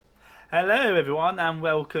Hello, everyone, and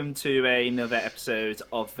welcome to another episode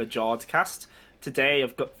of the Jardcast. Today,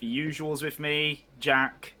 I've got the usuals with me: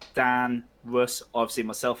 Jack, Dan, Russ, obviously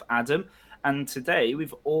myself, Adam, and today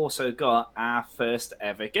we've also got our first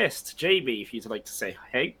ever guest, JB. If you'd like to say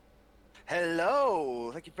hey.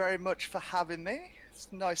 Hello, thank you very much for having me. It's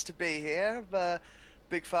nice to be here. I'm a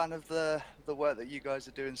big fan of the work that you guys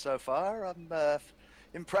are doing so far. I'm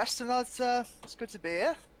impressed, and it's good to be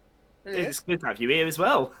here. It really It's is. good to have you here as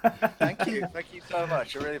well. Thank you so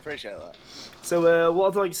much. I really appreciate that. So, what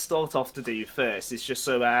I'd like to start off to do first is just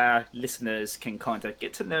so our listeners can kind of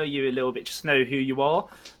get to know you a little bit, just know who you are.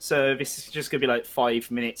 So, this is just going to be like 5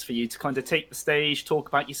 minutes for you to kind of take the stage, talk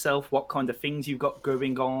about yourself, what kind of things you've got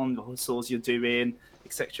going on, the hustles you're doing,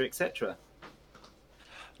 etc., etc.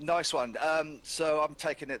 Nice one. So I'm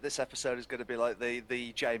taking it. This episode is going to be like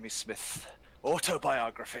the Jamie Smith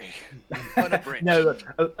autobiography, unabridged. No,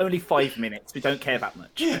 only 5 minutes. We don't care that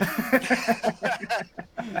much.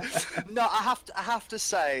 No, I have to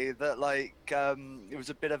say that it was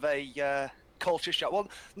a bit of a culture shock. Well,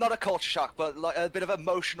 not a culture shock, but like a bit of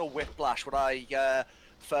emotional whiplash when I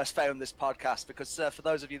first found this podcast. Because for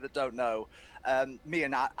those of you that don't know, me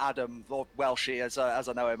and Adam, or Welshie as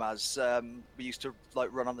I know him as, we used to like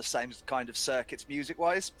run on the same kind of circuits music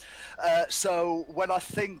wise. So when I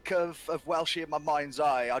think of Welshie in my mind's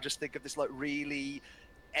eye, I just think of this like really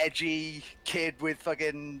edgy kid with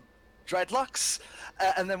fucking dreadlocks.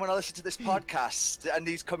 And then when I listen to this podcast and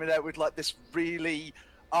he's coming out with like this really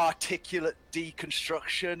articulate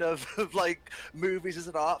deconstruction of like movies as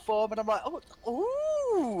an art form, and I'm like,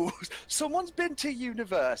 ooh, someone's been to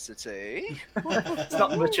university. It's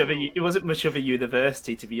not much of a. It wasn't much of a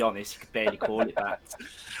university, to be honest. You could barely call it that.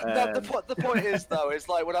 No, Um, the point is though, is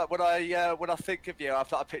like when I think of you, I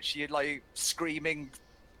picture you like screaming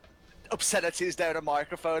obscenities down a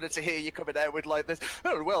microphone, and to hear you coming out with like this,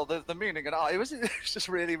 oh well, the meaning and I, it's just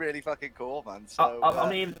really really fucking cool, man. So I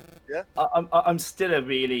mean, yeah. I'm still a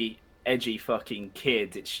really edgy fucking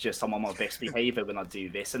kid. It's just I'm on my best behavior when I do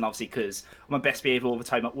this, and obviously because I'm on best behavior all the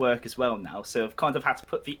time at work as well now, so I've kind of had to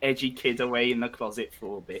put the edgy kid away in the closet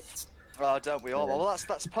for a bit. Oh, don't we all? Uh, Well,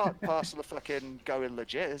 that's part and parcel of fucking going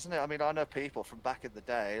legit, isn't it? I mean, I know people from back in the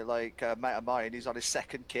day, like a mate of mine, he's on his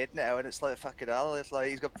second kid now, and it's like fucking hell. It's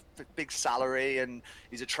like he's got big salary and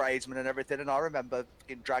he's a tradesman and everything. And I remember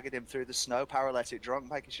fucking dragging him through the snow, paralytic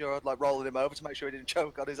drunk, making sure I'd like rolling him over to make sure he didn't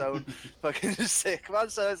choke on his own fucking sick man.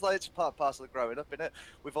 So it's part and parcel of growing up, innit?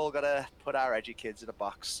 We've all got to put our edgy kids in a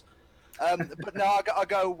box. But no, I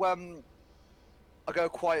go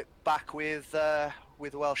quite back with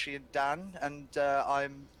Welshie and Dan, and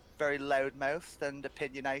I'm very loudmouthed and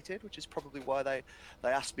opinionated, which is probably why they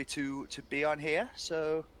asked me to be on here.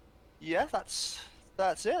 So yeah, that's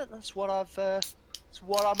it. That's what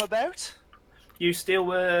I'm about. you still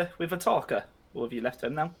with a talker, or have you left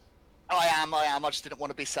home now? I am. I just didn't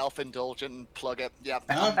want to be self-indulgent and plug it. Yeah,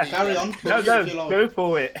 No, carry on. No, Plug it if no, you like. go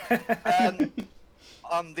for it. um,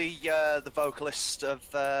 I'm the vocalist of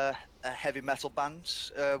a heavy metal band.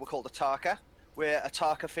 We're called Ataka. We're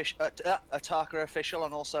Ataka official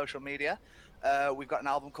on all social media. We've got an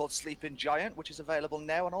album called Sleeping Giant, which is available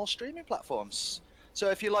now on all streaming platforms. So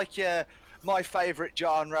if you like my favourite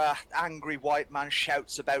genre, angry white man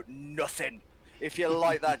shouts about nothing. If you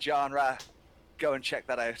like that genre, go and check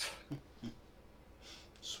that out.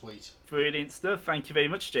 Sweet. Brilliant stuff. Thank you very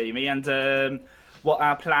much, Jamie. And what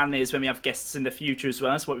our plan is when we have guests in the future as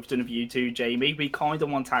well, so what we've done with you too, Jamie, we kind of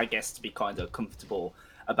want our guests to be kind of comfortable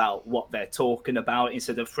about what they're talking about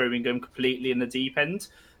instead of throwing them completely in the deep end.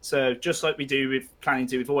 So just like we do with planning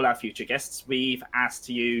to do with all our future guests, we've asked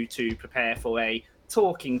you to prepare for a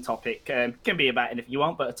talking topic. Can be about anything you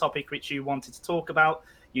want, but a topic which you wanted to talk about.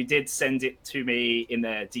 You did send it to me in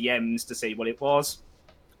the DMs to say what it was,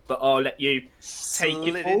 but I'll let you take it Slid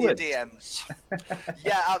in your forward. DMs.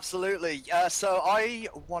 Yeah, absolutely. So I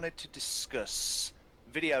wanted to discuss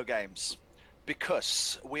video games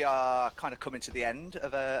because we are kind of coming to the end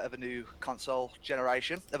of a new console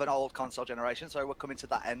generation, of an old console generation. So we're coming to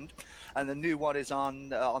that end, and the new one is on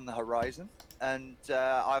the horizon. And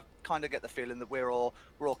I kind of get the feeling that we're all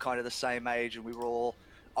kind of the same age, and we were all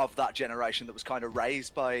of that generation that was kind of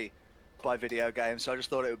raised by video games. So I just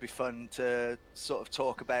thought it would be fun to sort of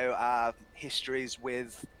talk about our histories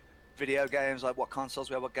with video games, like what consoles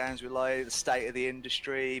we have, what games we like, the state of the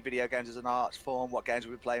industry, video games as an art form, what games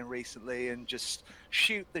we've been playing recently, and just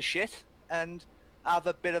shoot the shit and have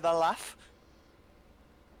a bit of a laugh.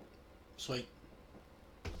 Sweet.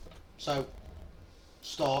 So,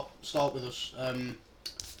 start with us.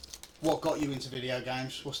 What got you into video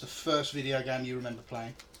games? What's the first video game you remember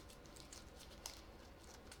playing?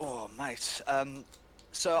 Oh, mate.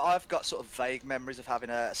 So I've got sort of vague memories of having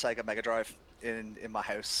a Sega Mega Drive in my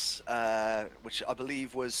house, which I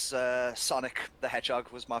believe was Sonic the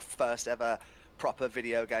Hedgehog was my first ever proper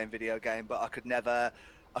video game. But I could never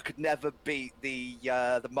beat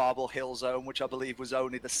the Marble Hill Zone, which I believe was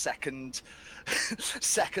only the second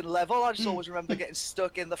second level. I just always remember getting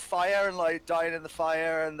stuck in the fire and like dying in the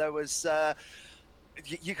fire, and there was.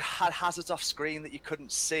 You had hazards off screen that you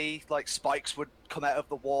couldn't see, like spikes would come out of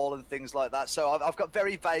the wall and things like that. So I've got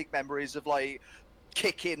very vague memories of like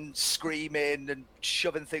kicking, screaming, and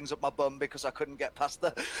shoving things up my bum because I couldn't get past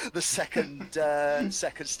the second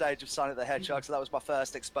second stage of Sonic the Hedgehog. So that was my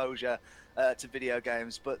first exposure to video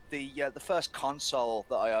games. But the first console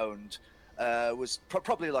that I owned was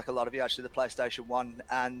probably like a lot of you, actually, the PlayStation 1,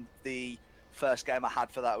 and the first game I had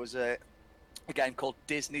for that was a game called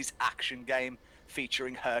Disney's Action Game,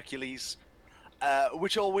 featuring Hercules,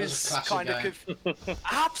 which always kind of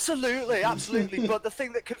absolutely. But the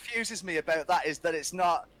thing that confuses me about that is that it's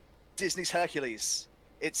not Disney's Hercules;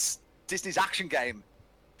 it's Disney's Action Game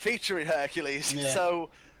featuring Hercules. Yeah. So,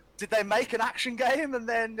 did they make an action game and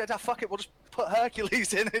then fuck it, we'll just put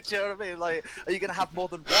Hercules in it? Do you know what I mean? Like, are you going to have more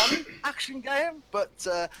than one action game? But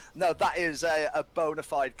no, that is a bona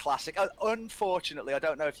fide classic. Unfortunately, I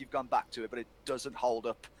don't know if you've gone back to it, but it doesn't hold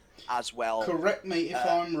up as well. Correct me if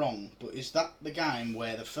I'm wrong, but is that the game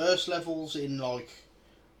where the first level's in like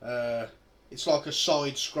it's like a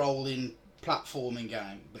side-scrolling platforming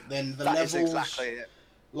game, but then the levels exactly it.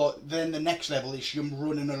 Like then the next level is you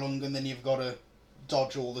running along and then you've got to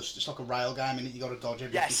dodge all this. It's like a rail game, and you got to dodge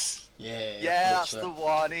everything. Yes. Yeah, that's the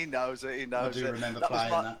one. He knows it. I do remember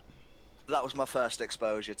playing that. That was my first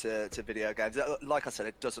exposure to video games. Like I said,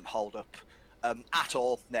 it doesn't hold up at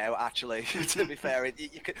all now, actually. To be fair,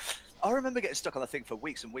 I remember getting stuck on the thing for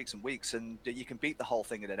weeks and weeks and weeks, and you can beat the whole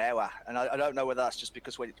thing in an hour. And I don't know whether that's just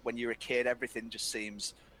because when you're a kid, everything just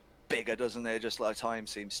seems bigger, doesn't it? Just like time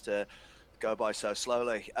seems to go by so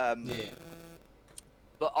slowly.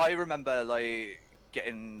 But I remember like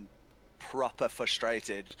getting proper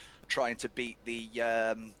frustrated trying to beat the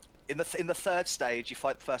in the third stage. You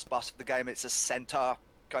fight the first boss of the game. It's a centaur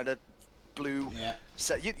kind of blue. Yeah.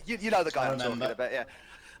 So you know the guy I'm talking about, yeah.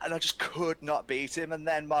 And I just could not beat him. And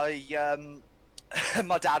then my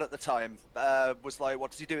my dad at the time was like,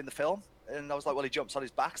 "What does he do in the film?" And I was like, "Well, he jumps on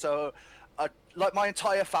his back." So like my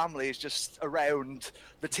entire family is just around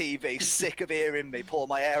the TV, sick of hearing me pull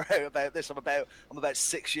my hair out about this. I'm about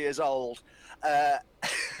 6 years old,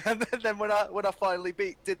 and then when I finally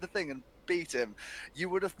did the thing and beat him, you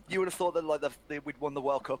would have thought that like we'd won the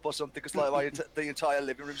World Cup or something, because like the entire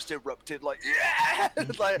living room just erupted like yeah,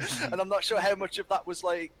 like, and I'm not sure how much of that was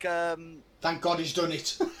like thank God he's done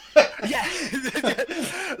it. yeah,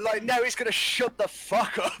 like now he's gonna shut the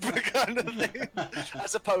fuck up kind of thing,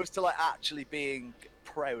 as opposed to like actually being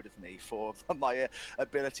proud of me for my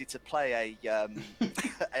ability to play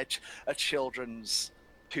a children's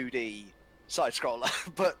 2D side scroller.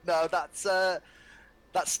 But no,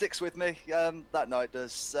 that sticks with me. That night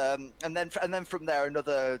does. And then from there,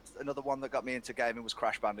 another one that got me into gaming was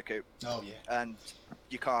Crash Bandicoot. Oh yeah. And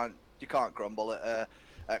you can't grumble at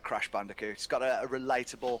Crash Bandicoot. It's got a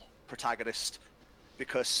relatable protagonist,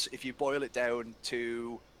 because if you boil it down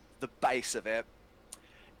to the base of it,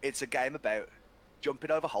 it's a game about jumping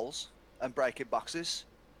over holes and breaking boxes.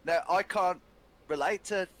 Now, I can't relate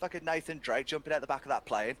to fucking Nathan Drake jumping out the back of that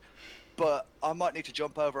plane, but I might need to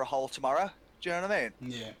jump over a hole tomorrow. Do you know what I mean?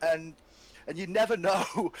 Yeah. And you never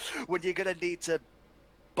know when you're going to need to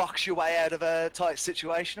box your way out of a tight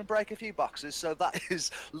situation and break a few boxes. So that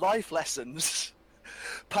is life lessons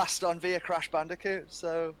passed on via Crash Bandicoot.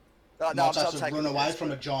 So might have to run away from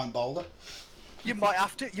a giant boulder. You might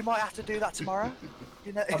have to do that tomorrow.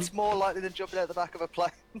 You know, it's more likely than jumping out the back of a plane.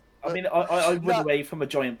 I mean, I run away from a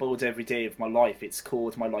giant boulder every day of my life. It's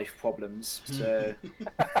called my life problems. So.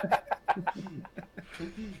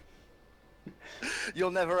 You'll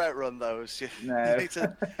never outrun those. No. You need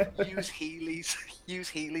to use Heelys. Use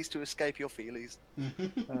Heelys to escape your feelies.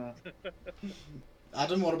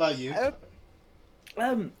 Adam, what about you?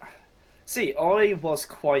 See, I was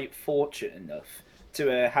quite fortunate enough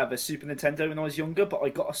to have a Super Nintendo when I was younger, but I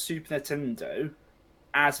got a Super Nintendo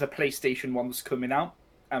as the PlayStation 1 was coming out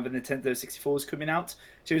and the Nintendo 64 was coming out.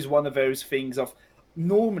 So it was one of those things of,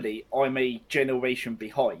 normally I'm a generation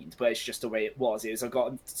behind, but it's just the way it was. I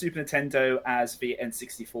got a Super Nintendo as the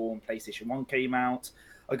N64 and PlayStation 1 came out.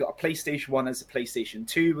 I got a PlayStation 1 as the PlayStation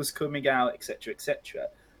 2 was coming out, etc., etc.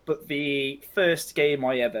 But the first game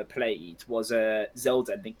I ever played was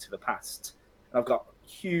Zelda Link to the Past. And I've got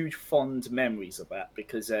huge fond memories of that,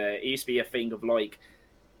 because it used to be a thing of like,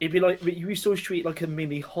 it'd be like we used to always treat it like a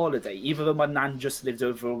mini holiday. Even though my nan just lived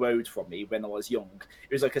over a road from me when I was young,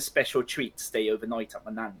 it was like a special treat to stay overnight at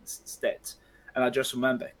my nan's instead. And I just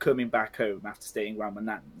remember coming back home after staying around my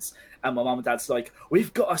nan's, and my mum and dad's like,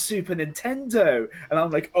 "We've got a Super Nintendo," and I'm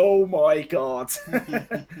like, "Oh my god,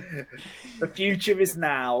 the future is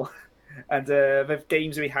now." And the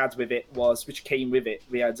games we had with it which came with it,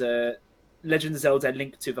 we had Legend of Zelda: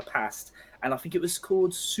 Link to the Past, and I think it was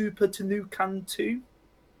called Super Tanukan 2.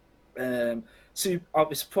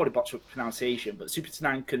 It's probably botched pronunciation, but Super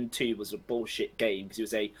Tanukan 2 was a bullshit game because it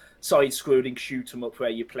was a side-scrolling shoot 'em up where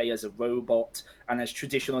you play as a robot, and as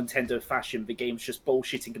traditional Nintendo fashion, the game was just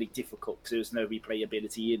bullshittingly difficult because there was no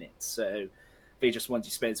replayability in it. So they just wanted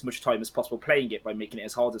to spend as much time as possible playing it by making it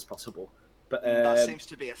as hard as possible. But that seems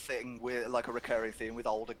to be a thing with like a recurring theme with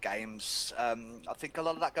older games. I think a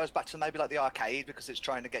lot of that goes back to maybe like the arcade because it's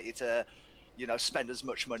trying to get you to, spend as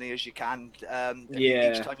much money as you can.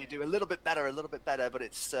 Each time you do a little bit better, but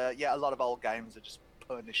it's a lot of old games are just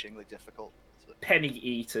punishingly difficult. Penny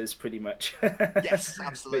eaters, pretty much. Yes,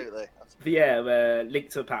 absolutely. Link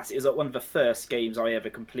to the Past is like one of the first games I ever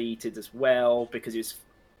completed as well because it was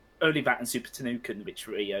only that and Super Tanukan which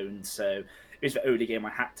we owned, so it was the only game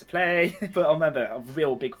I had to play. But I remember I have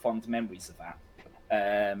real big fond memories of that.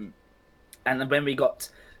 And when we got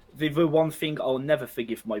the one thing I'll never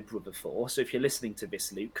forgive my brother for. So if you're listening to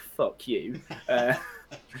this, Luke, fuck you.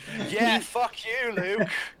 Fuck you, Luke.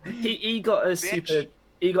 He got a Super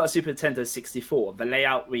Nintendo 64. The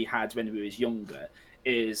layout we had when we was younger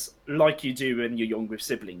is like you do when you're young with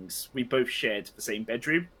siblings. We both shared the same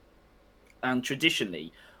bedroom, and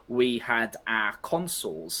traditionally we had our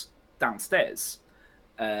consoles downstairs.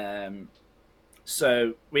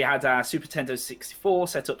 So we had our Super Nintendo 64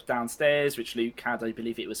 set up downstairs, which Luke had. I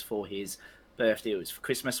believe it was for his birthday. It was for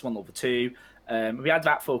Christmas, one or the two. We had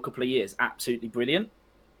that for a couple of years. Absolutely brilliant.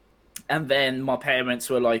 And then my parents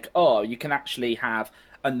were like, "Oh, you can actually have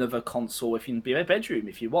another console in your bedroom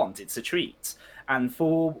if you want. It's a treat." And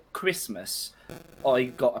for Christmas, I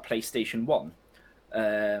got a PlayStation 1.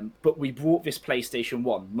 But we brought this PlayStation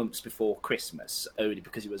 1 months before Christmas, only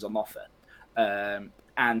because it was on offer.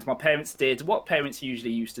 And my parents did what parents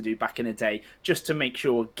usually used to do back in the day, just to make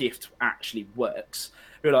sure a gift actually works.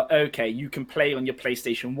 We were like, okay, you can play on your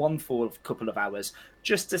PlayStation 1 for a couple of hours,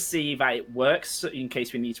 just to see that it works, in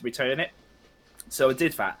case we need to return it. So I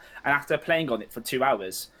did that. And after playing on it for 2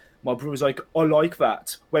 hours, my brother was like, I like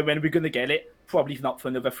that. When are we going to get it? Probably not for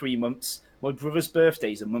another 3 months. My brother's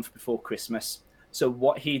birthday is a month before Christmas. So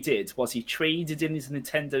what he did was he traded in his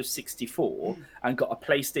Nintendo 64 and got a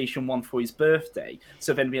PlayStation 1 for his birthday.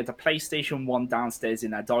 So then we had a PlayStation 1 downstairs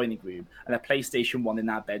in our dining room and a PlayStation 1 in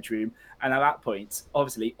our bedroom. And at that point,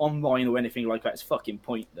 obviously, online or anything like that is fucking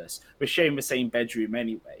pointless. We're sharing the same bedroom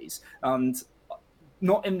anyways. And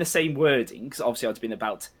not in the same wording, because obviously I'd been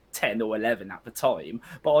about 10 or 11 at the time.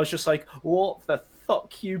 But I was just like, what the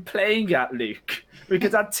fuck you playing at, Luke? We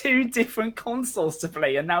could have 2 different consoles to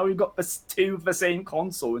play, and now we've got the 2 of the same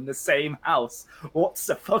console in the same house. What's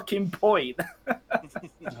the fucking point?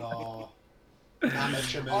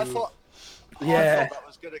 Amateur move. I thought that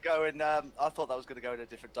was going to go in. I thought that was going to go in a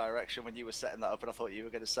different direction when you were setting that up, and I thought you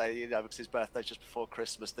were going to say, because his birthday's just before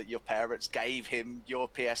Christmas, that your parents gave him your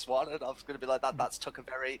PS1, and I was going to be like, that's took a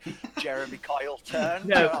very Jeremy Kyle turn.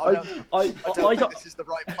 No, I don't think this is the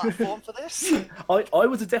right platform for this. I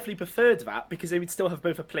would have definitely preferred that because they would still have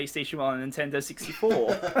both a PlayStation 1 and a Nintendo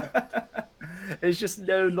 64. There's just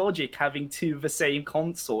no logic having 2 of the same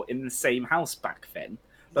console in the same house back then.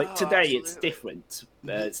 Like today, absolutely. It's different.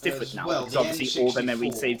 It's different now because obviously all the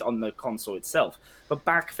memory saved on the console itself. But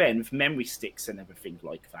back then, with memory sticks and everything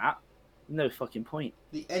like that, no fucking point.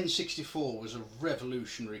 The N64 was a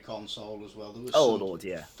revolutionary console as well. There was Lord,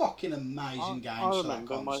 yeah, fucking amazing games for that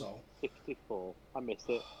console. My 64, I miss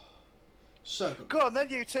it. So good. Go on then,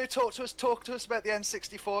 you two. Talk to us about the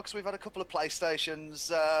N64 because we've had a couple of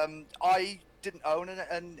PlayStations. I didn't own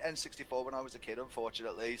an N64 when I was a kid,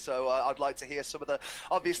 unfortunately. So I'd like to hear some of the.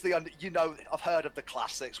 Obviously, I've heard of the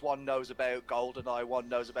classics. One knows about GoldenEye, one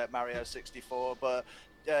knows about Mario 64. But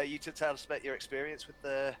you two tell us about your experience with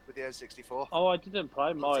the N64. Oh, I didn't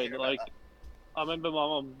play mine. I remember my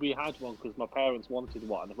mum. We had one because my parents wanted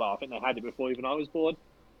one. Well, I think they had it before even I was born.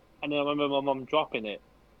 And then I remember my mum dropping it,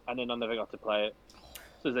 and then I never got to play it.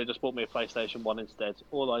 So they just bought me a PlayStation 1 instead.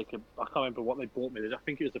 Or I can't remember what they bought me. I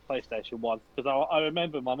think it was a PlayStation 1. Because I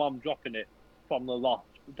remember my mum dropping it from the loft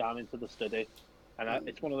down into the study. And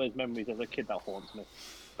it's one of those memories as a kid that haunts me.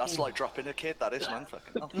 That's like dropping a kid, that is, man.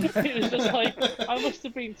 It was just like, I must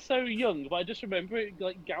have been so young, but I just remember it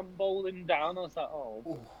like gamboling down. I was like,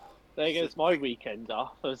 oh. There goes my weekend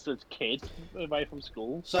off as a kid away from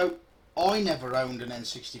school. So, I never owned an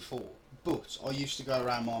N64, but I used to go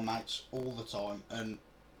around my mates all the time, and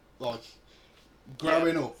like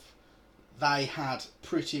growing up, they had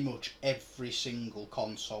pretty much every single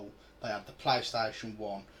console. They had the PlayStation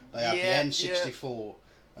 1, they had the N64,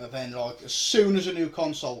 and then like as soon as a new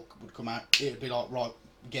console would come out, it'd be like, right,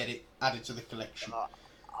 get it, add it to the collection.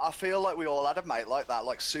 I feel like we all had a mate like that,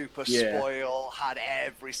 like super spoil, had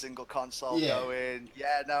every single console going.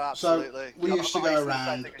 Yeah, no, absolutely. So we used to go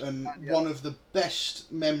around, and one of the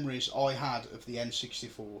best memories I had of the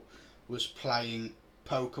N64 was playing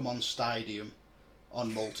Pokemon Stadium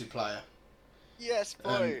on multiplayer. Yes,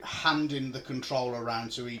 boy. Handing the controller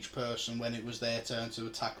around to each person when it was their turn to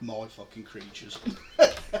attack my fucking creatures.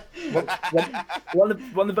 one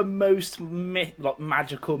of the most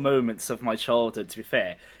magical moments of my childhood, to be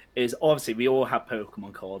fair, is obviously we all have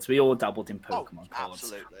Pokemon cards. We all dabbled in Pokemon cards.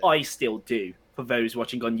 Absolutely. I still do. For those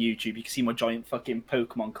watching on YouTube, you can see my giant fucking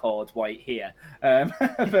Pokemon card right here.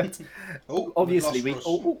 But obviously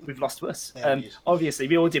we've lost Russ. Obviously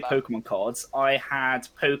we all did Pokemon cards. I had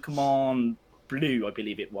Pokemon Blue, I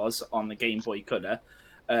believe it was, on the Game Boy Color.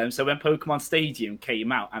 So when Pokemon Stadium came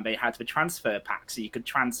out and they had the transfer pack, so you could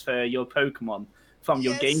transfer your Pokemon from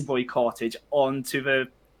your Game Boy cartridge onto the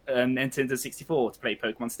Nintendo 64 to play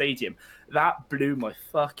Pokemon Stadium, that blew my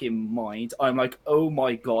fucking mind. I'm like, oh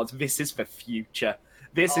my god, this is the future.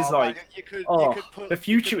 This is like, man, you could put, the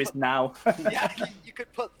future is now. Yeah, you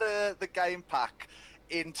could put the game pack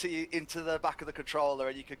into the back of the controller,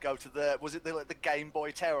 and you could go to the Game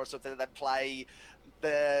Boy Tower or something, and then play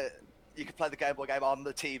you could play the Game Boy game on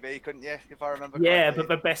the TV, couldn't you? If I remember correctly. Yeah, but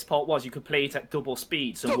the best part was you could play it at double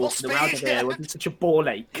speed, so walking around there wasn't such a ball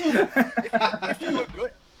ache.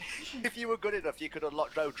 If you were good enough, you could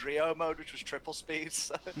unlock Rodrio mode, which was triple speed.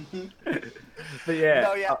 So. But yeah.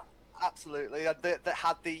 No, yeah. Absolutely, and it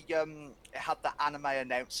had the anime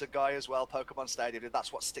announcer guy as well, Pokemon Stadium.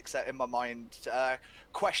 That's what sticks out in my mind.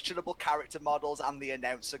 Questionable character models and the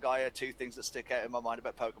announcer guy are two things that stick out in my mind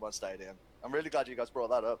about Pokemon Stadium. I'm really glad you guys brought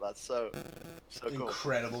that up. That's so cool.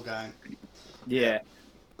 Incredible game. Yeah.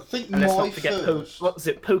 I think and let's not forget what was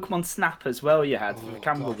it? Pokemon Snap as well. You had the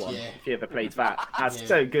camera one. Yeah. If you ever played that, that's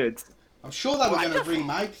so good. I'm sure they were going to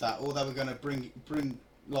remake that, or they were going to bring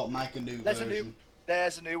make a new version.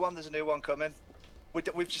 There's a new one. There's a new one coming.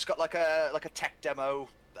 We've just got like a tech demo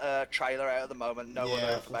trailer out at the moment. No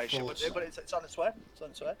other information, but it's on its way. It's on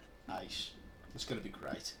its way. Nice. It's going to be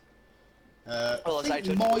great. Well, I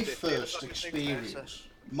think my first experience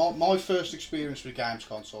with games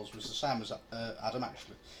consoles was the same as Adam.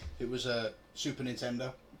 Actually, it was a Super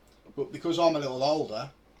Nintendo, but because I'm a little older,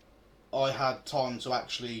 I had time to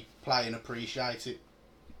actually play and appreciate it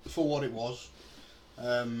for what it was.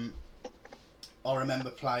 I remember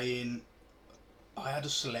playing. I had a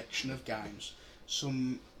selection of games.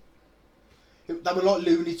 They were like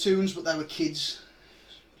Looney Tunes, but they were kids.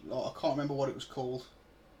 I can't remember what it was called.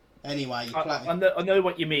 Anyway, you play. I know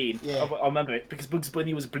what you mean. Yeah. I remember it because Bugs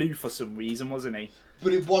Bunny was blue for some reason, wasn't he?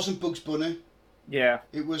 But it wasn't Bugs Bunny. Yeah.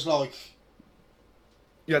 It was like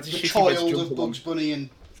the child of Bugs Bunny and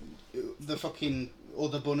the fucking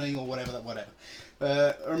other bunny or whatever.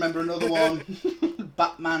 I remember another one,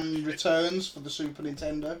 Batman Returns for the Super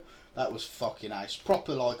Nintendo. That was fucking nice.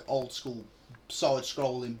 Proper like old school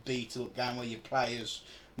side-scrolling beat-up game where you play as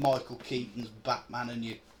Michael Keaton's Batman and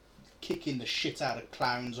you're kicking the shit out of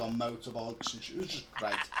clowns on motorbikes. It was just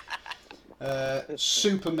great.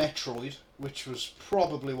 Super Metroid, which was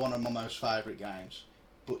probably one of my most favourite games,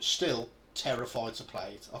 but still terrified to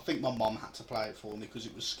play it. I think my mum had to play it for me because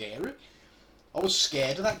it was scary. I was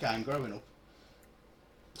scared of that game growing up.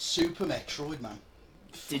 Super Metroid, man.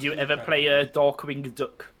 Did you ever play Darkwing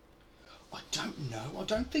Duck? I don't know. I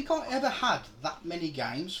don't think I ever had that many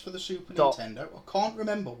games for the Super Nintendo. I can't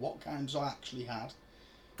remember what games I actually had.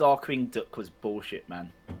 Darkwing Duck was bullshit,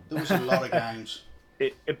 man. There was a lot of games.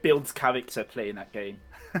 It builds character playing that game.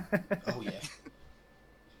 Oh, yeah.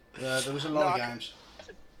 There was a lot of games.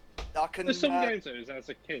 There's some games, though, as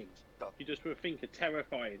a kid, you just would think are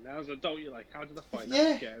terrifying. Now, as an adult, you're like, how did I find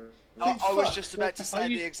that scary? I was just about to say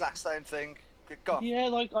the exact same thing. Go on. Yeah,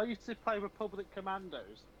 like, I used to play Republic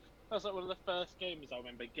Commandos. That was like one of the first games I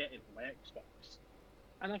remember getting for my Xbox.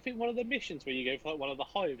 And I think one of the missions where you go for like one of the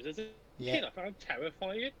hives as a kid, I found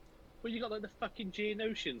terrifying. Where you got like the fucking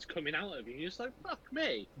Geonosians coming out of you, you're just like, fuck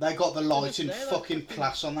me. They got the lighting fucking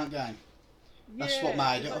class on that game. That's what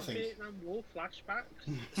made it, I think. Vietnam War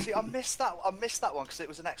flashbacks. See, I missed that one because it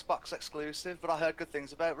was an Xbox exclusive, but I heard good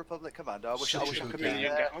things about Republic Commando. I wish I could be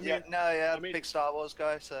there. I mean, big Star Wars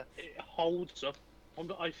guy. So it holds up.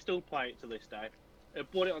 I still play it to this day. I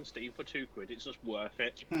bought it on Steam for £2. It's just worth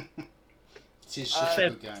it. It is such a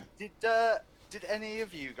good game. Did any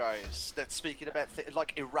of you guys that speaking about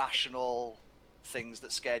like irrational things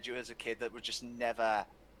that scared you as a kid that would just never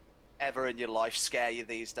ever in your life scare you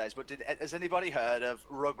these days? But has anybody heard of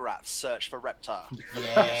Rugrats Search for Reptar?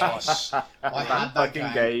 Yes, I had that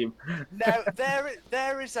fucking game. Now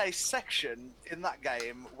there is a section in that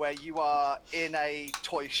game where you are in a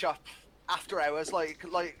toy shop after hours, like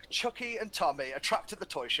Chucky and Tommy are trapped in the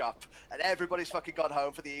toy shop, and everybody's fucking gone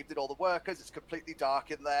home for the evening. All the workers, it's completely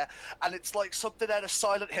dark in there, and it's like something out of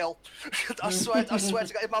Silent Hill. I swear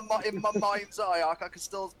to God, in my mind's eye, I can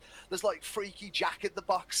still. There's like freaky Jack in the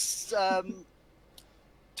Box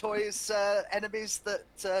toys, enemies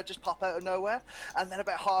that just pop out of nowhere, and then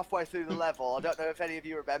about halfway through the level, I don't know if any of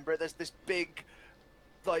you remember it. There's this big,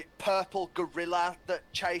 like purple gorilla that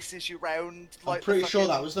chases you round. Like, I'm pretty sure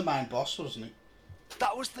that was the main boss, wasn't it?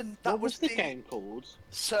 That was the game called?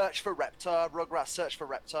 Search for Reptar, Rugrats Search for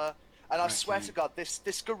Reptar. And I swear to God,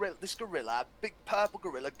 this gorilla, big purple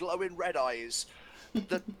gorilla, glowing red eyes,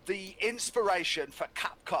 the inspiration for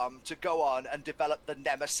Capcom to go on and develop the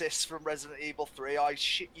Nemesis from Resident Evil 3. I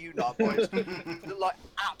shit you not, boys. Like,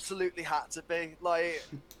 absolutely had to be. Like,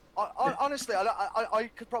 honestly, I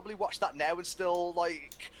could probably watch that now and still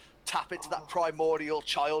like tap into that primordial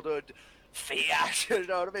childhood fear. You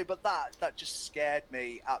know what I mean? But that just scared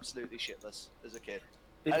me absolutely shitless as a kid.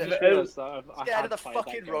 Scared of the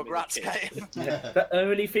fucking Rugrats game. The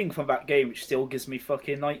only thing from that game which still gives me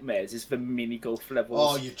fucking nightmares is the mini golf levels.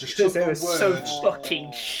 Oh, you just took the words. So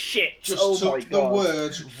fucking shit. Just took the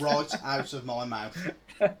words right out of my mouth.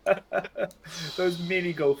 Those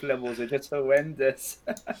mini golf levels are just horrendous.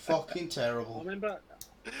 Fucking terrible. I remember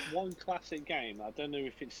one classic game. I don't know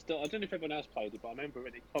if it's still. I don't know if everyone else played it, but I remember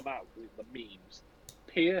when it come out with the memes.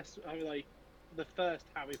 Like the first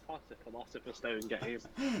Harry Potter Philosopher's Stone game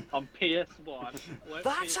on PS1.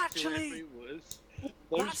 That's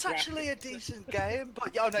actually a decent game,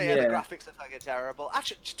 but the graphics are fucking terrible.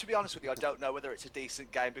 Actually, to be honest with you, I don't know whether it's a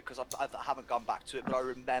decent game because I haven't gone back to it, but I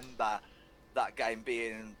remember that game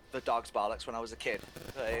being the dog's bollocks when I was a kid.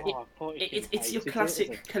 It's your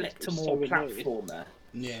classic collectible platformer,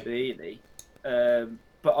 yeah, really.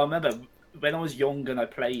 But I remember when I was young and I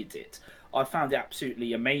played it, I found it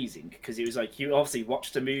absolutely amazing because it was like you obviously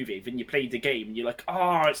watched a movie, then you played the game, and you're like,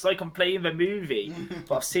 oh, it's like I'm playing the movie.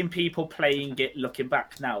 But I've seen people playing it, looking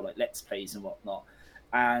back now, like Let's Plays and whatnot,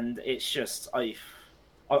 and it's just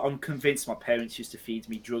I'm convinced my parents used to feed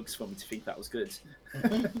me drugs for me to think that was good.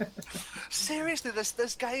 Seriously,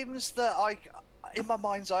 there's games that in my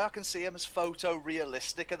mind's eye, I can see them as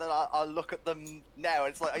photorealistic, and then I look at them now,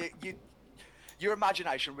 and it's like your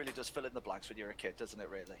imagination really does fill in the blanks when you're a kid, doesn't it?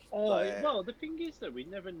 Really. Oh well, the thing is though, we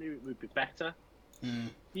never knew it would be better.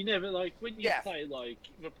 You never when you play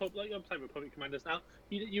I'm playing Republic Commanders now.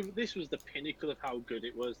 This was the pinnacle of how good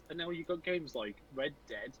it was, and now you've got games like Red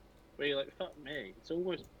Dead, where you're like, fuck me, it's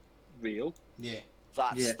almost real. Yeah.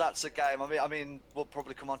 That's a game. I mean, we'll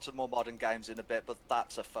probably come on to more modern games in a bit, but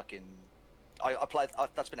that's a fucking. I played.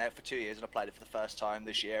 That's been out for 2 years, and I played it for the first time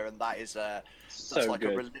this year, and that is that's like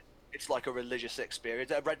good. It's like a religious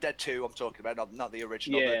experience. Red Dead 2, I'm talking about, not the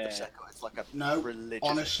original. Yeah. The second. It's like a religious.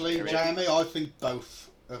 Honestly, experience. Jamie, I think both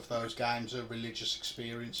of those games are religious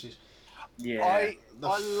experiences. Yeah. I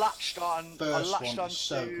latched on. First one is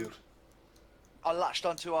so good. I latched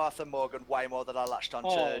onto Arthur Morgan way more than I latched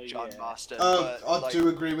onto John Marston. I do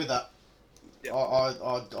agree with that. Yeah.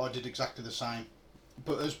 I did exactly the same.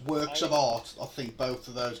 But as works of art, I think both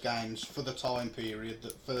of those games, for the time period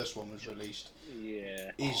that first one was released,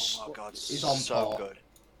 is on so par. good.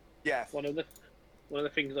 Yeah. One of the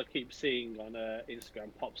things I keep seeing on Instagram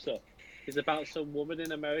pops up is about some woman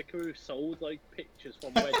in America who sold like pictures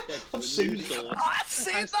from Red Dead to a news store. I've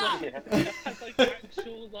seen that. Has like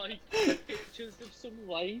actual pictures of some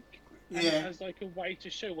lake, and it has like a way to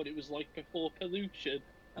show what it was like before pollution.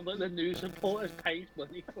 And the news reporters paid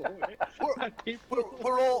money for it.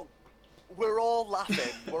 We're all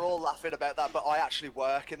laughing. We're all laughing about that. But I actually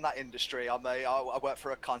work in that industry. I work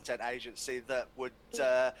for a content agency that would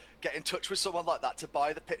get in touch with someone like that to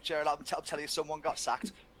buy the picture. And I'm telling you, someone got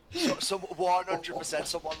sacked. Some 100%,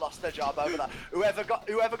 someone lost their job over that. Whoever got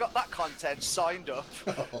that content signed up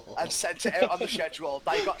and sent it out on the schedule,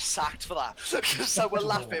 they got sacked for that. So we're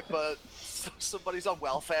laughing, but somebody's on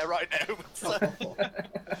welfare right now.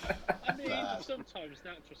 I mean, sometimes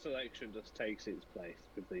natural selection just takes its place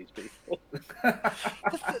with these people.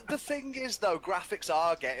 The thing is, though, graphics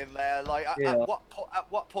are getting there. Like, at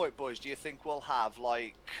what point, boys, do you think we'll have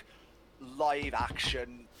like live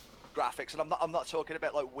action graphics? And I'm not talking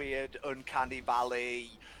about like weird Uncanny Valley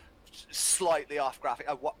slightly off graphic.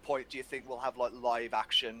 At what point do you think we'll have like live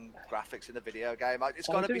action graphics in a video game? It's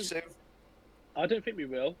got to be soon. I don't think we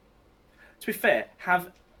will. To be fair,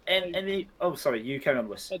 have any... Oh, sorry, you carry on,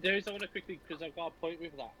 Wes. There is, I want to quickly, because I've got a point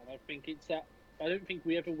with that, and I think it's that I don't think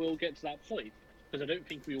we ever will get to that point, because I don't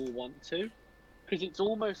think we all want to. Because it's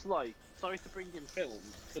almost like, sorry to bring in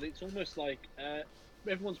films, but it's almost like,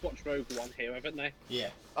 everyone's watched Rogue One here, haven't they? Yeah.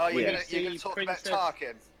 Oh, you're Yeah. going to talk about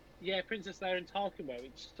Tarkin? Yeah, Princess Leia and Tarkin, where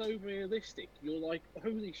it's so realistic. You're like,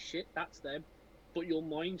 holy shit, that's them. But your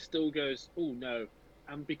mind still goes, oh no.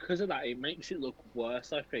 And because of that, it makes it look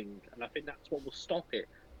worse, I think. And I think that's what will stop it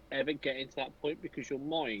ever getting to that point, because your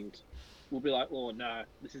mind will be like, oh no,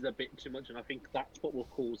 this is a bit too much. And I think that's what will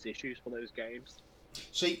cause issues for those games.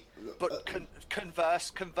 See, But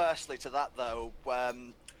conversely to that, though,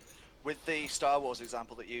 with the Star Wars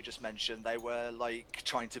example that you just mentioned, they were like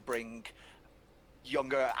trying to bring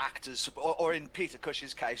younger actors, or in Peter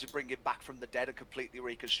Cushing's case, bring him back from the dead and completely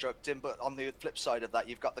reconstruct him. But on the flip side of that,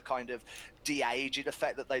 you've got the kind of de-aging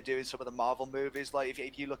effect that they do in some of the Marvel movies. Like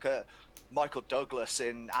if you look at Michael Douglas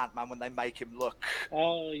in Ant-Man, when they make him look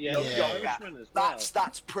Yeah. younger,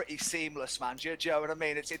 that's pretty seamless, man. Do you know what I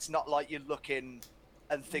mean? It's not like you're looking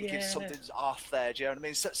and thinking something's off there. Do you know what I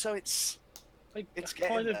mean? So it's I It's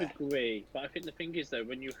kind getting of there. agree, but I think the thing is though,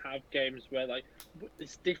 when you have games where like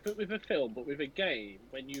it's different with a film, but with a game,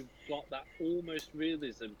 when you've got that almost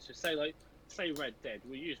realism to say Red Dead,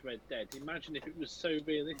 we use Red Dead. Imagine if it was so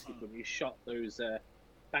realistic when you shot those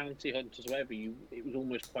bounty hunters, or whatever. It was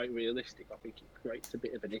almost quite realistic. I think it creates a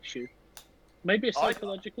bit of an issue. Maybe a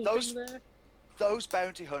psychological thing there. Those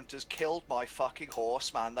bounty hunters killed my fucking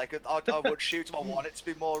horse, man. I would shoot them. I want it to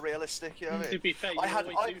be more realistic. You know what I To mean? be fair,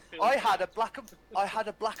 I had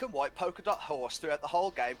a black and white polka dot horse throughout the whole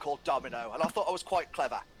game called Domino, and I thought I was quite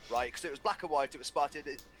clever, right? Because it was black and white, it was spotted.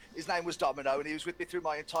 His name was Domino, and he was with me through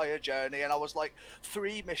my entire journey. And I was like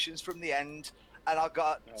 3 missions from the end, and I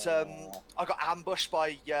got ambushed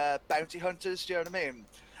by bounty hunters. Do you know what I mean?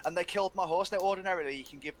 And they killed my horse. Now, ordinarily, you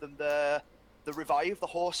can give them the revive, the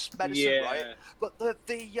horse medicine, right? But the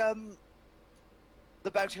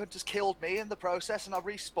bounty hunters killed me in the process, and I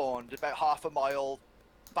respawned about half a mile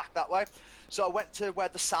back that way. So I went to where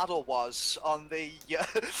the saddle was on the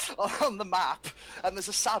on the map, and there's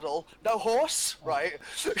a saddle, no horse, right?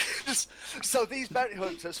 So these bounty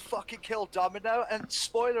hunters fucking killed Domino, and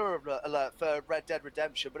spoiler alert for Red Dead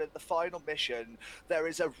Redemption, but in the final mission, there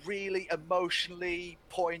is a really emotionally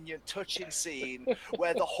poignant, touching scene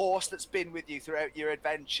where the horse that's been with you throughout your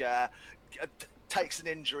adventure takes an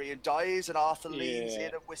injury and dies, and Arthur leans in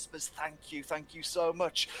and whispers, thank you so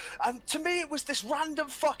much. And to me, it was this random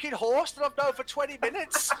fucking horse that I've known for 20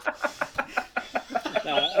 minutes.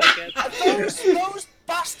 And those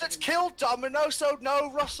bastards killed Domino, so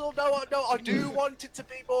no, Russell, no, I do want it to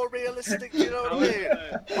be more realistic, you know what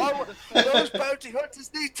I mean? Those bounty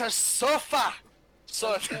hunters need to suffer.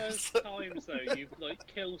 So first times though, you like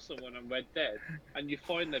kill someone on Red Dead, and you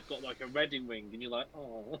find they've got like a wedding ring, and you're like,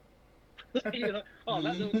 oh. You're like, oh,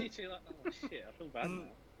 that little detail. Like, oh shit, I feel bad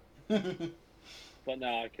now. But no,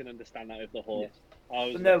 I can understand that with the horse. I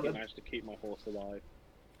was lucky managed to keep my horse alive.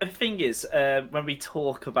 The thing is, when we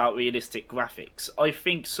talk about realistic graphics, I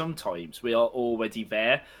think sometimes we are already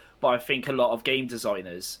there, but I think a lot of game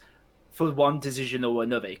designers, for one decision or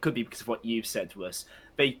another, it could be because of what you've said, Russ,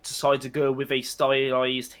 they decide to go with a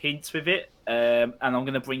stylized hint with it, and I'm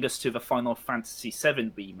going to bring us to the Final Fantasy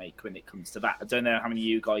VII remake when it comes to that. I don't know how many of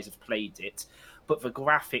you guys have played it, but the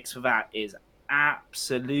graphics for that is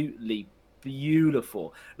absolutely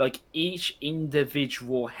beautiful. Like, each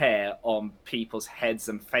individual hair on people's heads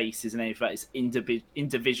and faces and everything is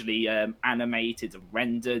individually animated and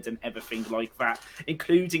rendered and everything like that,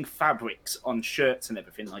 including fabrics on shirts and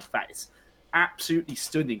everything like that. It's absolutely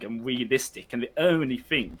stunning and realistic, and the only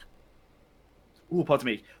thing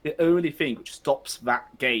which stops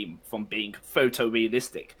that game from being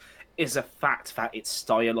photorealistic is the fact that it's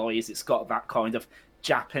stylized. It's got that kind of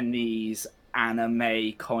Japanese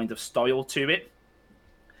anime kind of style to it,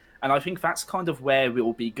 and I think that's kind of where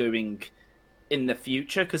we'll be going in the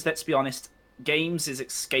future, because let's be honest, games is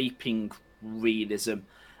escaping realism,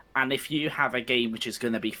 and if you have a game which is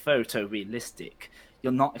going to be photorealistic,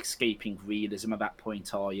 you're not escaping realism at that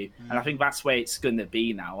point, are you? And I think that's where it's going to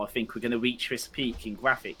be now. I think we're going to reach this peak in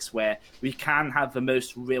graphics where we can have the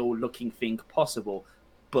most real looking thing possible,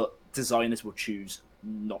 but designers will choose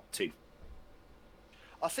not to.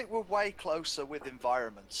 I think we're way closer with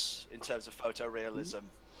environments in terms of photorealism.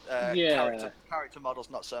 Character models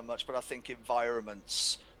not so much, but I think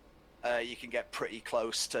environments you can get pretty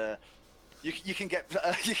close to You can get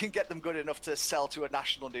you can get them good enough to sell to a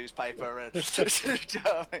national newspaper. And, do you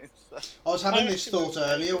know what I mean? So, I was having this thought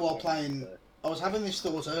earlier while playing.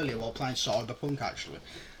 Cyberpunk actually,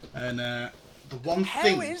 and the one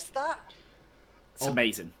thing. how is that? It's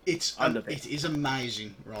amazing. I love it. It is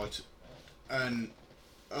amazing, right? And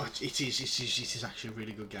it is actually a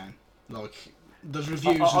really good game. Like the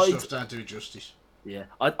reviews and stuff don't do it justice. Yeah,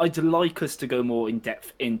 I'd like us to go more in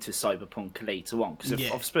depth into Cyberpunk later on, because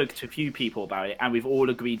I've spoken to a few people about it, and we've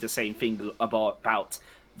all agreed the same thing about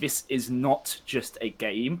this is not just a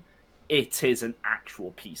game, it is an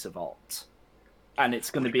actual piece of art. And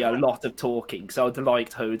it's going to be a lot of talking, so I'd like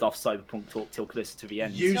to hold off Cyberpunk talk till closer to the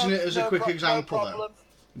end. Using it as a quick example, though,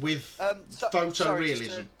 with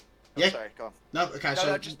photorealism. Sorry, go on. No, okay,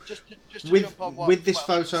 so just with this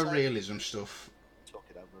photorealism stuff.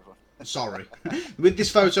 Sorry. With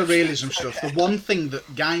this photorealism stuff, the one thing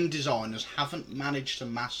that game designers haven't managed to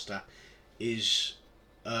master is,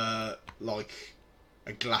 like,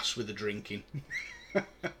 a glass with a drink in.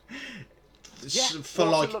 For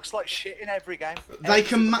water looks like shit in every game. They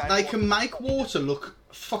can make water look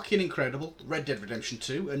fucking incredible. Red Dead Redemption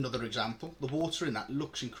 2, another example. The water in that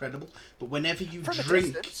looks incredible. But whenever you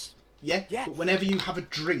drink... But whenever you have a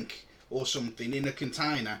drink or something in a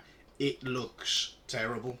container, it looks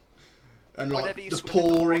terrible. And like the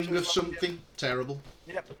pouring of something, terrible.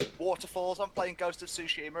 Yep, waterfalls. I'm playing Ghost of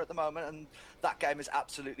Tsushima at the moment, and that game is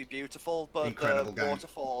absolutely beautiful. But incredible game.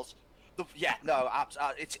 Waterfalls,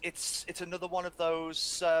 it's another one of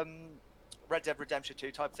those Red Dead Redemption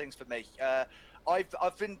 2 type things for me.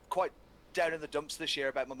 I've been quite down in the dumps this year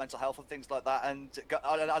about my mental health and things like that, and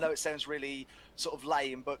I know it sounds really sort of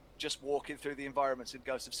lame, but just walking through the environments in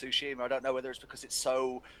Ghost of Tsushima, I don't know whether it's because it's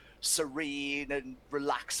so serene and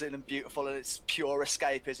relaxing and beautiful and it's pure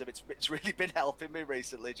escapism, it's really been helping me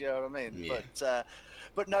recently, do you know what I mean? Yeah.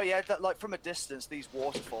 But no, yeah, like from a distance, these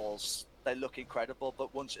waterfalls, they look incredible,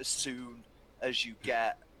 but as soon as you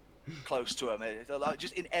get close to them, like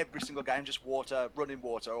just in every single game, just running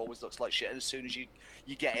water always looks like shit, and as soon as you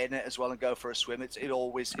get in it as well and go for a swim, it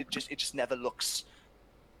just never looks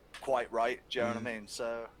quite right, do you know what I mean?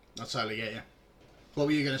 So I totally get you. What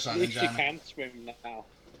were you going to say? You can swim now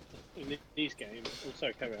in these games.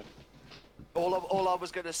 Also, carry on. All I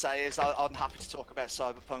was going to say is I'm happy to talk about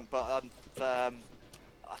Cyberpunk, but I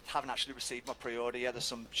haven't actually received my pre-order yet. There's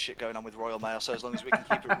some shit going on with Royal Mail, so as long as we can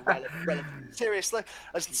keep it relevant. Seriously,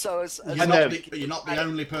 you're not the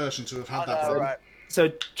only person to have had that problem. Right. So,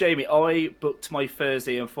 Jamie, I booked my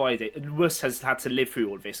Thursday and Friday. Russ has had to live through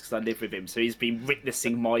all this because I live with him, so he's been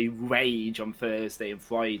witnessing my rage on Thursday and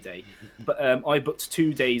Friday. But I booked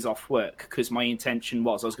 2 days off work because my intention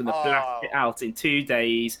was I was going to blast it out in 2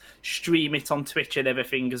 days, stream it on Twitch and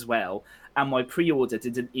everything as well. And my pre-order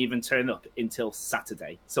didn't even turn up until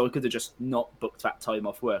Saturday, so I could have just not booked that time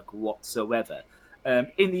off work whatsoever.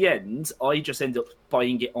 In the end, I just ended up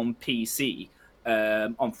buying it on PC.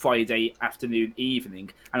 On Friday afternoon, evening,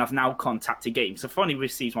 and I've now contacted Game. So I've finally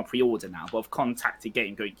received my pre-order now, but I've contacted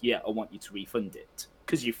Game going, yeah, I want you to refund it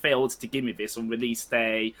because you failed to give me this on release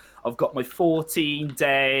day. I've got my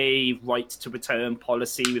 14-day right to return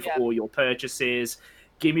policy with all your purchases.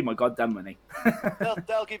 Give me my goddamn money.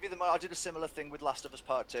 they'll give you the money. I did a similar thing with Last of Us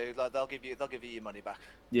Part 2. Like, they'll give you your money back.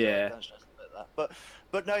 Yeah. Don't stress about that.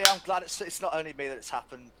 But no, yeah, I'm glad it's not only me that it's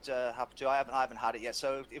happened to. I haven't had it yet.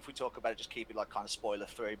 So if we talk about it, just keep it like kind of spoiler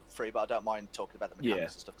free. But I don't mind talking about the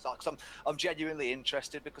mechanics and stuff. Because I'm genuinely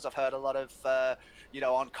interested because I've heard a lot of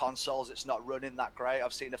on consoles it's not running that great.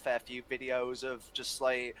 I've seen a fair few videos of just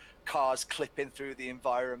like cars clipping through the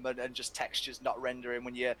environment and just textures not rendering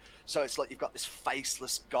so it's like you've got this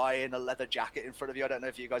faceless guy in a leather jacket in front of you. I don't know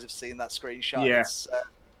if you guys have seen that screenshot. Yeah. It's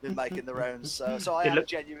been making the rounds, so I am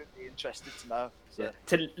genuinely interested to know. So. Yeah.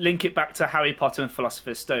 To link it back to Harry Potter and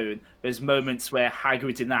Philosopher's Stone, there's moments where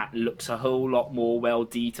Hagrid in that looks a whole lot more well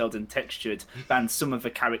detailed and textured than some of the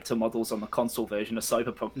character models on the console version of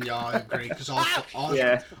Cyberpunk. Yeah, I agree because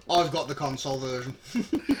I've got the console version.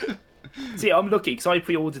 See, I'm lucky because I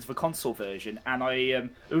pre-ordered the console version, and I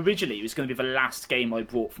originally it was going to be the last game I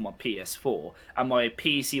bought for my PS4, and my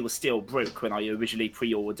PC was still broke when I originally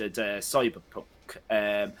pre-ordered Cyberpunk.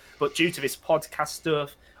 But due to this podcast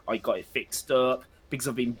stuff, I got it fixed up because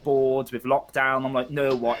I've been bored with lockdown. I'm like,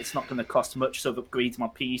 no, what? It's not going to cost much, so I've upgraded my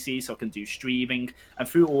PC so I can do streaming, and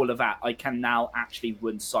through all of that, I can now actually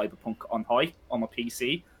run Cyberpunk on high on my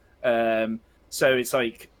PC. So it's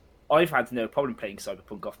like, I've had no problem playing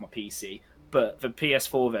Cyberpunk off my PC, but the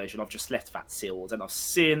PS4 version, I've just left that sealed, and I've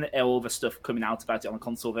seen all the stuff coming out about it on the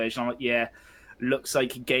console version. I'm like, yeah, looks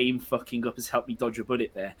like a game fucking up has helped me dodge a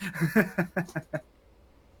bullet there.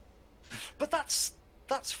 But that's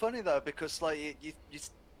That's funny though, because like you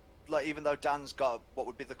like, even though Dan's got what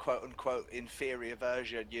would be the quote unquote inferior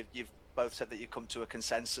version, you've both said that you come to a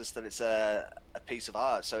consensus that it's a piece of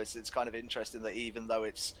art. So it's kind of interesting that even though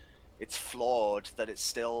it's flawed, that it's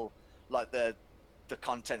still like the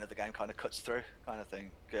content of the game kind of cuts through, kind of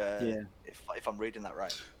thing. Yeah. If I'm reading that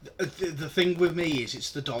right. The thing with me is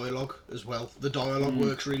it's the dialogue as well. The dialogue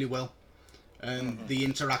works really well. The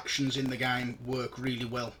interactions in the game work really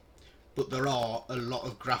well. But there are a lot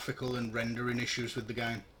of graphical and rendering issues with the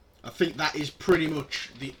game. I think that is pretty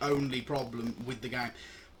much the only problem with the game.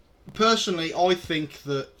 Personally, I think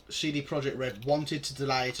that CD Projekt Red wanted to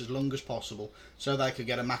delay it as long as possible so they could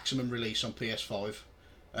get a maximum release on PS5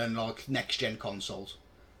 and like next-gen consoles.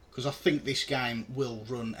 Because I think this game will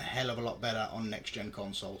run a hell of a lot better on next-gen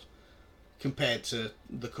consoles compared to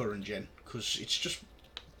the current gen. Because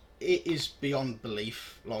it is beyond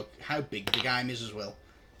belief, like how big the game is as well.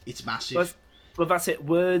 It's massive. Well, that's it.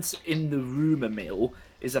 Words in the rumour mill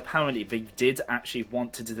is apparently they did actually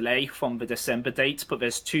want to delay from the December date, but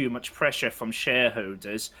there's too much pressure from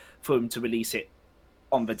shareholders for them to release it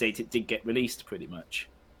on the date it did get released, pretty much.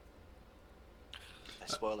 They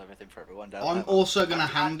spoil everything for everyone, don't I'm they? also going to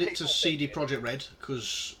hand it to people CD think Projekt Red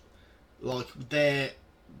because, like, their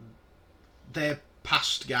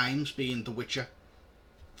past games, being The Witcher,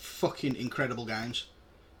 fucking incredible games.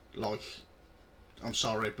 Like, I'm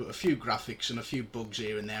sorry, but a few graphics and a few bugs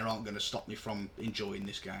here and there aren't going to stop me from enjoying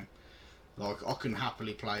this game. Like, I can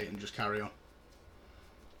happily play it and just carry on.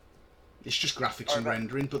 It's just graphics and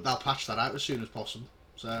rendering, but they'll patch that out as soon as possible.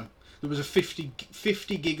 So, there was a 50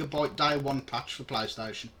 gigabyte day one patch for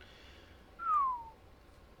PlayStation.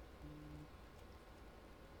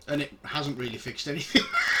 And it hasn't really fixed anything.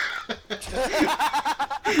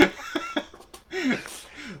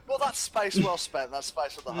 Well, that's space well spent. That's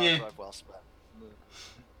space on the hard drive well spent.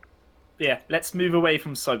 Yeah, let's move away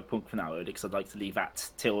from Cyberpunk for now, because I'd like to leave that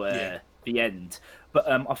till the end. But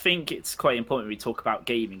I think it's quite important we talk about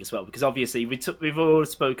gaming as well, because obviously we've all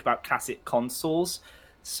spoke about classic consoles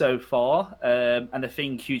so far, and the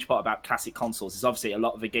huge part about classic consoles is obviously a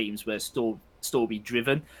lot of the games were story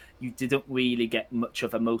driven. You didn't really get much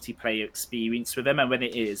of a multiplayer experience with them, and when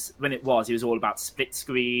it was all about split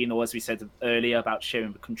screen, or as we said earlier, about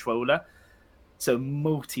sharing the controller. So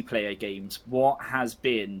multiplayer games, what has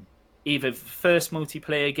been either the first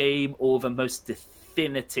multiplayer game or the most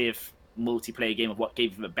definitive multiplayer game of what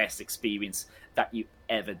gave you the best experience that you've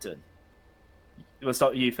ever done? We'll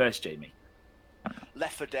start with you first, Jamie.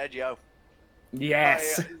 Left 4 Dead, yo.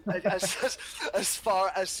 Yes.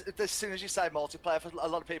 As soon as you say multiplayer, for a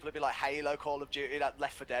lot of people would be like Halo, Call of Duty, that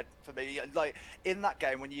Left 4 Dead for me. Like in that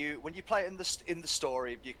game, when you play it in the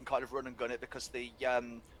story, you can kind of run and gun it because the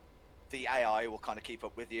AI will kind of keep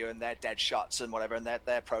up with you, and they're dead shots and whatever, and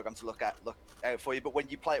they're programmed to look out for you. But when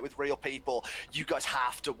you play it with real people, you guys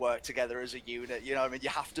have to work together as a unit. You know what I mean? You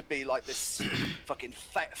have to be like this fucking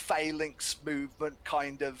phalanx movement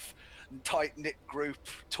kind of tight-knit group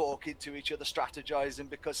talking to each other, strategizing,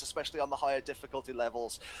 because especially on the higher difficulty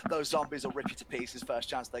levels, those zombies will rip you to pieces first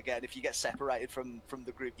chance they get. If you get separated from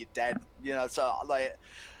the group, you're dead. You know, so like,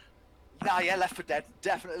 no, yeah, Left 4 Dead,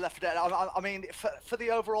 definitely Left 4 Dead. I mean, for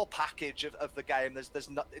the overall package of the game, there's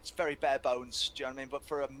not, it's very bare bones. Do you know what I mean? But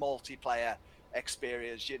for a multiplayer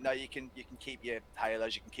experience, you know, you can keep your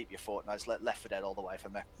Halos, you can keep your Fortnites. Left 4 Dead all the way for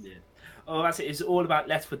me. Yeah. Oh, that's it. It's all about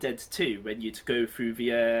Left 4 Dead 2 when you'd go through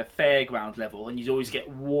the fairground level, and you'd always get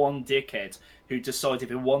one dickhead who decided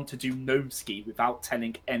they want to do gnome ski without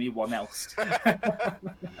telling anyone else.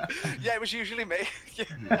 Yeah, it was usually me.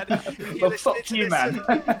 Well, fuck you, man.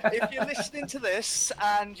 If you're listening to this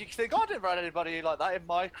and you think, oh, I didn't run anybody like that in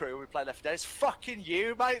my crew, we play Left 4 Dead, it's fucking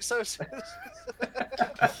you, mate. So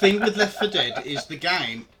the thing with Left 4 Dead is the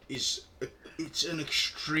game is it's an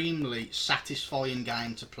extremely satisfying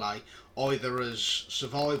game to play, either as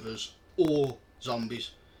survivors or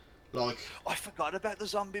zombies. Like, I forgot about the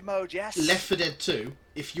zombie mode. Yes. Left 4 Dead 2,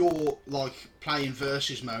 if you're like playing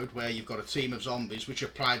versus mode where you've got a team of zombies which are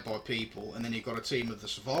played by people, and then you've got a team of the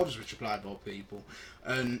survivors which are played by people,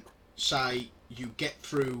 and say you get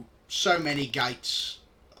through so many gates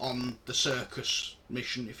on the circus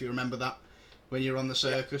mission, if you remember that, when you're on the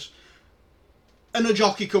circus, and a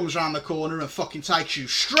jockey comes around the corner and fucking takes you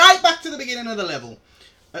straight back to the beginning of the level.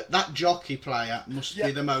 That jockey player must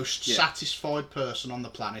be the most satisfied person on the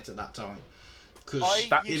planet at that time, because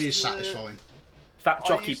it is satisfying. That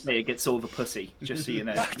jockey player gets all the pussy, just so you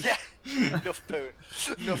know. Yeah, enough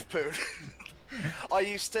poon. I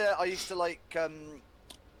used to like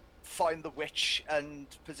find the witch and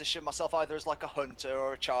position myself either as like a hunter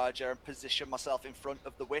or a charger, and position myself in front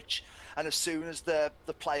of the witch. And as soon as the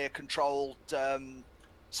player controlled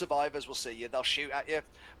survivors will see you, they'll shoot at you,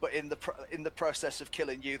 but in the process of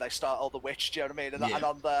killing you, they start all the witch. Do you know what I mean? And, Yeah.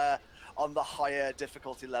 and on the higher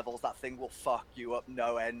difficulty levels, that thing will fuck you up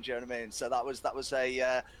no end. Do you know what I mean? So that was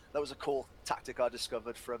a cool tactic I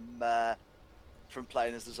discovered from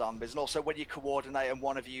playing as the zombies. And also when you coordinate and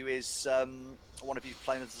one of you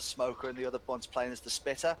playing as the smoker and the other one's playing as the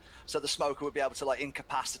spitter, so the smoker would be able to like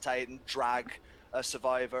incapacitate and drag a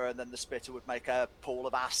survivor, and then the spitter would make a pool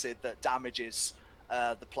of acid that damages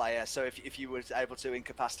the player. So if you were able to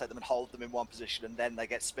incapacitate them and hold them in one position and then they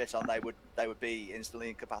get spit on, they would be instantly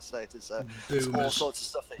incapacitated. So there's all sorts of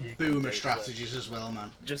stuff that you can Boomer do, strategies as well,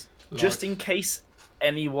 man. Just in case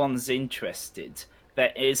anyone's interested,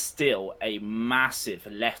 there is still a massive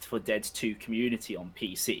Left 4 Dead 2 community on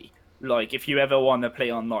PC. Like, if you ever want to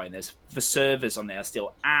play online, the servers on there are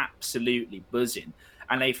still absolutely buzzing.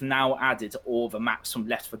 And they've now added all the maps from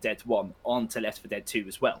Left 4 Dead 1 onto Left 4 Dead 2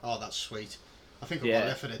 as well. Oh, that's sweet. I think I've Yeah. got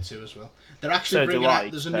Left 4 Dead 2 as well. They're actually So bringing do I,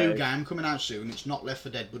 out... There's a so- new game coming out soon. It's not Left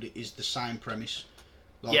 4 Dead, but it is the same premise.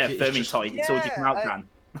 Like, Yeah, it's Vermintide. just- It's already come out, Yeah, Dan.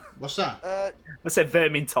 What's that? I said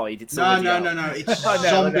Vermintide. It's No, already no, out. no, no. It's I know, I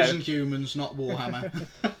zombies know. and humans, not Warhammer.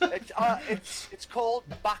 it's called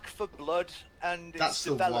Back for Blood, and That's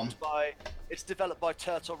the it's developed by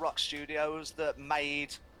Turtle Rock Studios that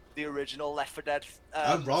made the original Left 4 Dead.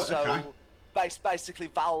 Oh, right, so okay. Basically,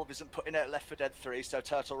 Valve isn't putting out Left 4 Dead 3, so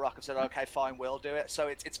Turtle Rock have said, okay, fine, we'll do it. So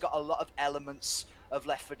it's got a lot of elements of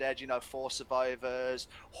Left 4 Dead, 4 survivors,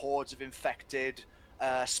 hordes of infected,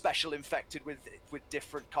 special infected with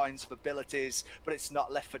different kinds of abilities, but it's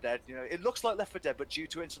not Left 4 Dead. It looks like Left 4 Dead, but due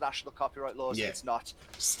to international copyright laws, Yeah. it's not.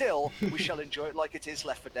 Still, we shall enjoy it like it is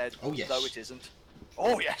Left 4 Dead, Oh, yes. though it isn't.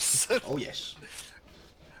 Oh, yes. Oh, yes.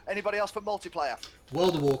 Anybody else for multiplayer?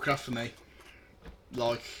 World of Warcraft for me.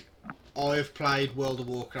 Like, I've played World of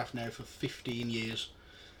Warcraft now for 15 years.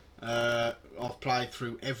 I've played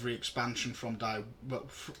through every expansion from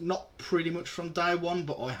not pretty much from day one,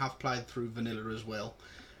 but I have played through vanilla as well.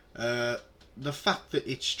 The fact that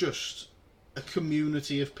it's just a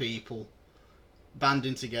community of people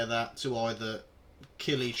banding together to either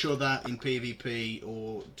kill each other in PvP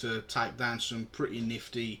or to take down some pretty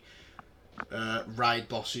nifty raid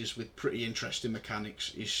bosses with pretty interesting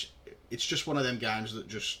mechanics it's just one of them games that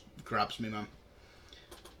just grabs me, man.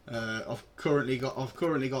 I've currently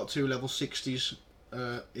got 2 level 60s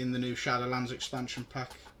in the new Shadowlands expansion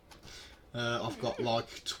pack. I've got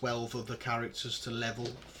like 12 other characters to level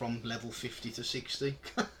from level 50 to 60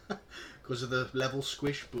 because of the level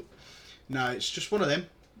squish, but no, it's just one of them.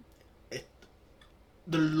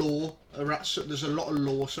 The lore, there's a lot of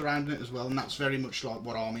lore surrounding it as well, and that's very much like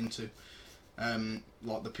what I'm into.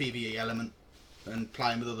 Like the PvE element and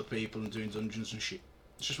playing with other people and doing dungeons and shit.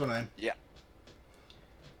 It's just one of them. Yeah.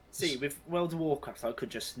 See, with World of Warcraft, I could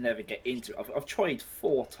just never get into it. I've tried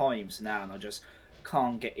 4 times now, and I just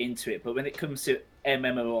can't get into it. But when it comes to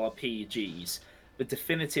MMORPGs, the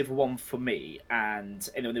definitive one for me, and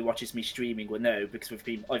anyone who watches me streaming will know, because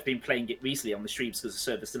I've been playing it recently on the streams because the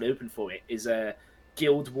server's still open for it, is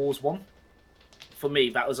Guild Wars 1. For me,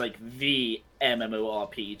 that was like the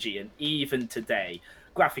MMORPG, and even today,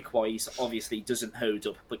 graphic-wise, obviously doesn't hold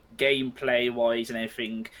up, but gameplay-wise and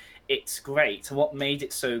everything, it's great. And what made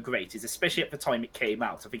it so great is, especially at the time it came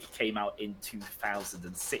out, I think it came out in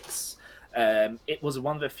 2006, it was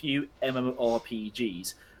one of the few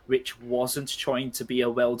MMORPGs which wasn't trying to be a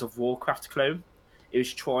World of Warcraft clone. It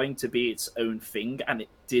was trying to be its own thing, and it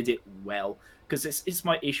did it well. Because it's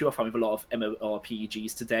my issue I find with a lot of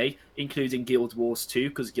MMORPGs today, including Guild Wars 2,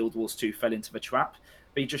 because Guild Wars 2 fell into the trap.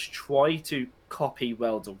 They just try to copy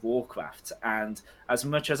World of Warcraft, and as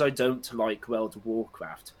much as I don't like World of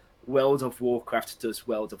Warcraft does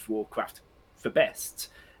World of Warcraft the best.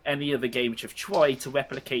 Any other game which have tried to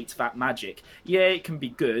replicate that magic, yeah, it can be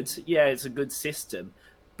good, yeah, it's a good system,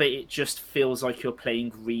 but it just feels like you're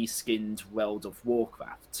playing reskinned World of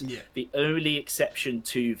Warcraft. Yeah. The only exception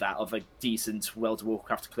to that of a decent World of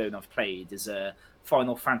Warcraft clone I've played is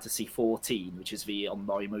Final Fantasy XIV, which is the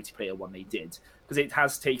online multiplayer one they did, because it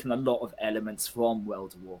has taken a lot of elements from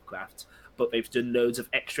World of Warcraft, but they've done loads of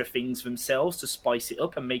extra things themselves to spice it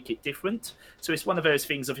up and make it different. So it's one of those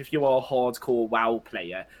things of, if you are a hardcore WoW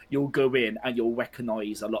player, you'll go in and you'll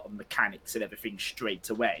recognise a lot of mechanics and everything straight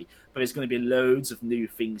away, but there's going to be loads of new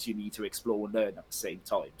things you need to explore and learn at the same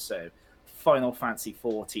time. So Final Fantasy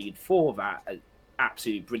XIV, for that, an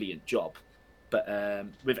absolutely brilliant job. But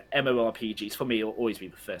with MMORPGs, for me, it'll always be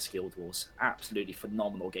the first Guild Wars. Absolutely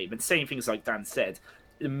phenomenal game. And same things like Dan said,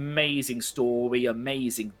 amazing story,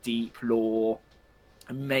 amazing deep lore,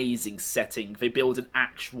 amazing setting. They build an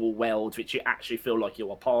actual world which you actually feel like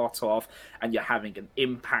you're a part of, and you're having an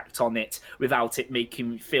impact on it without it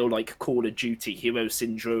making you feel like Call of Duty Hero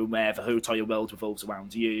Syndrome, where the whole entire world revolves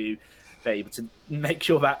around you. They're able to make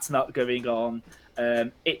sure that's not going on.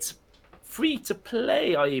 It's free to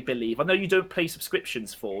play, I believe. I know you don't pay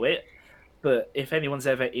subscriptions for it, but if anyone's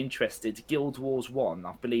ever interested, Guild Wars 1,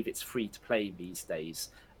 I believe it's free to play these days.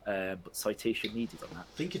 But citation needed on that.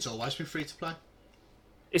 I think it's always been free to play.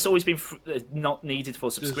 It's always been not needed for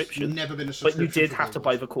subscription. There's never been a subscription. But you did for have Guild to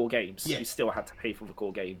Wars. buy the core games. Yeah. You still had to pay for the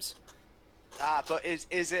core games. But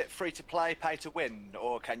is it free to play, pay to win,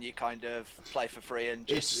 or can you kind of play for free and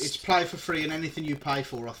just? It's play for free, and anything you pay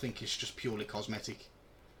for, I think, is just purely cosmetic.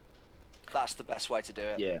 That's the best way to do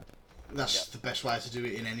it. Yeah. That's the best way to do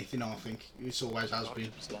it in anything, I think. It's always has been.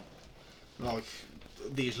 100%. Like,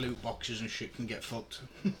 these loot boxes and shit can get fucked.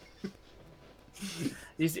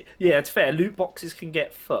 Yeah, it's fair. Loot boxes can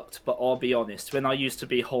get fucked, but I'll be honest. When I used to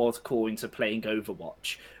be hardcore into playing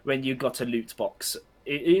Overwatch, when you got a loot box,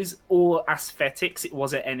 it is all aesthetics. It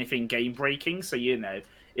wasn't anything game breaking, so it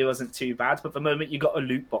wasn't too bad. But the moment you got a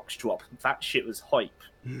loot box drop, that shit was hype.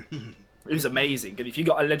 It was amazing. And if you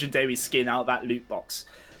got a legendary skin out of that loot box,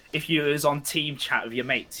 if you was on team chat with your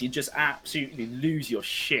mates, you'd just absolutely lose your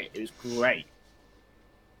shit. It was great.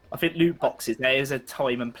 I think loot boxes, there is a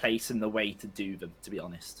time and place and the way to do them, to be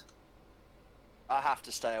honest. I have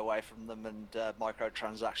to stay away from them and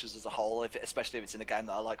microtransactions as a whole, especially if it's in a game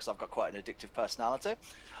that I like, because I've got quite an addictive personality.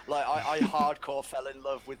 Like I hardcore fell in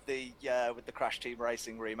love with the Crash Team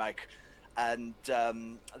Racing remake, and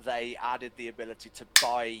they added the ability to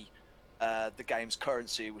buy the game's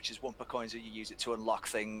currency, which is Wumpa coins, and you use it to unlock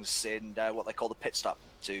things in what they call the pit stop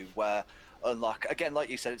to unlock. Again, like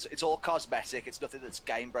you said, it's all cosmetic. It's nothing that's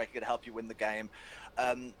game breaking to help you win the game.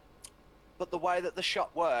 But the way that the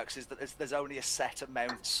shop works is that there's only a set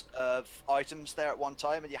amount of items there at one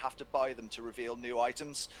time, and you have to buy them to reveal new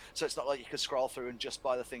items. So it's not like you can scroll through and just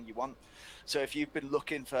buy the thing you want. So if you've been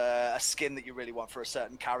looking for a skin that you really want for a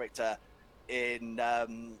certain character in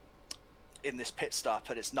this pit stop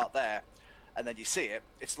and it's not there, and then you see it,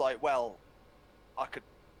 it's like, well, I could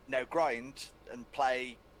now grind and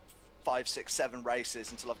play 5, 6, 7 races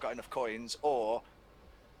until I've got enough coins, or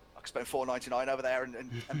I could spend $4.99 over there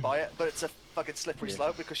and buy it. But it's a fucking slippery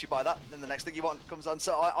slope, because you buy that and then the next thing you want comes on.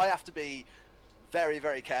 So I have to be very,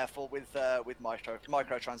 very careful with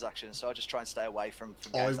microtransactions. So I just try and stay away from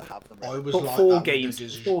games that have them. But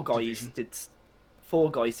Four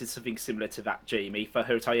Guys did something similar to that, Jamie, for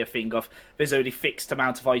her entire thing of there's only fixed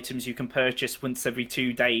amount of items you can purchase once every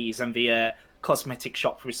 2 days, and the cosmetic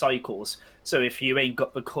shop recycles. So if you ain't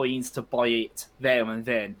got the coins to buy it there and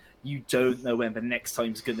then, you don't know when the next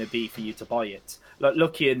time's going to be for you to buy it. Like,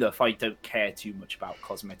 lucky enough, I don't care too much about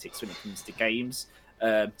cosmetics when it comes to games,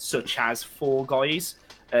 such as Four Guys.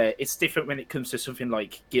 It's different when it comes to something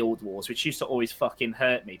like Guild Wars, which used to always fucking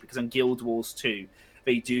hurt me, because on Guild Wars 2,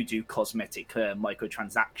 they do cosmetic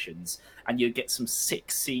microtransactions, and you get some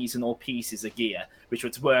sick seasonal pieces of gear, which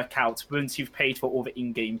would work out, once you've paid for all the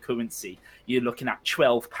in-game currency, you're looking at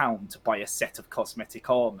 £12 to buy a set of cosmetic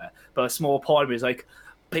armor. But a small part of me is like,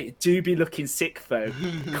 but it do be looking sick though.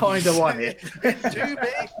 Kind of want it.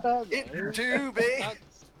 It do be.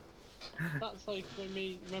 That's like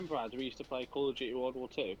when remember, Ad, we used to play Call of Duty World War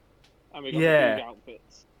 2, and we got Yeah. the big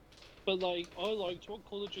outfits. But like, I liked what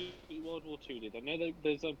Call of Duty World War 2 did.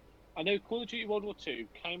 I know Call of Duty World War 2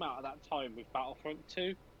 came out at that time with Battlefront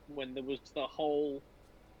 2, when there was the whole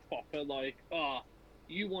proper like,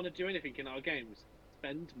 you want to do anything in our games,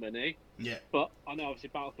 spend money. Yeah. But I know obviously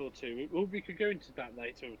Battlefield 2, we could go into that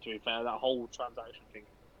later, to be fair, that whole transaction thing.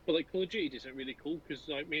 But like Call of Duty isn't really cool, because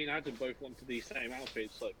like me and Adam both wanted these same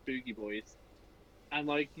outfits, like Boogie Boys, and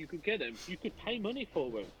like you could get them, you could pay money for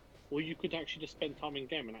them, or you could actually just spend time in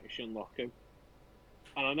game and actually unlock them.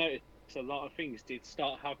 And I noticed a lot of things did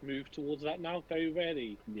have moved towards that now. Very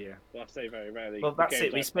rarely. Yeah. Well, I say very rarely. Well, that's games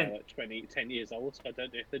it. We spent like 10 years old, so I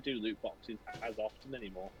don't know if they do loot boxes as often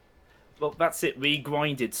anymore. Well, that's it. We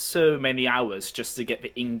grinded so many hours just to get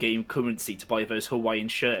the in-game currency to buy those Hawaiian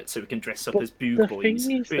shirts so we can dress up as Boo Boys.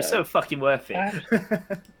 It was so fucking worth it.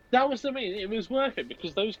 That was the mean. It was worth it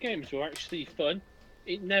because those games were actually fun.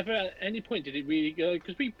 It never at any point did it really go,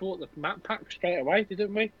 because we bought the map pack straight away,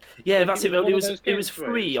 didn't we? Yeah, like, that's it. It was where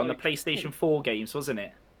free it's on like, the PlayStation 4 games, wasn't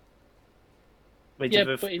it? We yeah, did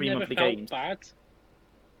the but it 3 never monthly felt games. bad.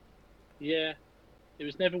 Yeah, it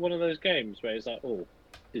was never one of those games where it's like, oh,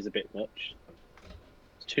 this is a bit much.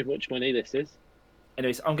 It's too much money. This is.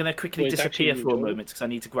 Anyways, I'm going to quickly Well, it's disappear actually for a enjoyable. moment because I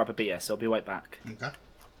need to grab a beer, so I'll be right back. Okay.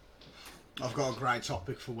 I've got a great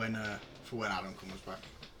topic for when Adam comes back.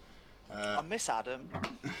 I miss Adam.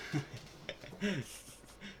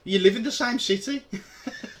 You live in the same city?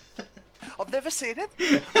 I've never seen him.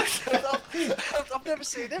 I've never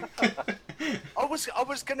seen him. I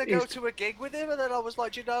was gonna go to a gig with him, and then I was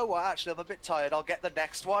like, you know what? Actually, I'm a bit tired. I'll get the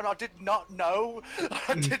next one. I did not know.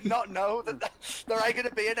 I did not know that there ain't gonna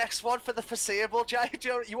be a next one for the foreseeable. Jay,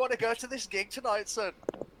 you want to go to this gig tonight, son?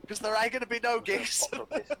 Because there ain't gonna be no gigs.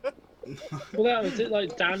 Well, that was it.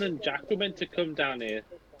 Like Dan and Jack were meant to come down here,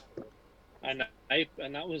 and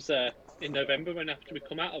that was in November when after we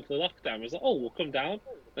come out of the lockdown. I was like, oh, we'll come down.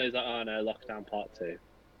 And he's like, oh no, lockdown part 2.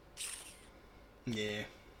 Yeah,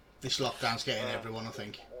 this lockdown's getting everyone, I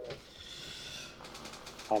think.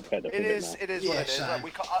 I'm fed up with It is Yeah, what it is. same. Like,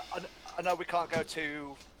 we can't, I know we can't go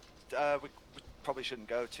too. We probably shouldn't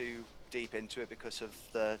go too deep into it because of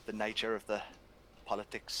the nature of the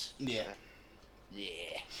politics. Yeah.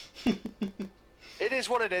 Yeah. It is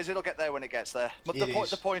what it is. It'll get there when it gets there. But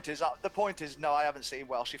the point is, no, I haven't seen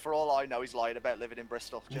Welshie. For all I know, he's lying about living in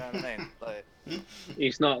Bristol. Do you know what I mean? Like,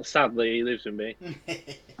 He's not. Sadly, he lives with me.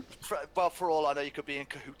 for all I know, you could be in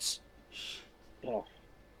cahoots. Oh,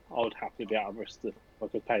 I would happily be out of Bristol if I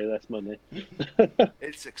could pay less money.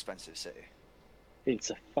 It's an expensive city.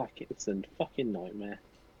 It's a fucking nightmare.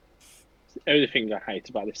 It's the only thing I hate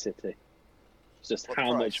about this city. It's just What how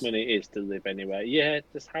price? much money it is to live anywhere. Yeah,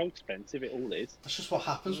 just how expensive it all is. That's just what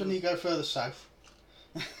happens when you go further south.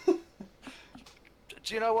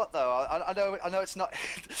 Do you know what though? I know it's not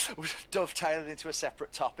dovetailing into a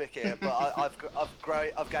separate topic here, but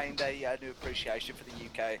I've gained a new appreciation for the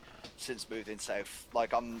UK since moving south.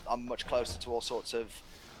 Like I'm much closer to all sorts of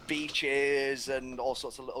beaches and all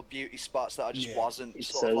sorts of little beauty spots that I just wasn't. It's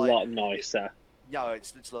sort a of like, lot nicer. No,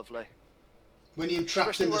 it's lovely. When you're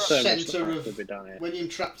trapped in the Especially where- So much centre the of, fact that we're down here. when you're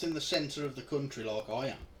trapped in the centre of the country like I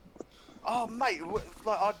am. Oh mate,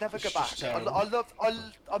 like I'd never It's go back. just terrible.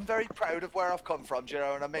 I'm very proud of where I've come from. Do you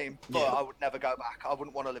know what I mean? But Yeah. I would never go back. I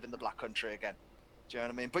wouldn't want to live in the Black Country again. Do you know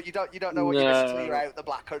what I mean? But you don't know what you listen to. You're out the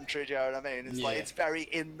Black Country. Do you know what I mean? It's like Yeah. it's very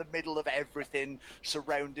in the middle of everything,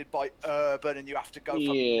 surrounded by urban, and you have to go for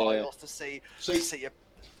Yeah. miles to see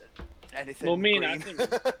anything. Well, me and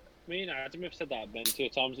green. Adam have said that plenty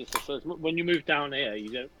of times. It's just like, when you move down here, you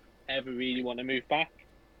don't ever really want to move back.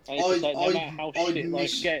 And it's just like, no matter how shit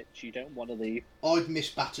life gets, you don't want to leave. I'd miss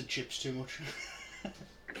battered chips too much.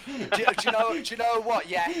 do you know what?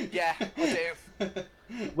 Yeah, I do.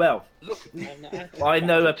 Well, Look, I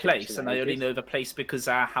know a place, and I only know the place because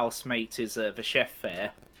our housemate is the chef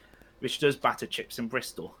there, which does battered chips in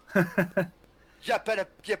Bristol. you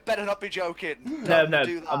better not be joking. No, Don't no,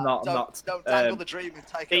 do that. I'm not. Don't dangle the dream and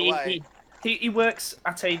take it away. He works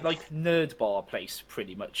at a like nerd bar place,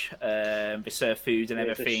 pretty much. They serve food and Yeah,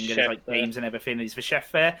 he's a everything, and chef like there. games and everything. He's the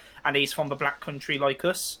chef there, and he's from the Black Country like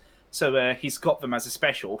us, so he's got them as a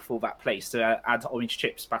special for that place to add orange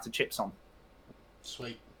chips, battered chips on.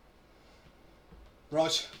 Sweet.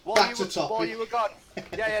 Right, While back you to were, topic. While you were gone,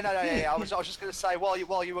 yeah. I was just going to say while you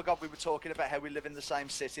were gone, we were talking about how we live in the same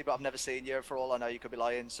city, but I've never seen you. For all I know, you could be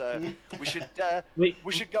lying. So we should we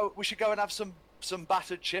should go and have some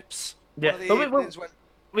battered chips. Yeah, One of the but we- evenings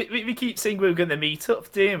when we keep saying we were going to meet up,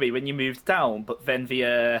 didn't we, when you moved down? But then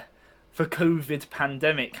the COVID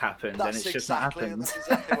pandemic happened, and it's just not happened.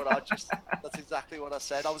 That's exactly what I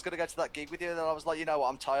said. I was going to go to that gig with you, and then I was like, you know what,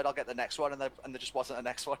 I'm tired. I'll get the next one, and there just wasn't a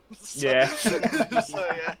next one. So- Yeah. so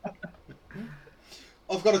yeah,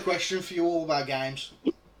 I've got a question for you all about games.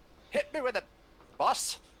 hit me with it,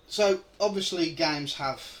 boss. So, obviously, games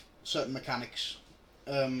have certain mechanics.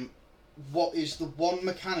 What is the one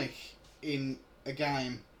mechanic in a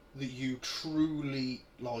game that you truly,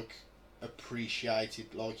 like,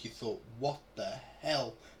 appreciated? Like, you thought, what the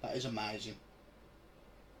hell? That is amazing.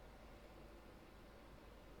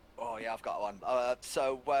 Oh yeah, I've got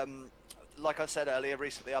one. Like I said earlier,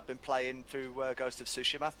 recently I've been playing through Ghost of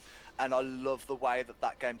Tsushima, and I love the way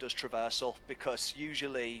that game does traversal, because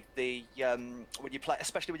usually when you play,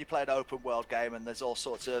 especially when you play an open world game, and there's all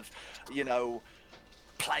sorts of,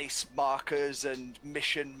 place markers and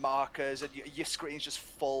mission markers, and your screen's just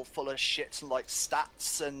full of shits and like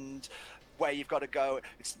stats and where you've got to go.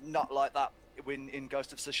 It's not like that in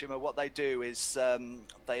Ghost of Tsushima. What they do is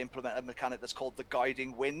they implement a mechanic that's called the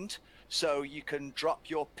guiding wind. So you can drop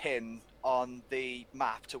your pin on the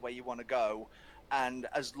map to where you want to go, and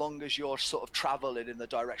as long as you're sort of traveling in the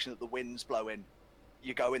direction that the wind's blowing,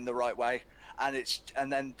 you go in the right way.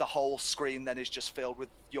 And then the whole screen then is just filled with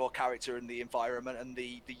your character and the environment, and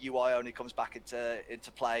the UI only comes back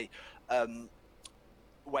into play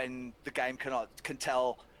when the game can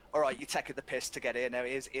tell, all right, you're taking the piss to get in, now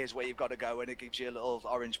here's where you've got to go, and it gives you a little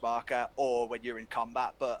orange marker, or when you're in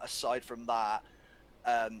combat. But aside from that,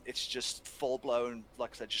 It's just full blown,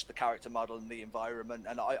 like I said, just the character model and the environment,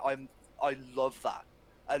 and I love that.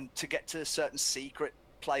 And to get to certain secret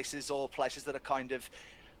places or places that are kind of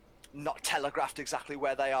not telegraphed exactly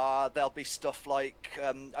where they are, there'll be stuff like,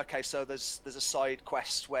 okay, so there's a side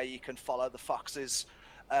quest where you can follow the foxes,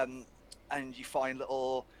 and you find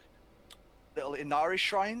little Inari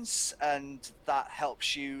shrines, and that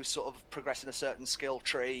helps you sort of progress in a certain skill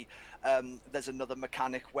tree. There's another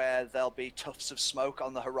mechanic where there'll be tufts of smoke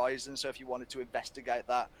on the horizon, so if you wanted to investigate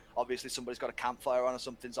that, obviously somebody's got a campfire on or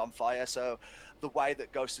something's on fire. So the way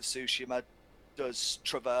that Ghost of Tsushima does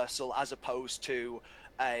traversal, as opposed to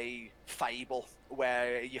a Fable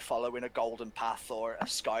where you're following a golden path, or a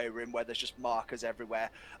Skyrim where there's just markers everywhere,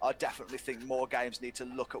 I definitely think more games need to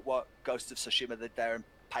look at what Ghost of Tsushima did there and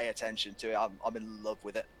pay attention to it. I'm in love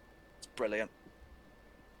with it. It's brilliant.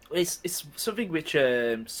 It's something which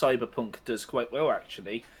Cyberpunk does quite well,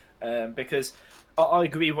 actually, because I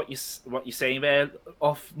agree with what you're saying there.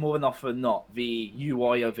 More than often than not, the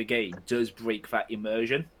UI of the game does break that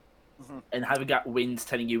immersion. Mm-hmm. And having that wind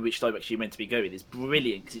telling you which direction you're meant to be going is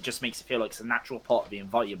brilliant, because it just makes it feel like it's a natural part of the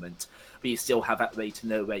environment, but you still have that way to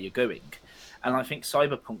know where you're going. And I think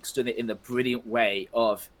Cyberpunk's done it in the brilliant way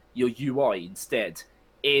of your UI instead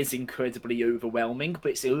is incredibly overwhelming,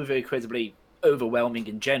 but it's incredibly overwhelming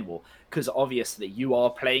in general, because obviously you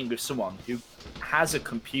are playing with someone who has a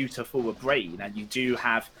computer for a brain, and you do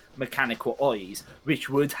have mechanical eyes which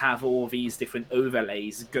would have all these different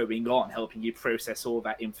overlays going on, helping you process all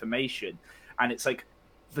that information. And it's like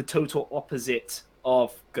the total opposite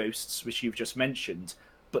of Ghosts, which you've just mentioned,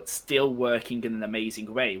 but still working in an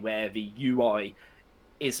amazing way, where the UI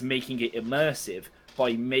is making it immersive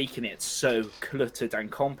by making it so cluttered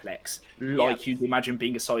and complex, like you'd imagine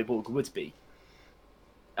being a cyborg would be.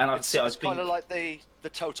 And it's kind of like the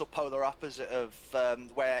total polar opposite of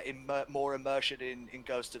where more immersion in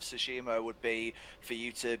Ghost of Tsushima would be for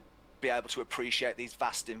you to be able to appreciate these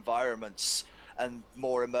vast environments, and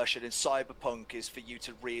more immersion in Cyberpunk is for you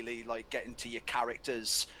to really like get into your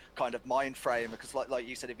character's kind of mind frame, because like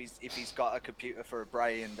you said, if he's got a computer for a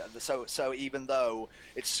brain, so even though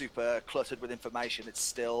it's super cluttered with information, it's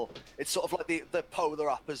sort of like the polar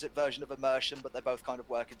opposite version of immersion, but they're both kind of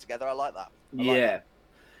working together. I like that.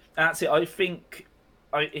 That's it. I think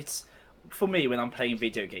it's, for me, when I'm playing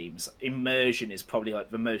video games, immersion is probably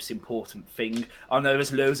like the most important thing. I know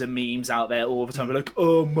there's loads of memes out there all the time. They're like,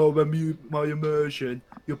 "Oh, my immersion,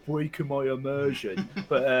 you're breaking my immersion."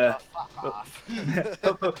 But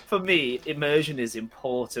for me, immersion is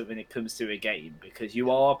important when it comes to a game, because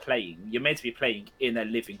you're meant to be playing in a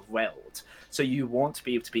living world, so you want to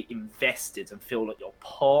be able to be invested and feel like you're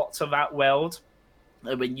part of that world.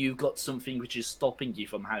 And when you've got something which is stopping you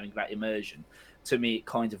from having that immersion, to me, it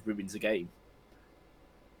kind of ruins the game.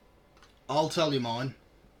 I'll tell you mine.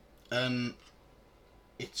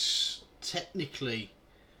 It's technically,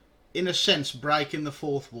 in a sense, breaking the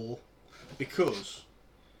fourth wall, because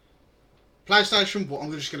PlayStation 1,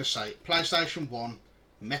 I'm just going to say it, PlayStation 1,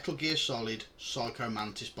 Metal Gear Solid, Psycho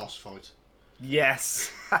Mantis boss fight.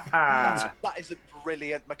 Yes. That is a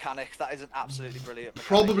brilliant mechanic. That is an absolutely brilliant mechanic.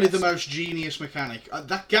 Probably the most genius mechanic.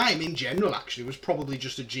 That game in general, actually, was probably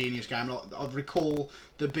just a genius game. I recall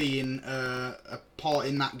there being a part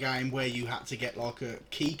in that game where you had to get like a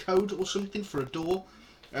key code or something for a door,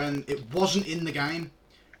 and it wasn't in the game.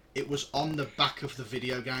 It was on the back of the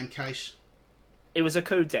video game case. It was a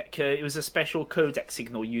codec. It was a special codec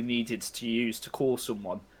signal you needed to use to call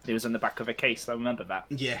someone. It was on the back of a case. I remember that.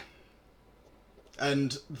 Yeah.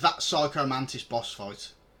 And that Psycho Mantis boss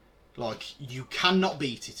fight, like, you cannot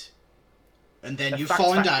beat it. And then you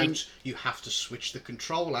find out you have to switch the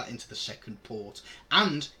controller into the second port.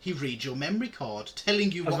 And he reads your memory card,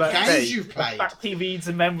 telling you what games you've played. In fact, he reads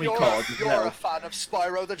a memory card. You're a fan of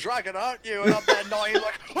Spyro the Dragon, aren't you? And I'm there gnawing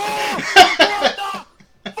like, oh, no!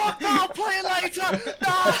 Fuck that, I'll play it later!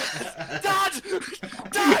 Dad!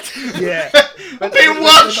 Yeah.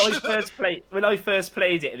 When I first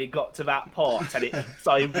played it and it got to that part and it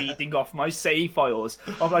started reading off my save files,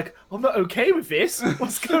 I'm like, I'm not okay with this.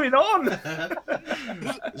 What's going on?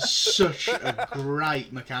 Such a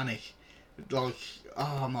great mechanic. Like,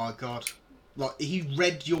 oh my god. Like, he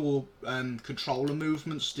read your controller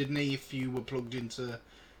movements, didn't he, if you were plugged into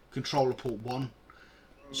controller port 1.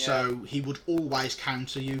 Yeah. So he would always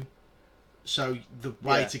counter you. So the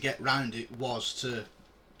way to get round it was to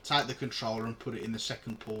take the controller and put it in the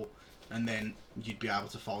second port, and then you'd be able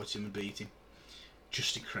to fight him and beat him.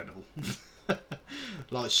 Just incredible.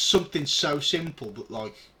 Like, something so simple, but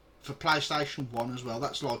like for PlayStation 1 as well,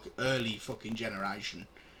 that's like early fucking generation.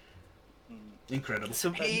 Incredible.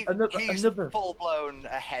 So He's another full blown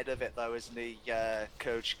ahead of it though, isn't he?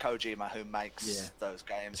 Kojima, who makes those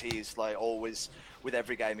games, he's like always with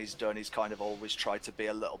every game he's done. He's kind of always tried to be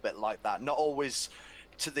a little bit like that. Not always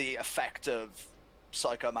to the effect of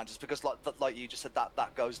Psycho Mantis, because like you just said,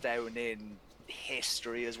 that goes down in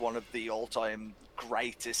history as one of the all-time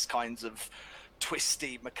greatest kinds of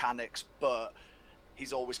twisty mechanics. But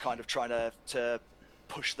he's always kind of trying to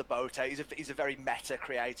push the boat out. He's a very meta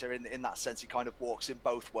creator in that sense. He kind of walks in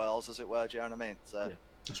both worlds, as it were. Do you know what I mean? So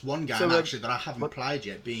there's one game actually that I haven't played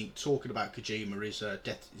yet. Talking about Kojima is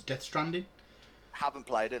Death Stranding. Haven't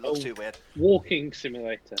played it. Looks too weird. Walking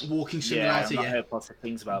Simulator. Walking Simulator. I've heard lots of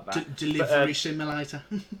things about that. Delivery Simulator.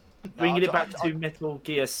 Bringing it back to Metal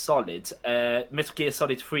Gear Solid, Metal Gear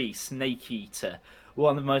Solid 3 Snake Eater.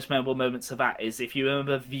 One of the most memorable moments of that is, if you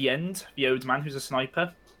remember the end, the old man who's a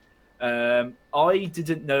sniper. I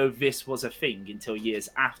didn't know this was a thing until years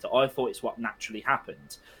after. I thought it's what naturally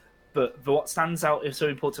happened. But what stands out is so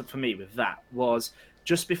important for me with that was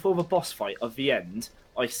just before the boss fight of the end,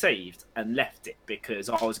 I saved and left it because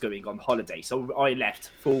I was going on holiday. So I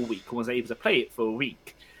left for a week and was able to play it for a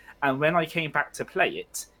week. And when I came back to play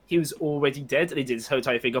it, he was already dead. And he did this whole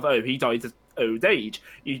entire thing of, oh, he died at old age.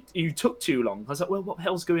 You took too long. I was like, well, what the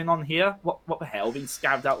hell's going on here? What the hell? Being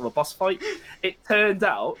scabbed out of a boss fight? It turned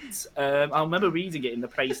out, I remember reading it in the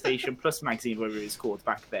PlayStation Plus magazine, whatever it was called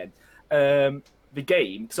back then. The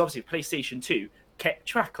game, because obviously PlayStation 2 kept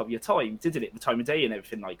track of your time, didn't it? The time of day and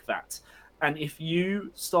everything like that. And if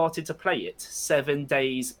you started to play it 7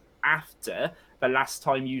 days after the last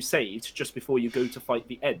time you saved, just before you go to fight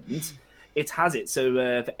the end, it has it. So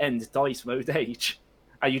the end dies from old age.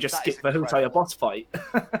 And you just skip the whole entire boss fight.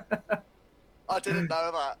 I didn't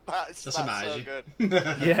know that. That's amazing. So good.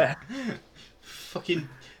 Yeah. Fucking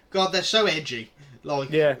God, they're so edgy.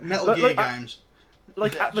 Like Metal Gear games.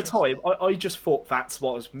 At the time, I just thought that's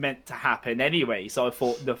what was meant to happen anyway, so I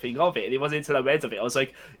thought nothing of it. And it wasn't until I read of it, I was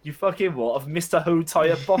like, you fucking what? I've missed a whole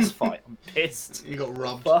entire boss fight. I'm pissed. You got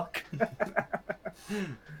robbed. Fuck.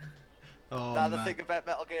 Now the thing about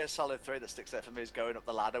Metal Gear Solid 3 that sticks out for me is going up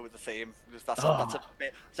the ladder with the theme. That's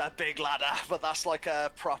a big ladder, but that's like a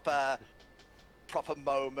proper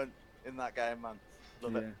moment in that game, man.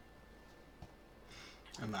 Love it.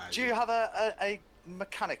 Amazing. Do you have a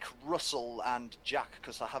mechanic, Russell and Jack?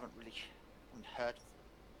 Because I haven't heard.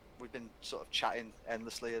 We've been sort of chatting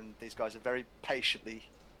endlessly, and these guys have very patiently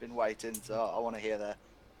been waiting, so I want to hear their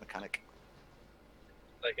mechanic.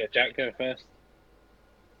 Okay, Jack, go first.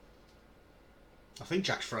 I think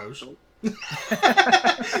Jack's froze. He's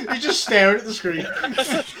just staring at the screen.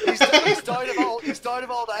 he's died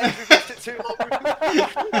of old age. We've left it too long.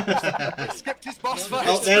 He skipped his boss first.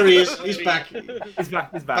 Oh, there he is. He's back. He's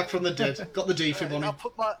back. Back from the dead. Got the defib on him.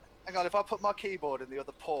 Hang on, if I put my keyboard in the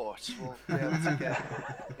other port, we'll be able to get.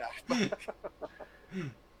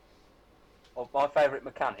 Well, my favourite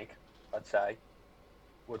mechanic, I'd say,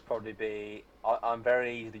 would probably be I'm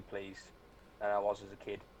very easily pleased, and I was as a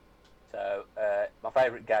kid. So my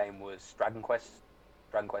favourite game was Dragon Quest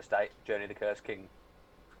 8, Journey of the Cursed King,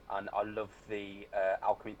 and I loved the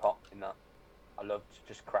alchemy pot in that. I loved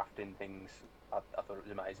just crafting things. I thought it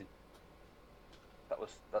was amazing.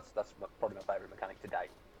 That's probably my favourite mechanic to date.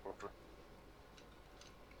 Roughly.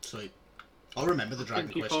 Sweet. I remember the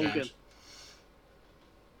Dragon Quest games.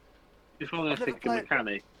 If I'm going to think of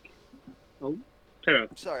mechanic. Oh,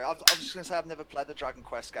 sorry, I was just going to say I've never played the Dragon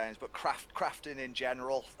Quest games, but crafting in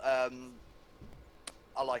general, I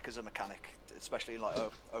like as a mechanic, especially in like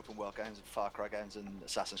open world games and Far Cry games and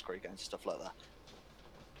Assassin's Creed games and stuff like that.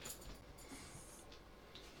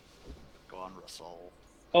 Go on, Russell.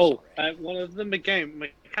 Oh, one of the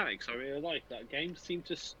mechanics I really like that games seem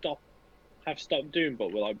to have stopped doing,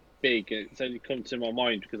 but were like big. It's only come to my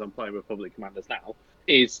mind because I'm playing Republic Commanders now.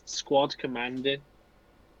 Is squad commanding.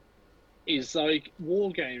 Is like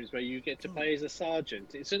war games where you get to play as a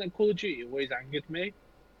sergeant. It's in Call of Duty. It always angered me.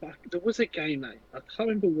 But there was a game that I can't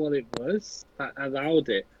remember what it was that allowed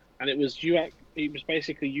it, and it was It was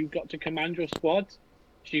basically you got to command your squad.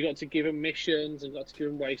 So you got to give them missions and got to give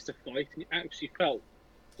them ways to fight, and it actually felt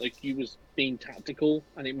like you was being tactical,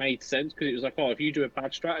 and it made sense because it was like, oh, if you do a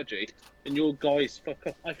bad strategy and your guys fuck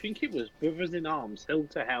up. I think it was Brothers in Arms, Hill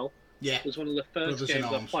to Hell. Yeah. It was one of the first Brothers games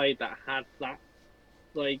I played that had that,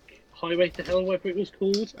 like, Highway to Hell, whatever it was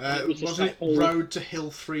called. Wasn't it Road to Hill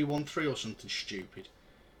 313 or something stupid?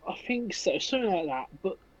 I think so, something like that.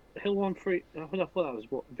 But Hill 13, I thought that was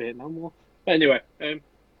what Vietnam War. But anyway,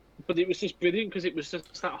 but it was just brilliant because it was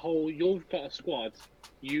just that whole, you've got a squad,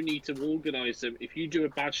 you need to organise them. If you do a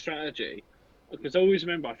bad strategy, because I always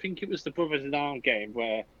remember, I think it was the Brothers in Arms game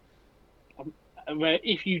where where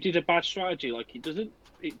if you did a bad strategy, like it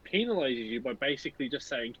penalises you by basically just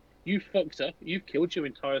saying you fucked up, you've killed your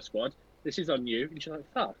entire squad. This is on you, and you're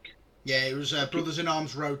like, fuck. Yeah, it was Brothers in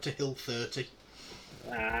Arms Road to Hill 30.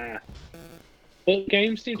 Ah. But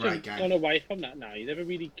games seem to Great have game. gone away from that now. You never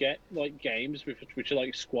really get like games which are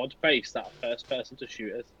like squad based, that first person to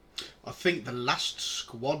shooters. I think the last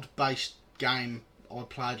squad-based game I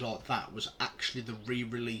played like that was actually the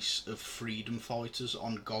re-release of Freedom Fighters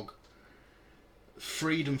on GOG.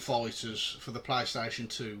 Freedom Fighters for the PlayStation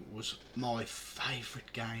 2 was my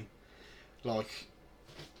favourite game. Like,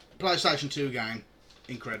 PlayStation 2 game,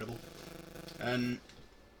 incredible. And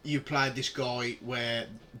you played this guy where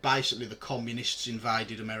basically the communists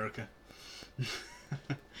invaded America.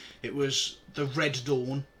 It was the Red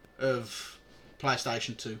Dawn of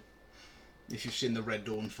PlayStation 2, if you've seen the Red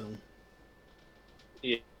Dawn film.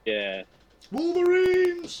 Yeah.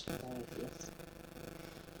 Wolverines!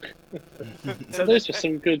 So those are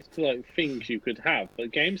some good like things you could have,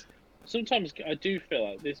 but games. Sometimes I do feel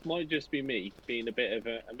like this might just be me being a bit of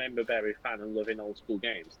a Member Berry fan and loving old school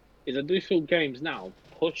games. Is I do feel games now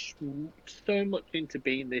push so much into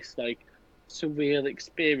being this like surreal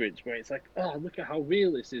experience where it's like, oh, look at how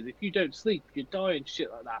real this is. If you don't sleep, you die and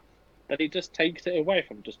shit like that. But it just takes it away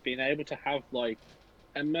from just being able to have like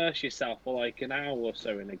immerse yourself for like an hour or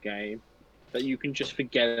so in a game that you can just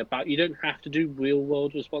forget about. You don't have to do real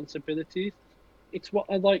world responsibilities. It's what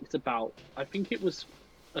I liked about. I think it was,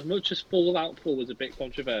 as much as Fallout 4 was a bit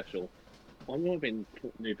controversial, I might have been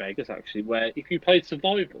New Vegas actually, where if you played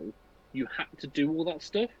survival, you had to do all that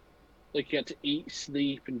stuff. Like you had to eat,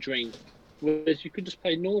 sleep, and drink, whereas you could just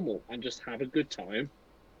play normal and just have a good time.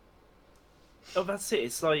 Oh, that's it.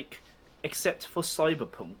 It's like, except for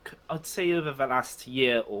Cyberpunk, I'd say over the last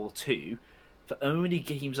year or two, the only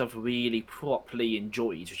games I've really properly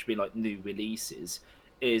enjoyed, which have been like new releases,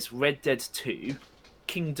 is Red Dead 2,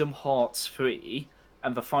 Kingdom Hearts 3,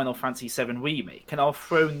 and the Final Fantasy VII Remake. And I'll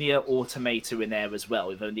throw Nier Automata in there as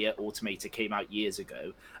well, even though Nier Automata came out years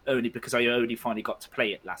ago, only because I only finally got to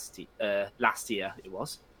play it last year. It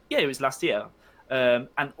was? Yeah, it was last year.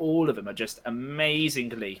 And all of them are just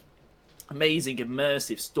amazing,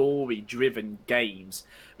 immersive, story-driven games,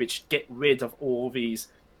 which get rid of all these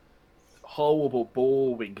horrible,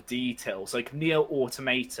 boring details. Like Nier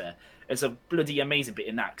Automata is a bloody amazing bit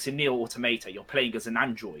in that, because in Nier Automata, you're playing as an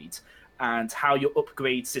android, and how your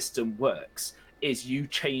upgrade system works is you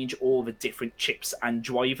change all the different chips and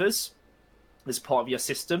drivers as part of your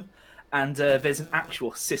system, and there's an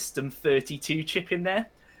actual System 32 chip in there,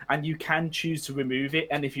 and you can choose to remove it,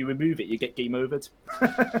 and if you remove it, you get game overed.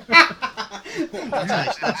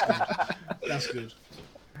 That's good.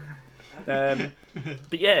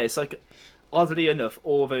 But yeah, it's like, oddly enough,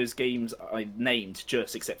 all those games I named,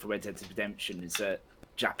 just except for Red Dead Redemption, is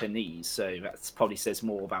Japanese, so that probably says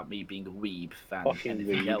more about me being a weeb than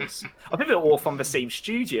anything else. I think they're all from the same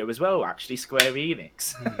studio as well, actually, Square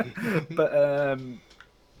Enix. But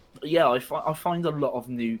yeah, I find a lot of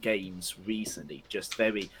new games recently just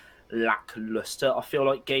very lackluster. I feel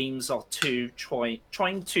like games are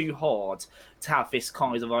trying too hard to have this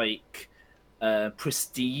kind of like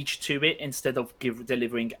prestige to it instead of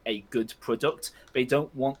delivering a good product. They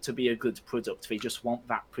don't want to be a good product. They just want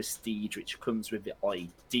that prestige which comes with the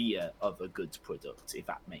idea of a good product, if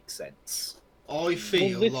that makes sense. I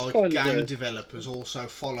feel like game developers also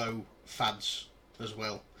follow fads as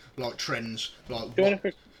well, like trends. Like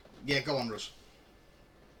yeah, go on, Russ.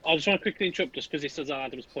 I just want to quickly interrupt just because this is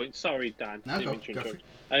Adam's point. Sorry, Dan. No, didn't mean to go interrupt.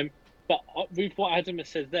 But with what Adam has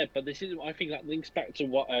said there, but this is, I think that links back to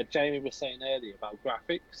what Jamie was saying earlier about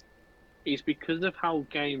graphics. Is because of how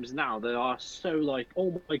games now, they are so like,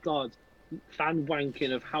 oh my god, fan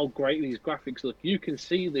wanking of how great these graphics look. You can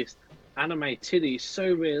see this anime titty is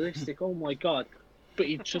so realistic, oh my god. But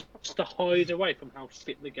it's just to hide away from how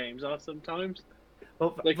shit the games are sometimes.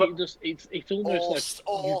 Well, like it's almost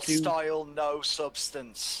all style, no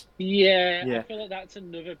substance. Yeah, I feel like that's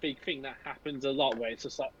another big thing that happens a lot, where it's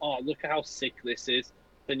just like, oh, look at how sick this is.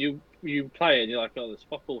 Then you play it and you're like, oh, there's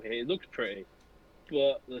fuck all here. It looks pretty,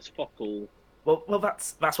 but there's fuck all. Well,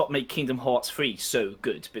 that's what made Kingdom Hearts 3 so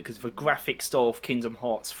good, because the graphic style of Kingdom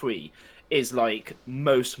Hearts 3 is like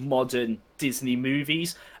most modern Disney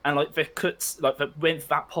movies, and like the cuts, like with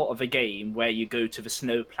that part of the game where you go to the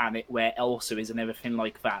snow planet where Elsa is and everything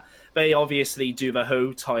like that, they obviously do the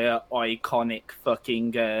whole entire iconic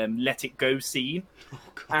fucking Let It Go scene,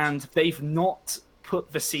 and they've not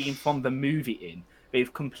put the scene from the movie in.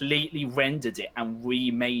 They've completely rendered it and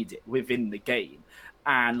remade it within the game.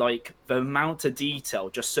 and like the amount of detail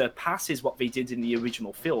just surpasses what they did in the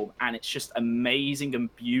original film, and it's just amazing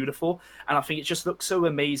and beautiful. And I think it just looks so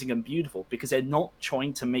amazing and beautiful because they're not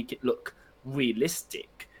trying to make it look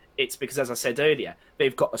realistic. It's because, as I said earlier,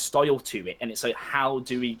 they've got a style to it, and it's like, how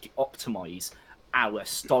do we optimize our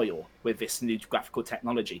style with this new graphical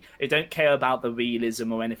technology? They don't care about the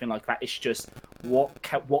realism or anything like that. It's just what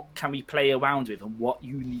can we play around with, and what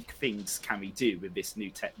unique things can we do with this new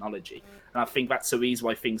technology. And I think that's the reason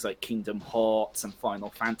why things like Kingdom Hearts and Final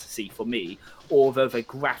Fantasy, for me, although they're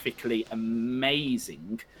graphically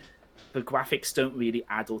amazing, the graphics don't really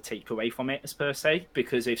add or take away from it as per se,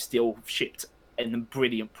 because they've still shipped in a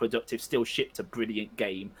brilliant product, they've still shipped a brilliant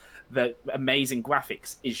game. The amazing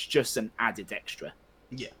graphics is just an added extra.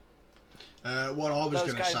 Yeah. What I was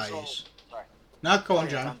Those going to games say all- is... Sorry. No, go on, Oh,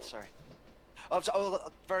 yeah, John. man, sorry.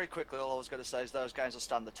 Very quickly, all I was going to say is those games will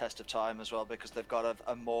stand the test of time as well, because they've got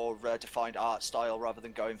a more defined art style rather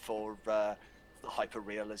than going for the hyper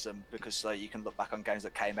realism. Because you can look back on games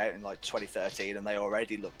that came out in like 2013 and they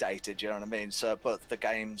already look dated. You know what I mean? So, but the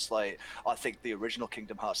games, like, I think the original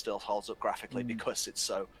Kingdom Hearts still holds up graphically because it's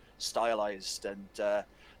so stylized. And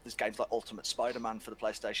there's games like Ultimate Spider-Man for the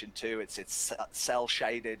PlayStation 2. It's cell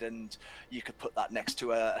shaded, and you could put that next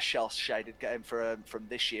to a shell shaded game from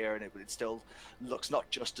this year, and it still looks not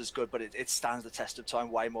just as good, but it stands the test of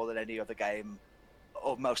time way more than any other game,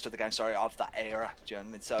 or most of the games, sorry, of that era. Do you know what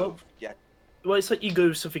I mean? So Well, yeah. Well, it's like you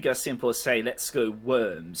go something as simple as, say, let's go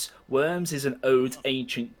Worms. Worms is an old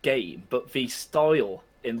ancient game, but the style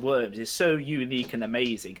in Worms is so unique and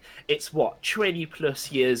amazing. It's 20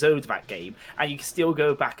 plus years old, that game, and you can still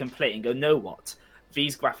go back and play it and go, know what?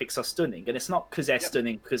 These graphics are stunning. And it's not because they're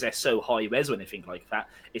stunning because they're so high res or anything like that.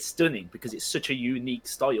 It's stunning because it's such a unique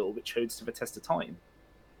style which holds to the test of time.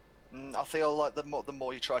 I feel like the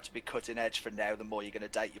more you try to be cutting edge for now, the more you're going to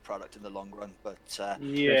date your product in the long run. But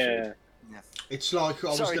Yeah. It's like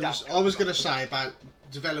I Sorry, was gonna say about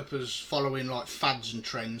developers following like fads and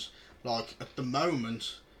trends. Like at the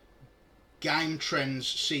moment, game trends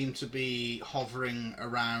seem to be hovering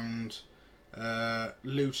around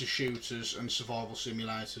looter shooters and survival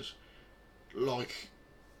simulators. Like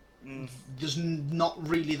there's not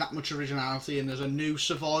really that much originality, and there's a new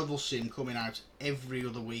survival sim coming out every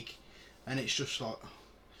other week, and it's just like,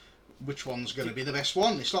 which one's going to be the best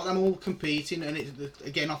one? It's like them all competing, and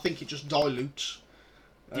again, I think it just dilutes.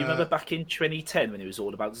 Do you remember back in 2010 when it was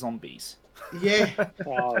all about zombies? Yeah,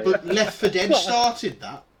 but Left 4 Dead started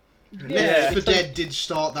that. Left 4 Dead did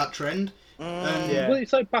start that trend. Yeah. Well,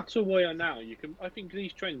 it's like Battle Royale now. I think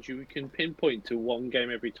these trends you can pinpoint to one game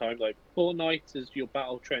every time. Like Fortnite is your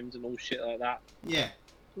battle trends and all shit like that. Yeah.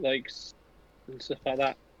 Like and stuff like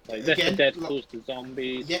that. Like Left 4 Dead calls the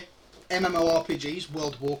zombies. Yeah. MMORPGs,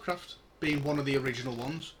 World of Warcraft being one of the original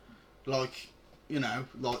ones. Like, you know,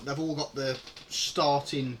 like they've all got the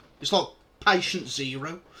starting. It's like patient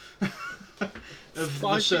zero of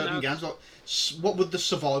the certain games. Like, what would the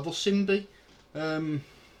survival sim be?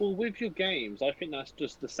 Well, with your games, I think that's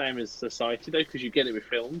just the same as society, though, because you get it with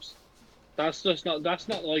films. That's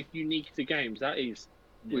not like unique to games. That is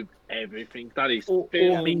with everything. That is all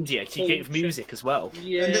film, media. You get it with music as well.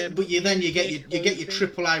 Yeah, But you get your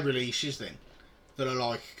AAA releases then that are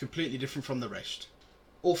like completely different from the rest,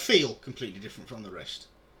 or feel completely different from the rest.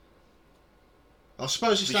 I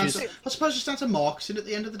suppose it stands to marketing at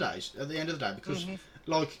the end of the day. Because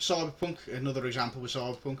like Cyberpunk, another example with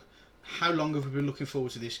Cyberpunk. How long have we been looking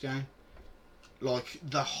forward to this game? Like,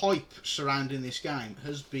 the hype surrounding this game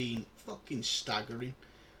has been fucking staggering.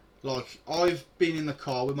 Like, I've been in the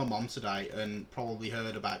car with my mum today and probably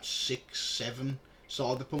heard about 6, 7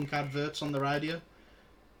 Cyberpunk adverts on the radio.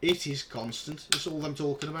 It is constant. It's all I'm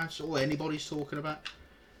talking about. It's all anybody's talking about.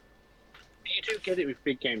 you do get it with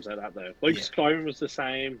big games like that, though. Like Skyrim was the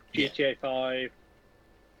same. GTA 5.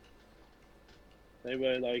 They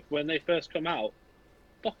were like when they first come out.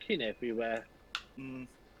 Fucking everywhere.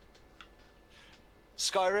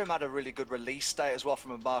 Skyrim had a really good release date as well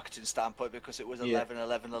from a marketing standpoint because it was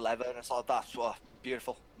 11/11/11. It's like that's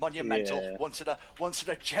beautiful, monumental, once in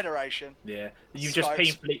a generation. Yeah,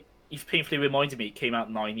 you've painfully reminded me it came out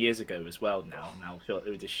 9 years ago as well. Now I feel like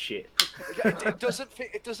it was just shit. It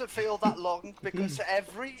doesn't feel that long because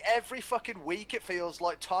every fucking week it feels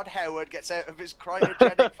like Todd Howard gets out of his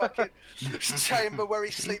cryogenic fucking chamber where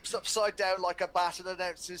he sleeps upside down like a bat and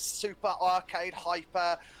announces Super Arcade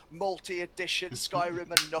Hyper multi-edition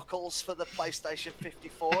Skyrim and Knuckles for the PlayStation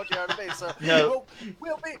 54. Do you know what I mean? So No.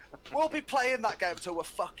 we'll be playing that game till we're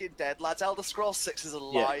fucking dead, lads. Elder Scrolls 6 is a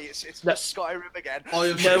lie. It's just Skyrim again. I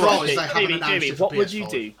am surprised they haven't announced Jamie, it for what would you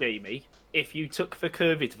PS5. do, Jamie, if you took the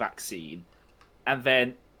COVID vaccine and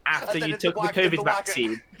then After And then you in took the in COVID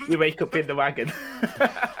vaccine, you wake up in the wagon.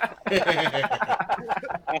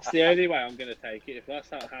 That's the only way I'm going to take it. If that's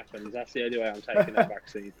how it happens, that's the only way I'm taking that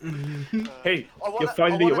vaccine. Hey, I wanna- you're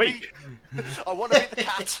finally I wanna awake. I want to be the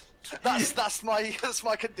cat. That's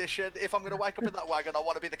my condition. If I'm going to wake up in that wagon, I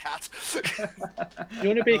want to be the cat. You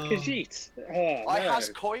want to be a Khajiit? Oh, I no. has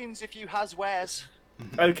coins if you has wares.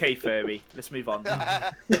 Okay, furry. Let's move on.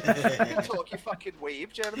 You talk, you fucking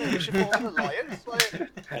weeb. Do you know what I mean? We should form an alliance. Like,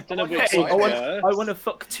 I don't know I'm which Hey, excited. one's I worse. want to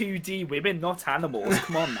fuck 2D women, not animals.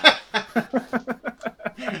 Come on now.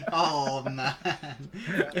 Oh man.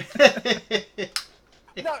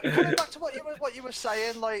 No, coming back to what you were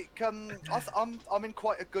saying, like I'm in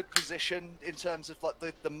quite a good position in terms of like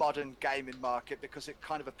the modern gaming market because it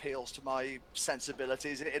kind of appeals to my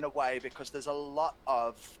sensibilities in a way because there's a lot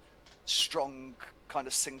of strong kind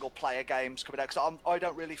of single player games coming out because I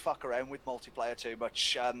don't really fuck around with multiplayer too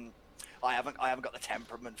much. I haven't got the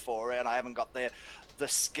temperament for it, and I haven't got the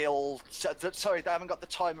skill. Sorry, I haven't got the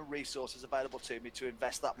time and resources available to me to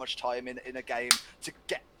invest that much time in a game to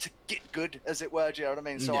get good, as it were. Do you know what I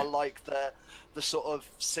mean? So Yeah. I like the sort of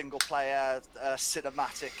single player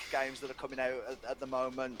cinematic games that are coming out at the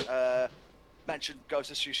moment. Mentioned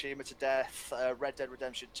Ghost of Tsushima to death. Red Dead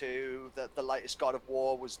Redemption 2. The latest God of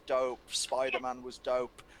War was dope. Spider-Man was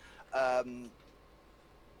dope.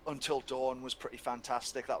 Until Dawn was pretty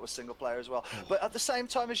fantastic. That was single player as well. But at the same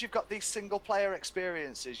time as you've got these single player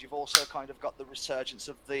experiences, you've also kind of got the resurgence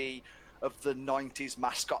of the 90s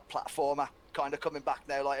mascot platformer kind of coming back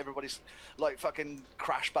now. Like everybody's like fucking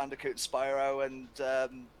Crash Bandicoot and Spyro, and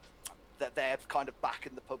that they're kind of back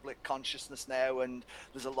in the public consciousness now. And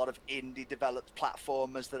there's a lot of indie developed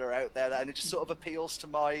platformers that are out there, and it just sort of appeals to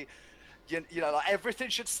my. You know, like everything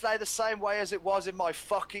should stay the same way as it was in my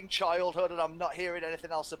fucking childhood, and I'm not hearing anything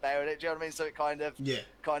else about it. Do you know what I mean? So it kind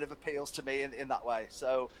of appeals to me in that way.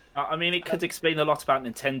 So I mean, it could explain a lot about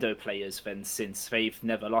Nintendo players then, since they've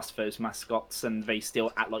never lost those mascots and they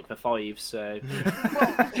still act like they're 5. So,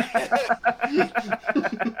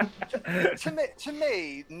 to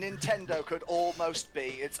me, Nintendo could almost be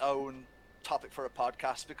its own topic for a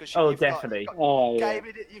podcast because oh, you've definitely. Oh, yeah.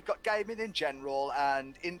 you've got gaming in general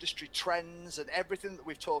and industry trends and everything that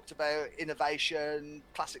we've talked about, innovation,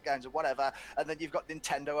 classic games and whatever, and then you've got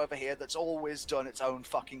Nintendo over here that's always done its own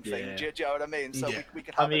fucking thing. Yeah. Do you know what I mean? So Yeah. we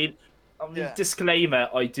could have I mean, Yeah. disclaimer: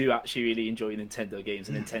 I do actually really enjoy Nintendo games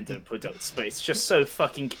and Nintendo products, but it's just so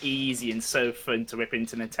fucking easy and so fun to rip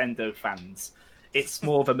into Nintendo fans. It's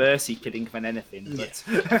more of a mercy killing than anything. But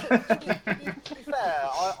to be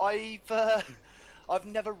fair, I've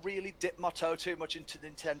never really dipped my toe too much into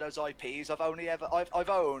Nintendo's IPs. I've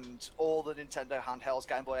owned all the Nintendo handhelds: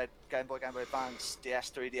 Game Boy Advance,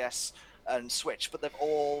 DS, 3DS, and Switch, but they've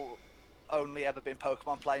all only ever been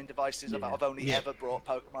Pokemon playing devices. Yeah. I've only ever brought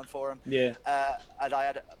Pokemon for them. yeah, And I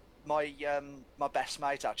had my best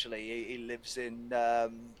mate actually. He lives in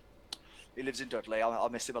Dudley. I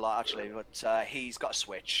miss him a lot actually, but he's got a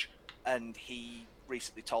Switch, and he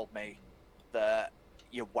recently told me that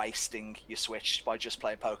you're wasting your Switch by just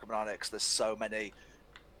playing Pokemon on it because there's so many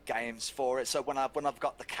games for it. So when I've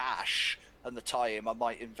got the cash and the time, I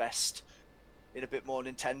might invest in a bit more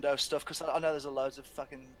Nintendo stuff because I know there's loads of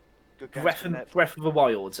fucking good games. Breath of the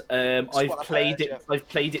Wild. I've what I've played heard, it. yeah. I've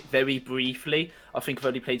played it very briefly. I think I've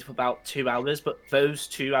only played it for about 2 hours, but those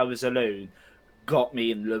 2 hours alone got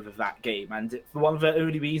me in love with that game. And one of the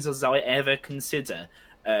only reasons I ever consider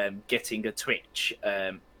getting a Twitch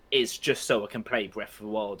is just so I can play Breath of the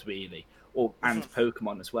Wild, really, and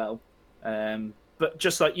Pokemon as well. But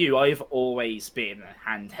just like you, I've always been a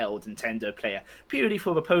handheld Nintendo player, purely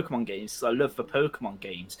for the Pokemon games, because I love the Pokemon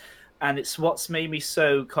games. And it's what's made me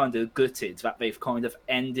so kind of gutted that they've kind of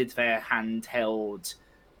ended their handheld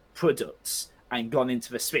products and gone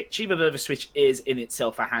into the Switch. Even though the Switch is in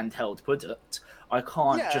itself a handheld product, I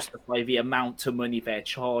can't Yeah. justify the amount of money they're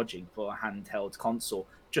charging for a handheld console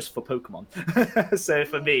just for Pokemon. So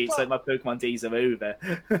for me, it's like my Pokemon days are over.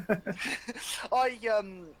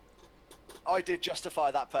 I did justify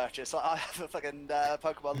that purchase. I have a fucking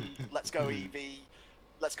Pokemon Let's Go Eevee,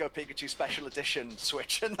 Let's Go Pikachu Special Edition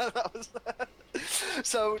Switch, and that was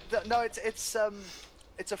so. No, it's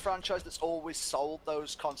a franchise that's always sold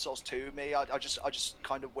those consoles to me. I just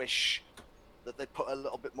kind of wish that they'd put a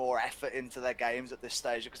little bit more effort into their games at this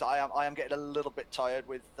stage because I am getting a little bit tired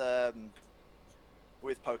with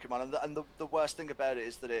Pokemon, and the worst thing about it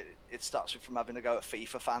is that it stops me from having to go at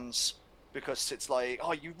FIFA fans because it's like,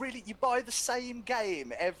 oh, you buy the same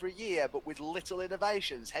game every year but with little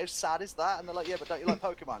innovations. How sad is that? And they're like, yeah, but don't you like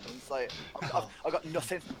Pokemon? And it's like, I've got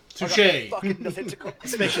nothing. Touché. Fucking nothing to come.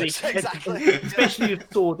 Especially, Exactly. especially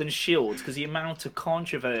with Sword and Shield, because the amount of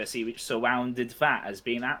controversy which surrounded that has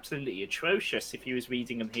been absolutely atrocious. If you was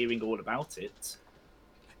reading and hearing all about it,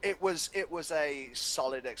 It was a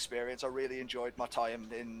solid experience. I really enjoyed my time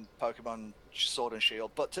in Pokemon Sword and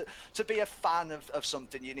Shield. But to be a fan of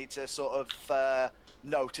something, you need to sort of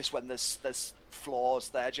notice when there's flaws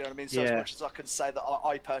there. Do you know what I mean? So as much as I can say that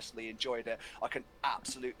I personally enjoyed it, I can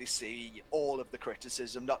absolutely see all of the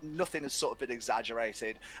criticism. Nothing has sort of been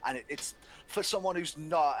exaggerated, and it's for someone who's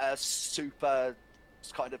not a super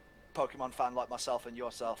kind of Pokemon fan like myself and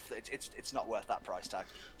yourself, it's not worth that price tag.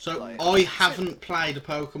 So Like, I haven't played a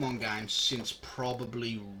Pokemon game since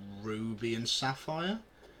probably Ruby and Sapphire.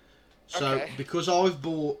 So Okay. because I've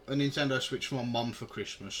bought a Nintendo Switch for my mum for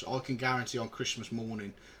Christmas, I can guarantee on Christmas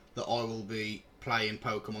morning that I will be playing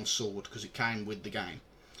Pokemon Sword because it came with the game.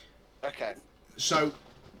 okay. So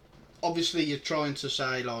obviously you're trying to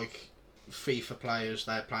say like FIFA players,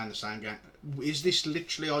 they're playing the same game. Is this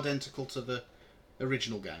literally identical to the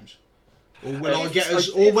original games? Or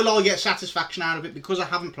will I get satisfaction out of it because I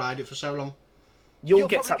haven't played it for so long? you'll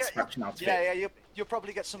get probably satisfaction out of it. Yeah, you'll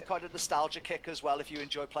probably get some kind of nostalgia kick as well if you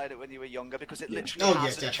enjoy playing it when you were younger, because it literally Oh, yeah,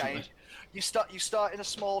 hasn't definitely. changed. You start in a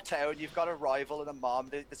small town, you've got a rival and a mom.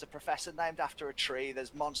 There's a professor named after a tree.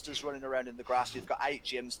 There's monsters running around in the grass. You've got 8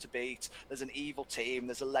 gyms to beat. There's an evil team.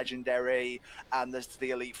 There's a legendary, and there's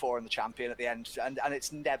the Elite Four and the champion at the end. And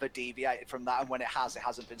it's never deviated from that. And when it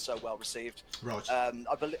hasn't been so well received. Right. I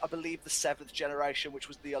believe the 7th generation, which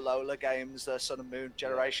was the Alola games, Sun and Moon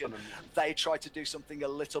generation, Sun and Moon. they tried to do something a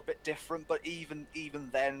little bit different. But even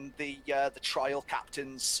then, the trial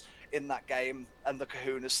captains in that game and the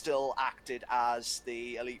Kahunas still acted as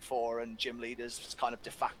the Elite Four and gym leaders, kind of de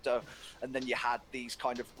facto. And then you had these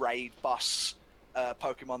kind of raid boss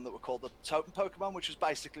Pokemon that were called the Totem Pokemon, which was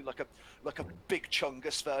basically like a big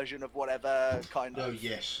Chungus version of whatever kind Oh of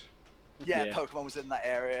yes. Yeah. Pokemon was in that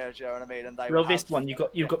area. Do you know what I mean? And they Well, would this have one you've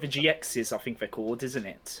got the GXs, I think they're called, isn't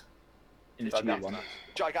it? In the new one.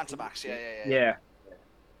 Gigantamax. Yeah. Yeah.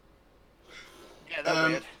 Yeah, they're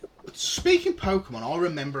weird. Speaking Pokemon, I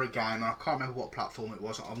remember a game, and I can't remember what platform it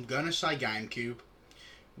was. I'm going to say GameCube,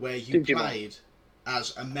 where you Digimon. played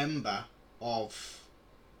as a member of.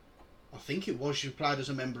 I think it was you played as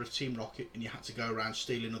a member of Team Rocket, and you had to go around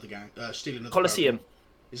stealing other Colosseum. Pokemon.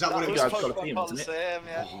 Is that what it was was? Pokemon Pokemon Colosseum, isn't it? Coliseum,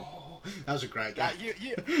 yeah. Oh, that was a great Yeah,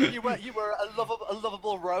 game. you were a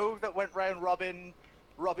lovable rogue that went round robbing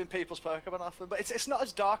people's Pokemon off them. But it's not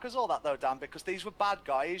as dark as all that though, Dan, because these were bad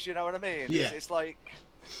guys. You know what I mean? Yeah. It's like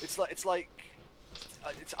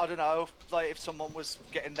I don't know, like if someone was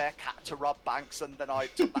getting their cat to rob banks and then I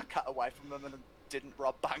took that cat away from them and didn't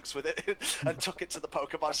rob banks with it and took it to the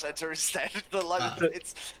Pokemon Center instead.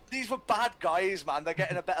 These were bad guys, man. They're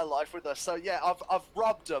getting a better life with us. So yeah, I've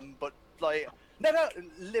robbed them, but like no,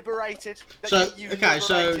 liberated. So You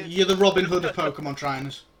so liberated. you're the Robin Hood of Pokemon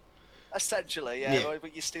trainers. Essentially, yeah. Yeah.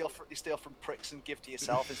 But you steal from pricks and give to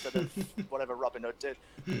yourself instead of whatever Robin Hood did.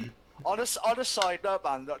 On a side note,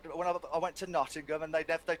 man, when I went to Nottingham and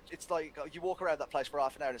it's like you walk around that place for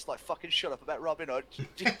half an hour and it's like fucking shut up about Robin Hood. Do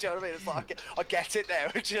you know what I mean? It's like I get it now.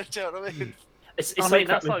 Do you know what I mean? It's I like mean,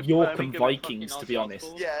 that that's with like York and Birmingham and Vikings, fucking to be honest.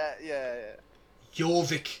 Oswald. Yeah.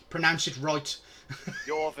 Jorvik, pronounce it right.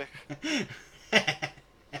 Jorvik.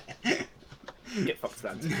 Get fucked,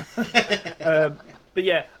 Dan. But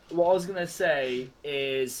yeah, what I was gonna say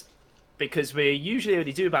is because we usually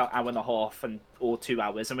only do about hour and a half or 2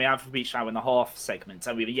 hours, and we have reached hour and a half segments,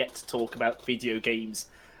 and we've yet to talk about video games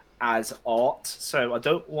as art. So I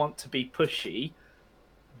don't want to be pushy,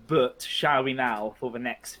 but shall we now, for the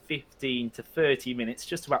next 15 to 30 minutes,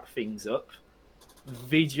 just to wrap things up,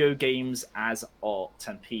 video games as art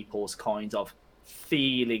and people's kind of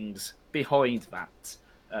feelings behind that,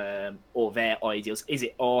 or their ideals. Is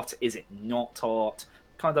it art? Is it not art?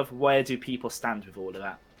 Kind of where do people stand with all of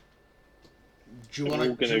that? Do you We're all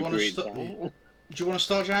want gonna to agree start? that. Do you want to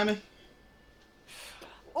start, Jamie?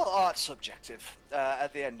 Well, art's subjective.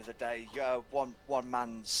 At the end of the day, one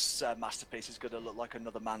man's masterpiece is going to look like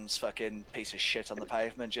another man's fucking piece of shit on the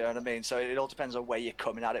pavement. Do you know what I mean? So it all depends on where you're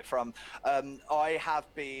coming at it from. I have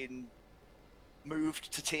been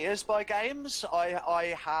moved to tears by games.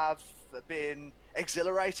 I have been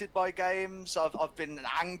exhilarated by games. I've been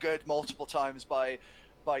angered multiple times by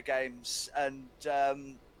games, and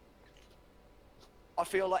I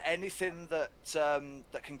feel like anything that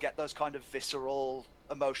can get those kind of visceral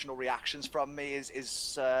emotional reactions from me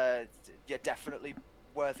is definitely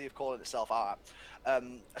worthy of calling itself art.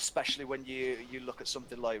 Especially when you look at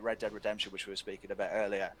something like Red Dead Redemption, which we were speaking about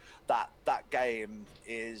earlier. That game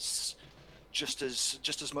is just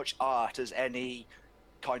as much art as any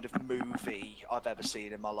kind of movie I've ever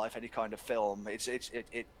seen in my life, any kind of film.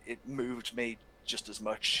 It moved me just as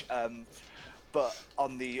much. But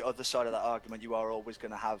on the other side of that argument, you are always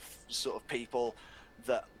going to have sort of people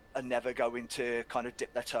that are never going to kind of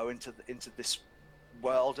dip their toe into this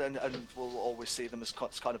world, and we'll always see them as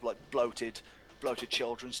kind of like bloated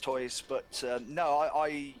children's toys. But no,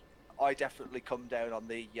 I definitely come down on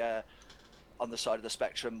the side of the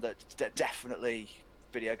spectrum that definitely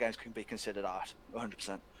video games can be considered art,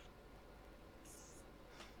 100%.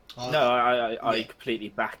 No, I completely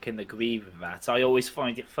back and agree with that. I always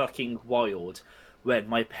find it fucking wild when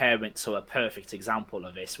my parents are a perfect example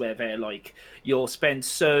of this, where they're like, you'll spend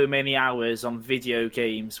so many hours on video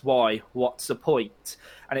games, why? What's the point?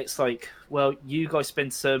 And it's like, well, you guys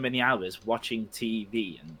spend so many hours watching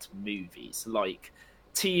TV and movies. Like,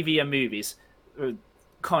 TV and movies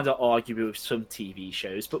kind of argue with some TV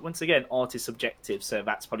shows, but once again, art is subjective, so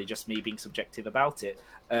that's probably just me being subjective about it.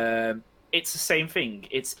 It's the same thing.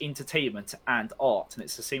 It's entertainment and art, and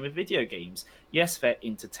it's the same with video games. Yes, they're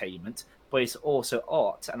entertainment, but it's also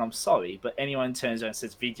art. And I'm sorry, but anyone who turns around and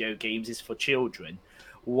says video games is for children,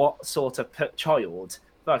 what sort of child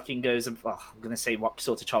fucking goes and... I'm going to say what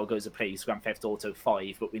sort of child goes and plays Grand Theft Auto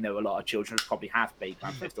 5, but we know a lot of children probably have played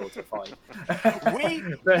Grand Theft Auto 5. We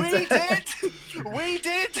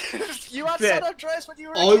did! You had San Andreas when you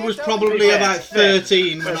were a I kid, was don't probably you? about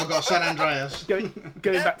 13 when I got San Andreas. Going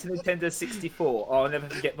back to Nintendo 64, I'll never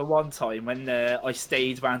forget the one time when I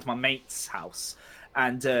stayed around my mate's house,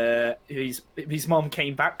 and his mom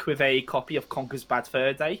came back with a copy of Conker's Bad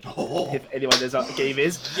Fur Day, if anyone knows what the game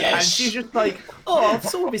is. Yes. And she's just like, oh, I've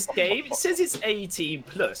saw this game. It says it's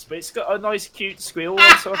 18+, but it's got a nice cute squirrel,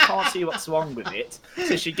 so I can't see what's wrong with it.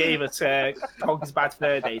 So she gave us Conker's Bad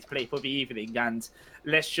Fur Day to play for the evening, and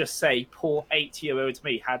let's just say poor 8-year-old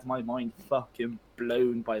me had my mind fucking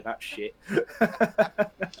blown by that shit.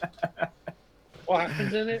 What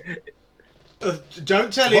happens in it?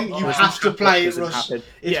 Don't tell him, you have to play it, Russ.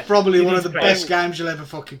 It's probably one of the best games you'll ever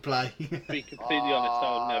fucking play. To be completely honest,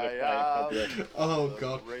 I'll never play it. Oh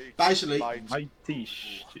god. Basically, My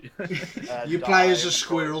tish. you play as a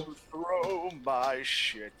squirrel. Throw my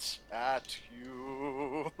shit at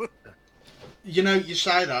you. You know, you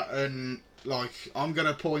say that, and like, I'm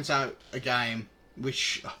gonna point out a game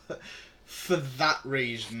which, for that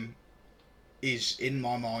reason, is in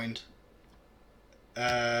my mind.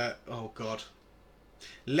 Oh god.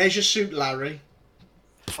 Leisure Suit Larry.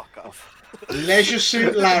 Fuck off. Leisure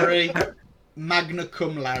Suit Larry. Magna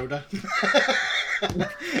Cum Laude.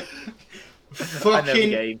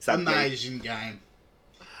 Fucking amazing game.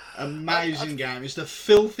 Amazing game. It's the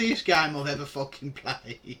filthiest game I've ever fucking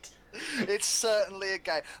played. It's certainly a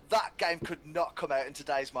game. That game could not come out in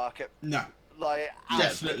today's market. No. Like,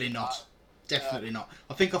 Definitely not. Definitely not.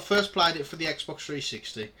 I think I first played it for the Xbox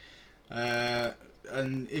 360.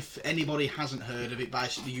 And if anybody hasn't heard of it,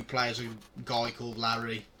 basically you play as a guy called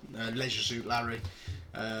Larry, Leisure Suit Larry,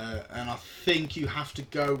 and I think you have to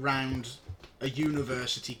go round a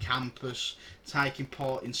university campus, taking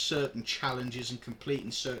part in certain challenges and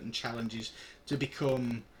completing certain challenges to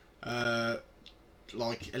become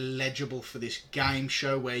like eligible for this game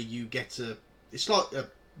show where you get to... It's like a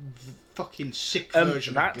fucking sick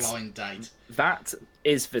version of Blind Date. That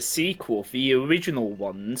is the sequel. The original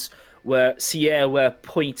ones were Sierra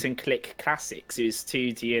point and click classics. It was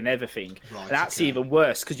 2D and everything. Right, And that's okay. even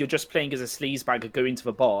worse because you're just playing as a sleazebag going to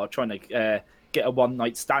the bar trying to get a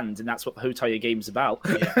one-night stand, and that's what the Hotire game's about.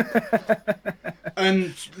 Yeah.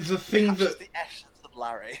 And the thing that's that... just the essence of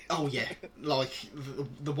Larry. Oh yeah, like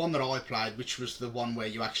the one that I played, which was the one where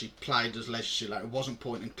you actually played as Leisure Suit Larry. It wasn't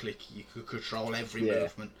point and click. You could control every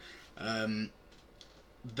movement.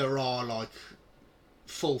 There are like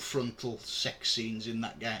full frontal sex scenes in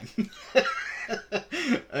that game,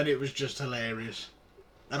 and it was just hilarious.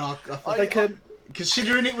 And I thought,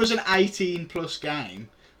 considering it was an 18+ game,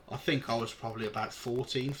 I think I was probably about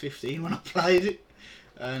 14, 15 when I played it,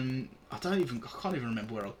 and I can't even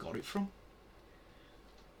remember where I got it from.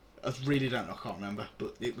 I really don't. I can't remember,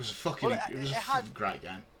 but it was a fucking. Well, it was a great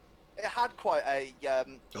game. It had quite a.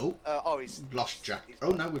 He's lost Jack.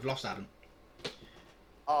 Oh no, we've lost Adam.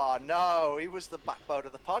 Oh no, he was the backbone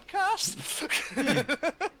of the podcast.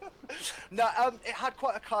 No, it had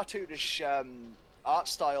quite a cartoonish art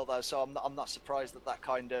style though, so I'm not surprised that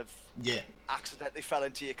kind of accidentally fell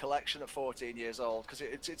into your collection at 14 years old, because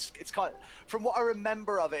it's kind of, from what I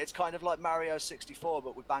remember of it, it's kind of like Mario 64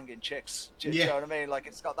 but with banging chicks. Do you know what I mean? Like,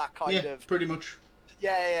 it's got that kind of pretty much.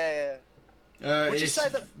 Yeah. Would you It's say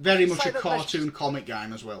that- very would you much say a that cartoon comic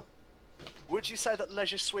game as well. Would you say that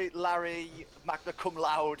Leisure Suite Larry magna cum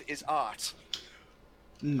laude is art?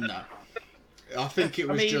 No. I think it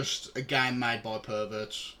was mean- just a game made by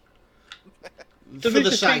perverts. So For there's the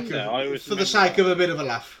a sake thing there, I always of, for the remember sake that. of a bit of a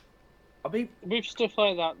laugh. I mean, With stuff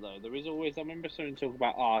like that, though, there is always. I remember someone talk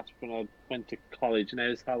about art when I went to college, and it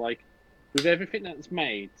was how, like, with everything that's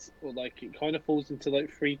made, or like, it kind of falls into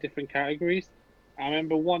like 3 different categories. I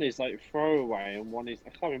remember one is like throwaway, and one is I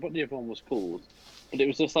can't remember what the other one was called, but it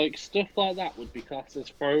was just like stuff like that would be classed as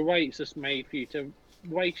throwaway. It's just made for you to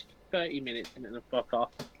waste 30 minutes in it and fuck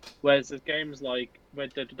off. Whereas the games like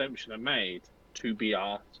Red Dead Redemption are made to be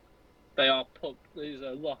art. They are put. There's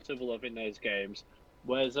a lot of love in those games.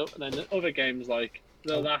 Whereas then the other games like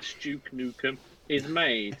The Last Duke Nukem is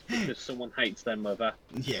made because someone hates their mother.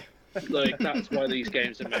 Yeah. Like that's why these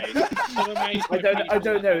games are made. Some are made by I people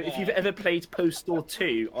don't that know have if you've art. ever played Postal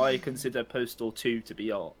 2. I consider Postal 2 to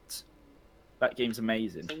be art. That game's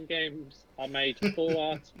amazing. Some games are made for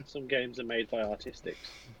art. Some games are made by artistics.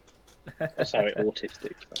 Oh, sorry,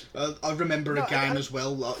 autistics. I remember No, a game as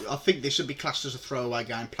well. I think this would be classed as a throwaway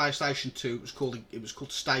game. PlayStation 2. It was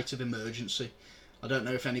called State of Emergency. I don't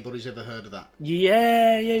know if anybody's ever heard of that.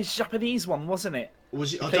 Yeah, it's a Japanese one, wasn't it?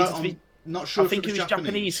 Was it? You I played don't. it to I'm be- not sure I think if it was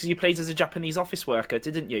Japanese because you played as a Japanese office worker,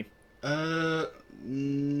 didn't you? No.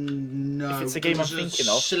 If it's the There game I'm was thinking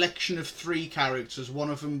a of. selection of 3 characters.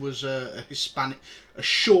 One of them was a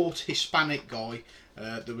short Hispanic guy.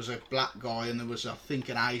 There was a black guy, and there was, I think,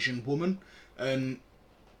 an Asian woman. And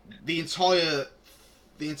the entire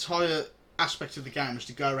aspect of the game was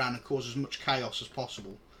to go around and cause as much chaos as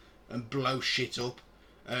possible and blow shit up.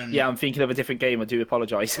 And, Yeah, I'm thinking of a different game. I do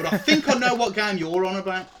apologise. but I think I know what game you're on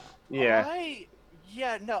about. Yeah.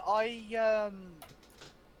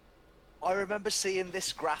 I remember seeing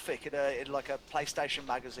this graphic in like a PlayStation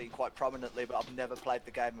magazine quite prominently, but I've never played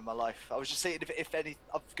the game in my life. I was just seeing if any.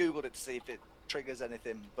 I've googled it to see if it triggers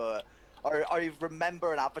anything, but I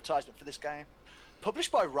remember an advertisement for this game,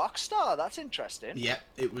 published by Rockstar. That's interesting. Yeah,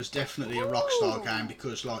 it was definitely a Rockstar game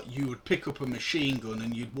because, like, you would pick up a machine gun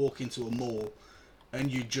and you'd walk into a mall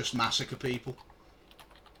and you'd just massacre people.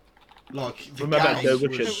 Like, the Remember, game no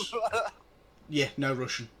was... Russian. Yeah, no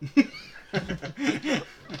Russian.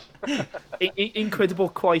 Incredible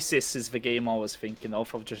Crisis is the game I was thinking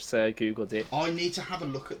of. I've just googled it. I need to have a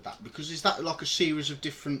look at that because is that like a series of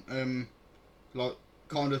different, like,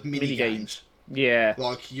 kind of mini games? Yeah.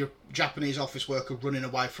 Like your Japanese office worker running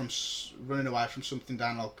away from something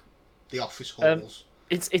down like the office halls.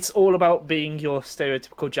 It's all about being your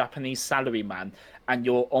stereotypical Japanese salaryman, and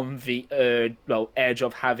you're on the edge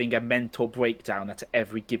of having a mental breakdown at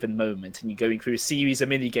every given moment, and you're going through a series of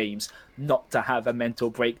mini games not to have a mental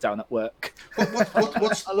breakdown at work.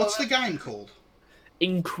 What's the game called?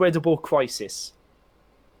 Incredible Crisis.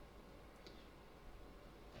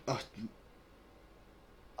 Oh,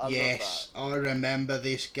 I love yes, I remember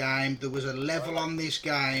this game. There was a level on this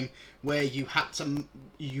game where you had to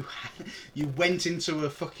you went into a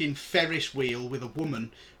fucking Ferris wheel with a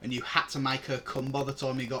woman and you had to make her come by the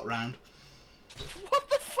time you got round. What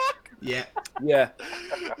the fuck? Yeah, Yeah.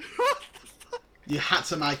 you had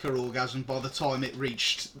to make her orgasm by the time it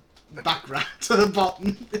reached back round to the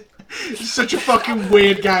bottom. It's such a fucking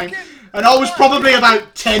weird game. And I was probably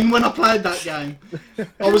about 10 when I played that game.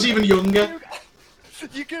 I was even younger.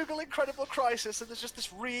 You Google Incredible Crisis and there's just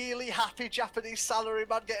this really happy Japanese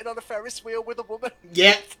salaryman getting on a Ferris wheel with a woman.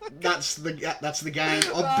 Yeah, that's the game. That's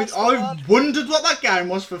I've wondered what that game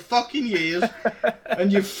was for fucking years,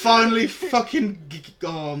 and you finally fucking.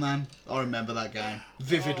 Oh man, I remember that game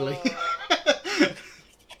vividly.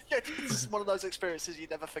 Yeah, it's one of those experiences you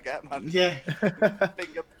never forget, man. Yeah.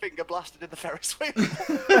 Finger blasted in the Ferris wheel.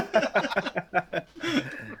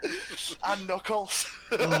 And knuckles.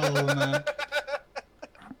 Oh man.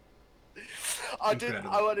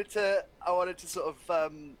 I wanted to sort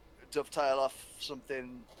of dovetail off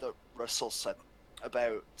something that Russell said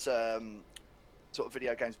about sort of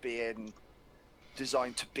video games being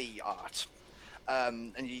designed to be art.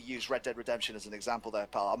 And you use Red Dead Redemption as an example there,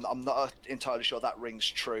 pal. I'm not entirely sure that rings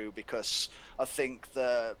true because I think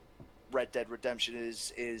the Red Dead Redemption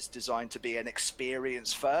is designed to be an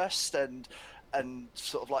experience first and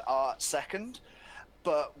sort of like art second.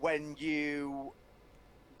 But when you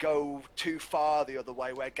go too far the other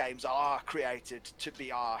way, where games are created to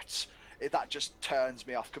be art, that just turns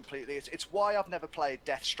me off completely. It's why I've never played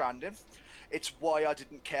Death Stranding. It's why I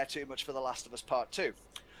didn't care too much for The Last of Us Part 2.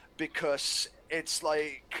 Because it's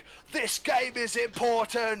like, this game is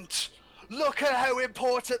important! Look at how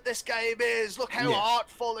important this game is! Look how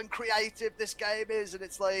artful and creative this game is! And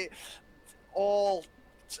it's like, all.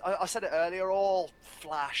 I said it earlier, all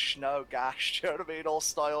flash, no gash, do you know what I mean? All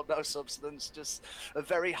style, no substance, just a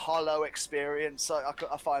very hollow experience. I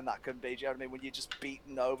find that can be, do you know what I mean? When you're just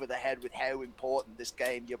beaten over the head with how important this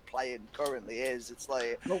game you're playing currently is, it's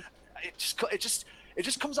like, Well, it just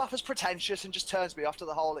comes off as pretentious and just turns me off to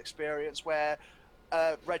the whole experience, where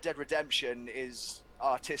Red Dead Redemption is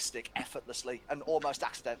artistic effortlessly and almost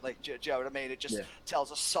accidentally. Do you know what I mean? It just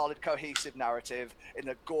tells a solid, cohesive narrative in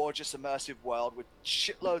a gorgeous, immersive world with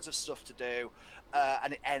shitloads of stuff to do,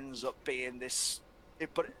 and it ends up being this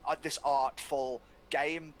artful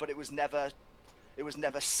game. But it was never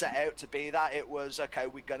set out to be that. It was, okay,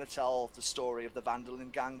 we're going to tell the story of the Van der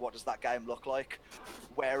Linde gang. What does that game look like?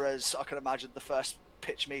 Whereas I can imagine the first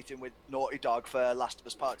pitch meeting with Naughty Dog for Last of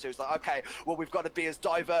Us Part 2 is like, okay, well, we've got to be as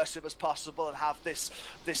diverse as possible and have this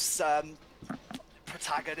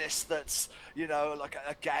protagonist that's, you know, like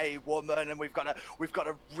a gay woman, and we've got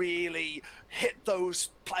to really hit those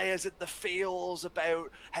players in the feels about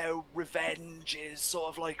how revenge is sort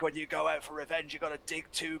of like, when you go out for revenge, you got to dig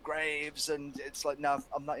 2 graves, and it's like, no,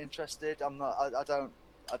 I'm not interested. I don't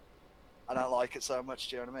like it so much.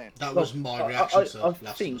 Do you know what I mean? That was my reaction to Last of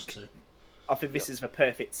Us 2. I think this is the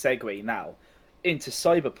perfect segue now into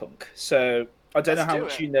Cyberpunk. So I don't know how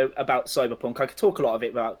much you know about Cyberpunk. I could talk a lot of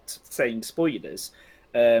it without saying spoilers.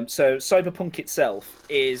 So Cyberpunk itself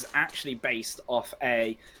is actually based off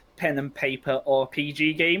a pen and paper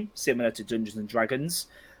RPG game similar to Dungeons and Dragons.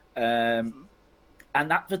 And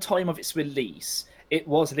at the time of its release, it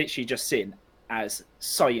was literally just seen as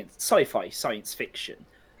sci-fi, science fiction.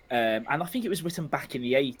 And I think it was written back in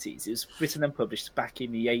the 80s. It was written and published back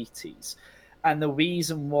in the 80s. And the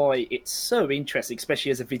reason why it's so interesting,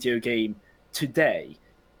 especially as a video game today,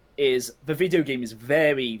 is the video game is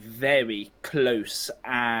very, very close,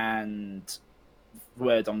 and the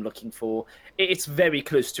word I'm looking for, it's very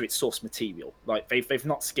close to its source material. Like, they've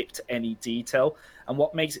not skipped any detail. And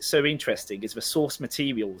what makes it so interesting is the source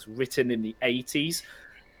material was written in the 80s,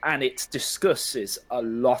 and it discusses a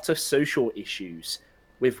lot of social issues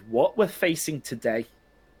with what we're facing today.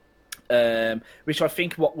 Which I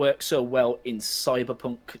think what works so well in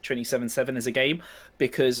Cyberpunk 2077 as a game,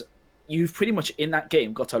 because you've pretty much in that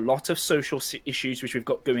game got a lot of social issues which we've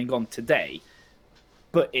got going on today,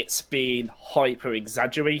 but it's been hyper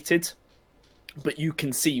exaggerated. But you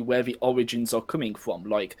can see where the origins are coming from.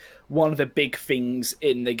 Like, one of the big things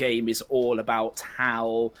in the game is all about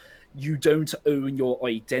how you don't own your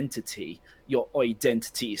identity. Your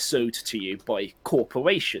identity is sold to you by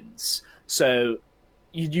corporations. So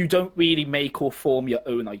you don't really make or form your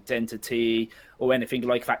own identity or anything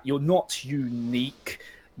like that. You're not unique.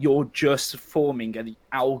 You're just forming an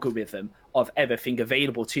algorithm of everything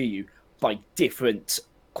available to you by different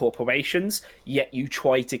corporations, yet you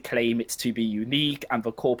try to claim it to be unique, and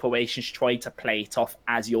the corporations try to play it off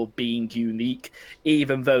as you're being unique,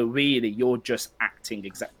 even though really you're just acting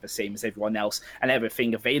exactly the same as everyone else, and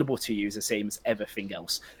everything available to you is the same as everything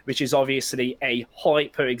else, which is obviously a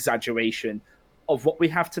hyper exaggeration of what we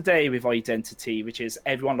have today with identity, which is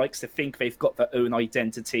everyone likes to think they've got their own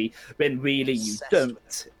identity when really you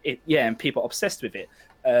don't. And people are obsessed with it.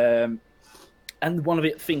 And one of the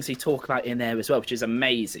things they talk about in there as well, which is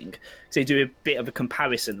amazing, so they do a bit of a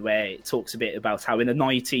comparison where it talks a bit about how in the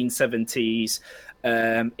 1970s,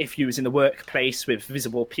 if you was in the workplace with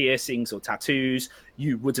visible piercings or tattoos,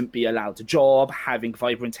 you wouldn't be allowed a job. Having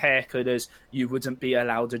vibrant hair colours, you wouldn't be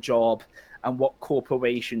allowed a job. And what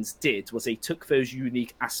corporations did was they took those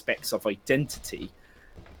unique aspects of identity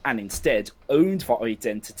and instead owned that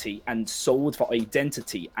identity and sold that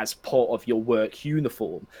identity as part of your work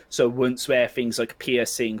uniform. So once where things like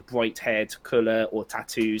piercing, bright-haired colour or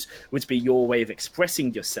tattoos would be your way of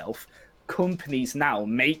expressing yourself, companies now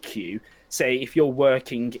make you, say if you're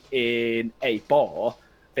working in a bar,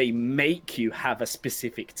 they make you have a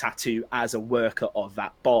specific tattoo as a worker of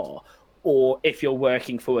that bar. Or if you're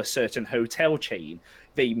working for a certain hotel chain,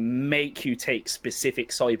 they make you take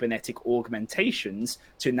specific cybernetic augmentations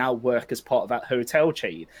to now work as part of that hotel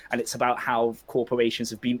chain. And it's about how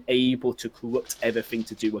corporations have been able to corrupt everything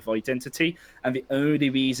to do with identity. And the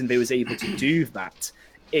only reason they was able to do that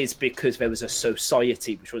is because there was a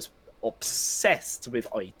society which was obsessed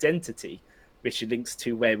with identity, which links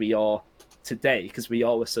to where we are today, because we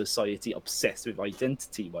are a society obsessed with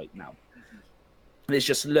identity right now. There's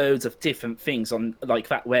just loads of different things on like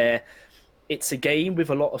that where it's a game with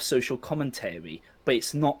a lot of social commentary, but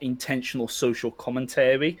it's not intentional social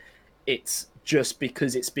commentary. It's just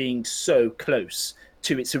because it's being so close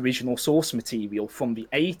to its original source material from the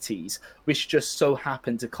 80s, which just so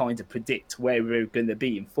happened to kind of predict where we're going to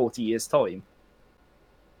be in 40 years' time.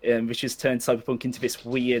 which has turned Cyberpunk into this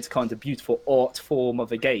weird kind of beautiful art form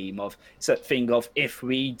of a game, of sort of thing of, if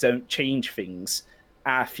we don't change things,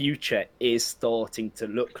 our future is starting to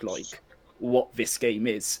look like what this game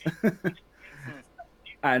is.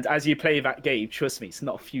 And as you play that game, trust me, it's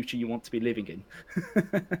not a future you want to be living in.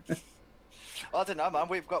 I don't know, man.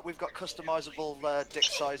 We've got customizable dick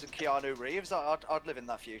size and Keanu Reeves. I'd live in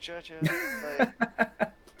that future.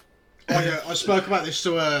 I spoke about this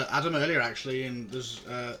to Adam earlier, actually, and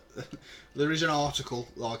there is an article,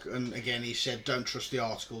 and again he said don't trust the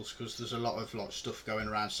articles because there's a lot of stuff going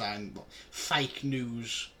around saying fake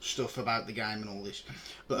news stuff about the game and all this.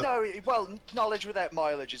 But no, well, knowledge without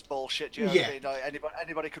mileage is bullshit. Do you know what I mean? Like,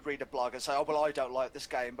 anybody could read a blog and say, "Oh, well, I don't like this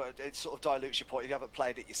game," but it sort of dilutes your point if you haven't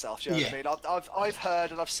played it yourself. Do you know what I mean? I've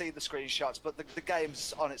heard and I've seen the screenshots, but the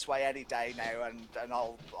game's on its way any day now, and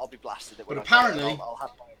I'll be blasted. But apparently,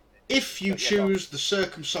 if you choose the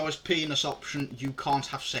circumcised penis option, you can't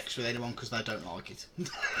have sex with anyone because they don't like it.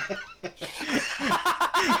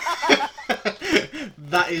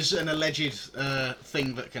 That is an alleged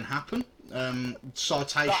thing that can happen.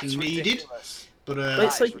 Citation needed. But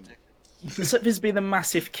it's like, so there's been a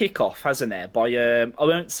massive kick-off, hasn't there? By I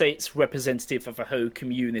won't say it's representative of a whole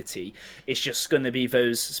community. It's just going to be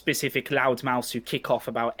those specific loudmouths who kick off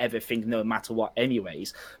about everything, no matter what,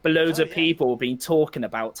 anyways. But loads of people have been talking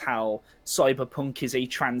about how Cyberpunk is a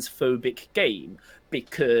transphobic game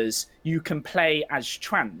because you can play as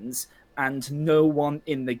trans and no one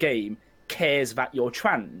in the game cares that you're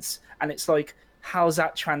trans. And it's like, how's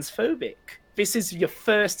that transphobic? This is your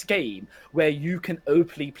first game where you can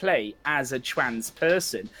openly play as a trans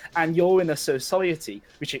person, and you're in a society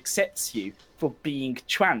which accepts you for being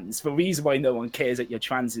trans. The reason why no one cares that you're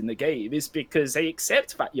trans in the game is because they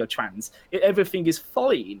accept that you're trans. Everything is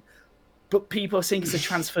fine. But people are saying it's a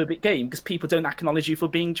transphobic game because people don't acknowledge you for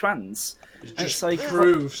being trans. It just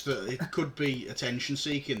proves that it could be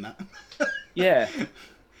attention-seeking, that. Yeah.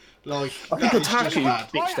 Like, I think Otaku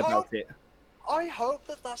bitched about it. I hope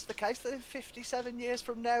that that's the case, that in 57 years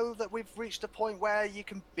from now that we've reached a point where you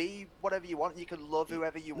can be whatever you want, you can love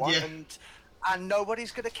whoever you want, and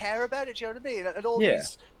nobody's going to care about it, do you know what I mean? And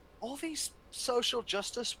all these social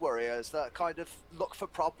justice warriors that kind of look for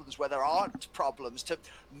problems where there aren't problems to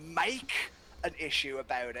make an issue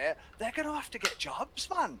about it, they're going to have to get jobs,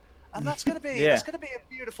 man. And that's going to be that's going to be a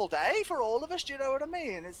beautiful day for all of us. Do you know what I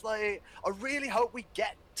mean? It's like, I really hope we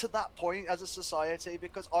get to that point as a society,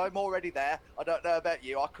 because I'm already there. I don't know about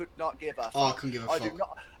you. I could not give a fuck. Oh, I couldn't give a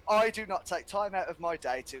fuck. I do not take time out of my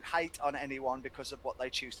day to hate on anyone because of what they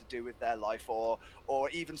choose to do with their life, or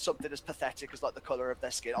even something as pathetic as like the color of their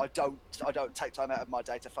skin. I don't take time out of my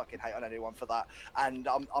day to fucking hate on anyone for that. And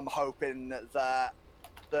I'm hoping that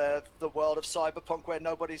the world of Cyberpunk, where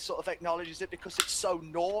nobody sort of acknowledges it because it's so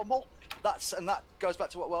normal. And that goes back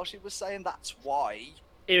to what Welshie was saying. That's why.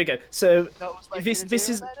 Here we go. So this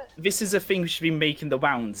is a thing which has been making the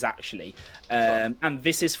rounds, actually, and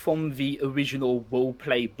this is from the original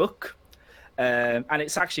roleplay book. And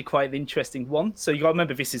it's actually quite an interesting one. So you got to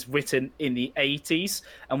remember, this is written in the 80s,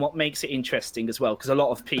 and what makes it interesting as well, because a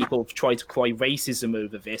lot of people have tried to cry racism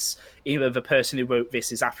over this. Either the person who wrote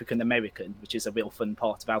this is African American, which is a real fun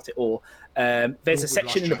part about it, or there's a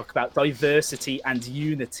section in the book about diversity and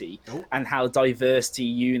unity, and how diversity,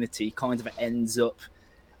 unity kind of ends up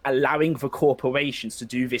allowing the corporations to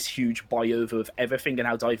do this huge buy-over of everything, and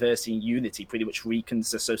how diversity and unity pretty much weakens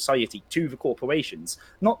the society to the corporations,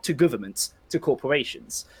 not to governments, to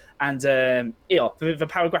corporations. And the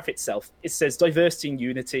paragraph itself, it says, diversity and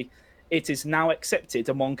unity. It is now accepted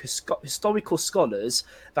among historical scholars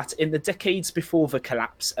that in the decades before the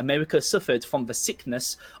collapse, America suffered from the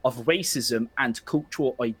sickness of racism and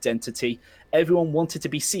cultural identity. Everyone wanted to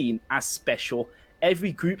be seen as special.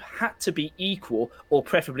 Every group had to be equal or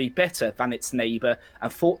preferably better than its neighbour,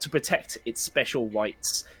 and fought to protect its special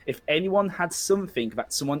rights. If anyone had something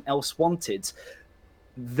that someone else wanted,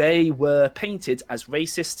 they were painted as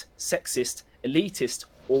racist, sexist, elitist,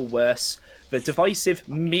 or worse. The divisive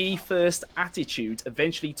me-first attitude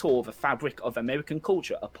eventually tore the fabric of American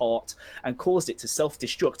culture apart and caused it to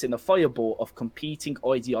self-destruct in a fireball of competing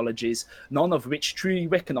ideologies, none of which truly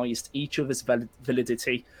recognised each other's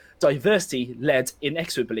validity. Diversity led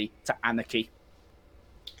inexorably to anarchy.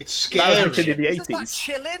 It's scary. That was written in the 80s. That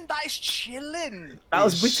chilling? That is chilling. That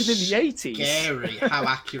was written in the 80s. Scary how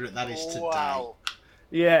accurate that is today. Wow.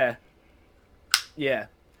 Yeah. Yeah.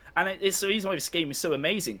 And it's the reason why this game is so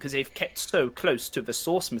amazing, because they've kept so close to the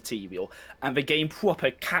source material, and the game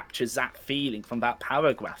proper captures that feeling from that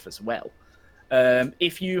paragraph as well.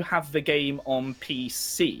 If you have the game on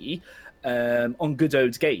PC, on Good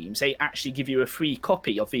Old Games, they actually give you a free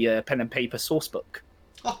copy of the pen and paper source book.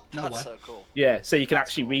 Oh, no That's way. so cool. Yeah, so you can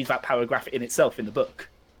actually read that paragraph in itself in the book.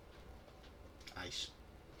 Nice.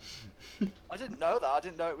 I didn't know that. I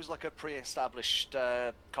didn't know it was like a pre-established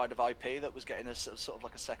kind of IP that was getting a sort of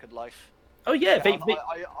like a second life. Oh yeah,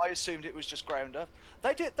 I assumed it was just ground up.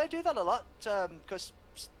 They do that a lot because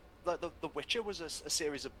like the Witcher was a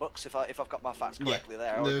series of books. If I've got my facts correctly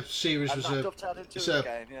there. The series And was that dovetailed into a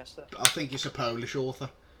game. Yes. I think it's a Polish author,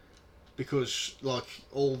 because like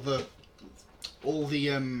all the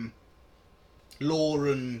lore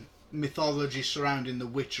and mythology surrounding the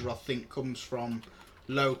Witcher, I think, comes from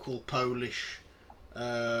local Polish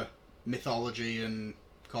mythology and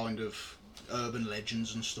kind of urban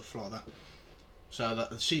legends and stuff like that. So that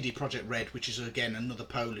the CD Projekt Red, which is again another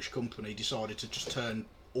Polish company, decided to just turn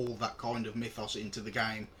all that kind of mythos into the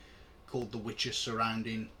game called The Witcher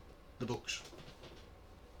surrounding the books.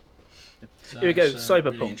 So here we go, it's,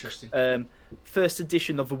 Cyberpunk. really interesting. First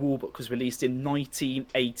edition of the rulebook was released in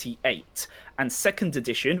 1988, and second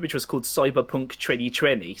edition, which was called Cyberpunk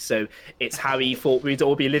 2020, so it's how he thought we'd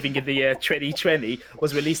all be living in the year 2020,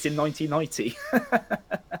 was released in 1990.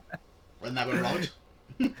 And they were right.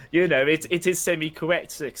 You know, it is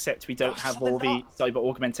semi-correct, except we don't have all the cyber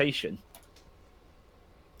augmentation.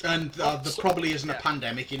 And there probably isn't a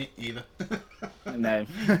pandemic in it either. No.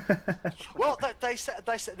 Well, they said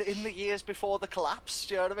that in the years before the collapse.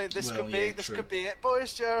 Do you know what I mean? This Well, could yeah, be true. it,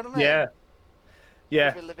 boys. Do you know what I mean? Yeah. Yeah.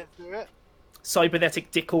 We've been living through it.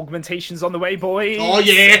 Cybernetic dick augmentations on the way, boys. Oh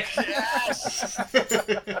yeah! Yes.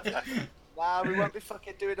 Nah, we won't be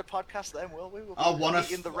fucking doing a podcast then, will we? We'll be I want a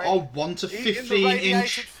eating the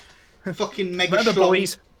 15-inch fucking mega Remember,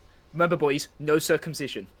 schlong. boys, no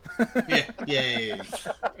circumcision. Yeah.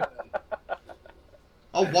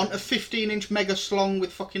 I want a 15-inch mega slong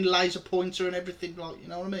with fucking laser pointer and everything, like, you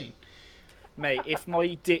know what I mean? Mate, if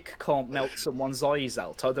my dick can't melt someone's eyes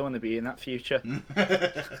out, I don't want to be in that future.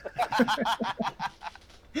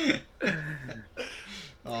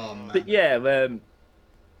 Oh man. But yeah,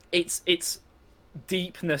 it's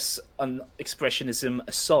deepness and expressionism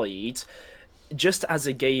aside, just as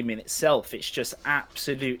a game in itself, it's just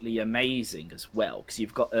absolutely amazing as well. Because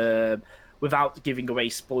you've got, without giving away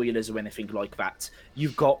spoilers or anything like that,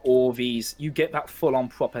 you've got all these, you get that full-on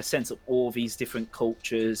proper sense of all these different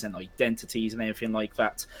cultures and identities and everything like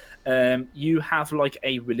that. You have like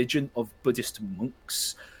a religion of Buddhist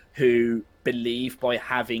monks who believe by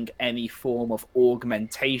having any form of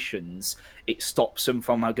augmentations, it stops them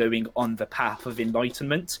from going on the path of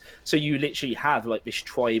enlightenment. So you literally have like this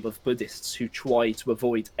tribe of Buddhists who try to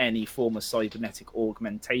avoid any form of cybernetic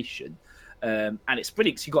augmentation. And it's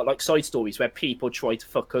brilliant because you've got like side stories where people try to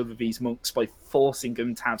fuck over these monks by forcing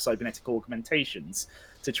them to have cybernetic augmentations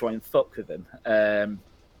to try and fuck with them.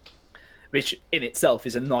 Which in itself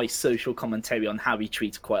is a nice social commentary on how we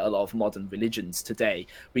treat quite a lot of modern religions today.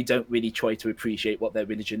 We don't really try to appreciate what their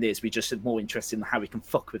religion is. We just are more interested in how we can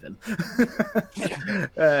fuck with them.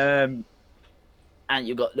 And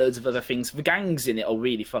you've got loads of other things. The gangs in it are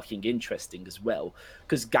really fucking interesting as well,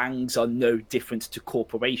 because gangs are no different to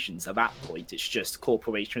corporations at that point. It's just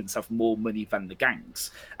corporations have more money than the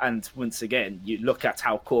gangs. And once again, you look at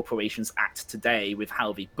how corporations act today with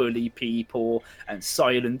how they bully people and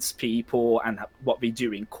silence people and what they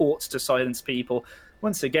do in courts to silence people.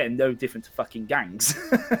 Once again, no different to fucking gangs.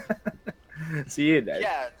 So, you know.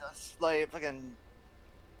 Yeah, that's like fucking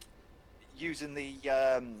using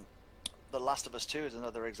the Last of Us 2 is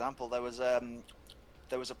another example. There was a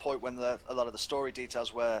point when a lot of the story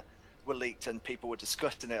details were leaked and people were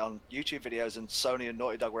discussing it on YouTube videos, and Sony and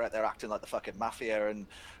Naughty Dog were out there acting like the fucking mafia and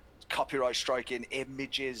copyright striking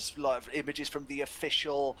images, like images from the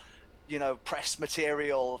official, you know, press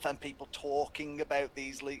material, and people talking about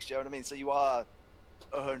these leaks. Do you know what I mean? So you are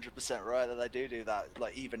 100% right that they do that.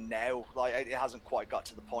 Like even now, like it hasn't quite got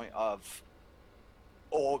to the point of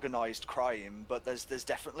organized crime, but there's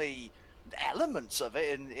definitely elements of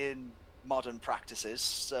it in modern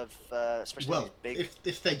practices of especially big.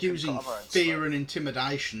 If they're using fear and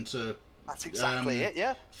intimidation to. That's exactly it.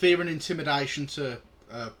 Yeah. Fear and intimidation to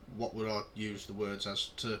what would I use the words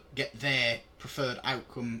as, to get their preferred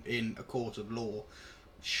outcome in a court of law.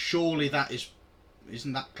 Surely that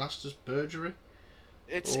isn't that classed as perjury?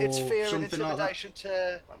 It's fear and intimidation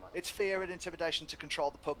it's fear and intimidation to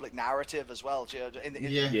control the public narrative as well. In the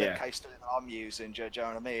case study that I'm using, do you know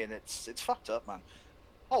what I mean? It's fucked up, man.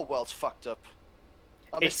 Whole world's fucked up.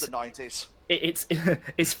 I miss the 90s.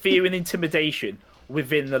 It's fear and intimidation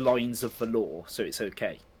within the lines of the law, so it's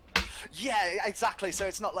okay. Yeah, exactly. So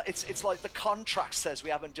it's not like it's like the contract says we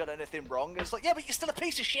haven't done anything wrong. It's like, yeah, but you're still a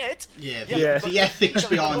piece of shit. Yeah, Yeah. the ethics The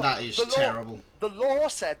behind law- that is the law- terrible. The law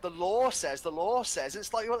says.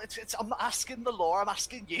 It's like, well, I'm not asking the law. I'm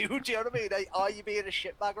asking you. Do you know what I mean? Are you being a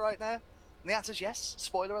shitbag right now? And the answer's yes.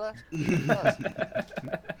 Spoiler alert.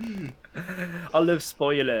 I love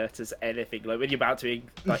spoiler alert as anything. Like when you're about to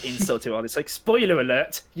like insult him on, it's like spoiler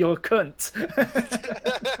alert, you're a cunt.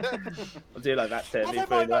 I do like that term. Well, they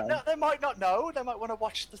might not know. They might want to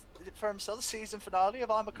watch for themselves the season finale of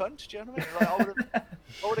I'm a Cunt. Do you know what I mean? Like,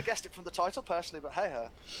 I would have guessed it from the title personally, but hey ho.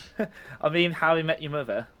 I mean, How I Met Your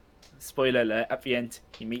Mother. Spoiler alert, at the end,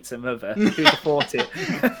 he meets a mother. Who'd have thought it?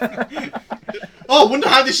 Oh, I wonder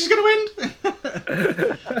how this is going to end.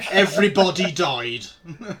 Everybody died.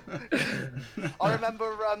 I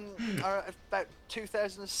remember about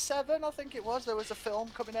 2007, I think it was. There was a film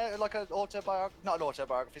coming out, like an autobiography, not an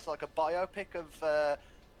autobiography. It's like a biopic of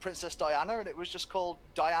Princess Diana, and it was just called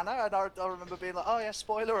Diana. And I remember being like, "Oh yeah,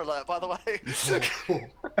 spoiler alert, by the way."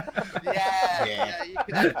 yeah. You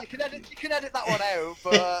can edit that one out,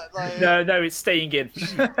 but like, No, it's staying in.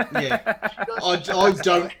 Yeah, I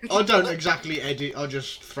don't exactly edit. I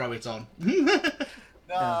just throw it on. No,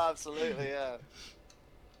 absolutely, yeah.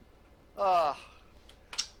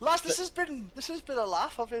 Lads, this has been a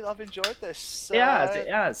laugh. I've enjoyed this. It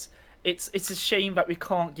has. It's a shame that we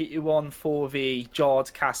can't get you on for the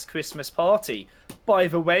Jardcast Christmas party. By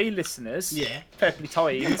the way, listeners, Yeah. perfectly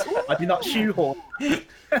timed. I did not shoehorn.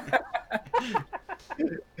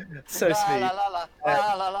 So La sweet. la la la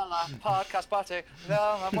la la la podcast party.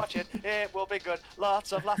 No, I'm watching. It will be good.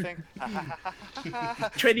 Lots of laughing.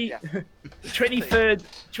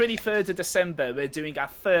 23rd of December, we're doing our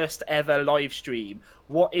first ever live stream.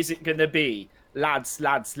 What is it going to be? Lads,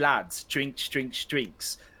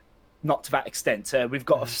 drinks. Not to that extent. We've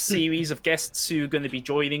got a series of guests who are going to be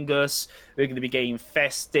joining us. We're going to be getting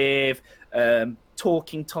festive.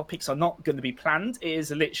 Talking topics are not going to be planned. It is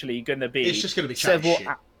literally going to be... It's just going to be chatting shit.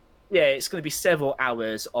 Yeah, it's going to be several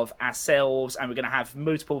hours of ourselves, and we're going to have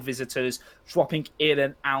multiple visitors dropping in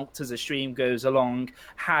and out as the stream goes along,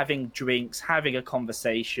 having drinks, having a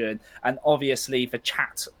conversation, and obviously the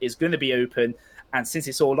chat is going to be open. And since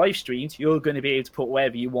it's all live streamed, you're going to be able to put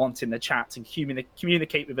whatever you want in the chat and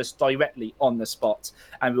communicate with us directly on the spot,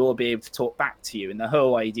 and we'll be able to talk back to you. And the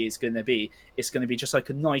whole idea is going to be, it's going to be just like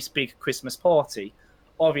a nice big Christmas party.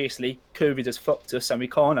 Obviously, COVID has fucked us and we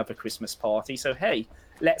can't have a Christmas party, so hey,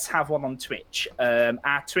 let's have one on Twitch.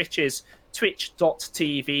 Our Twitch is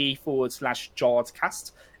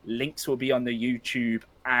twitch.tv/Jardcast. Links will be on the YouTube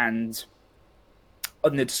and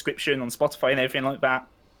on the description on Spotify and everything like that.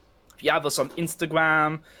 If you have us on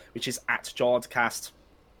Instagram, which is @Jardcast,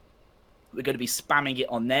 we're going to be spamming it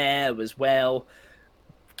on there as well.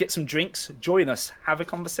 Get some drinks, join us, have a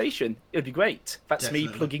conversation. It'd be great. That's Definitely.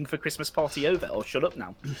 me plugging for Christmas party over. I'll shut up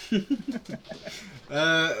now.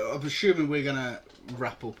 I'm assuming we're going to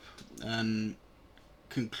wrap up and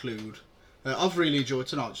conclude. I've really enjoyed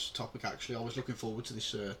tonight's topic, actually. I was looking forward to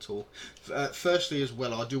this talk. Firstly, as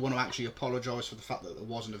well, I do want to actually apologise for the fact that there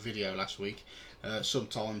wasn't a video last week.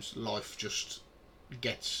 Sometimes life just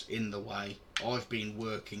gets in the way. I've been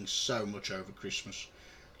working so much over Christmas.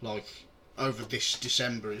 Like, over this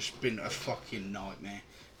December, it's been a fucking nightmare.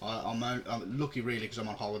 I'm lucky, really, because I'm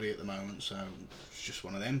on holiday at the moment, so it's just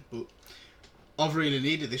one of them. But I've really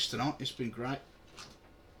needed this tonight. It's been great.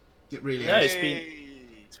 It really has.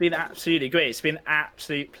 It's been absolutely great. It's been an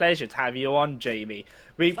absolute pleasure to have you on, Jamie.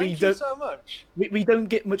 We Thank you so much. We don't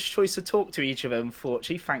get much choice to talk to each other,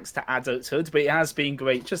 unfortunately, thanks to adulthood. But it has been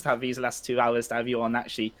great just to have these last 2 hours to have you on,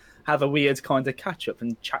 actually have a weird kind of catch up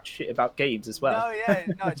and chat shit about games as well.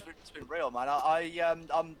 It's been real, man.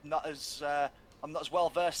 I'm not as well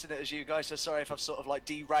versed in it as you guys. So sorry if I've sort of like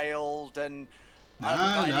derailed and.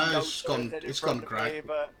 No, it's gone great. It's gone great.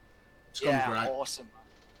 Awesome.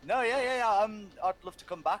 No, I'd love to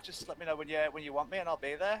come back. Just let me know when you want me, and I'll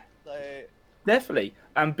be there. Definitely.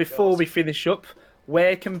 And before we finish up,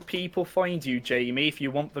 where can people find you, Jamie, if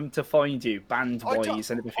you want them to find you,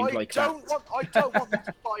 band-wise and everything like that? I don't want them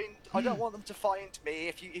to find. I don't want them to find me.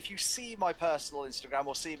 If you see my personal Instagram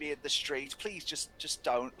or see me in the street, please just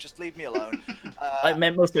don't. Just leave me alone. I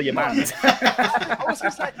meant most of your band. I was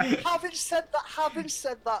going to say, having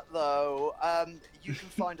said that though, you can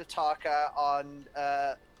find Ataka on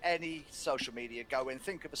any social media. Go in,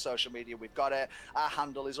 think of a social media, we've got it. Our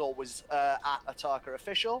handle is always @Ataka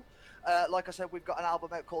Official. Like I said, we've got an album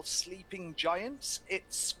out called Sleeping Giants.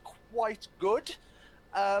 It's quite good.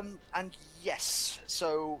 And yes,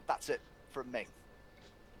 so that's it from me.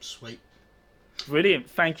 Sweet. Brilliant.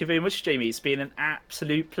 Thank you very much, Jamie. It's been an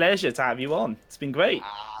absolute pleasure to have you on. It's been great.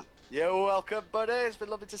 You're welcome, buddy. It's been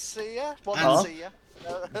lovely to see you. And- To see you.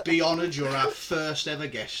 Be honoured, you're our first ever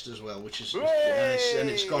guest as well, which is and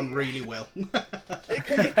it's gone really well.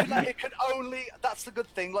 It can only. That's the good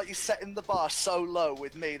thing. Like, you're setting the bar so low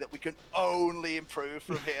with me that we can only improve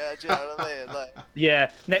from here. Do you know what I mean? Like, Yeah,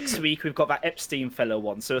 next week we've got that Epstein fellow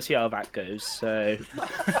one, so we'll see how that goes. So No,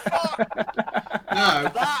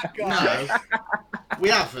 that guy. no, we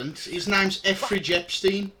haven't. His name's Etheridge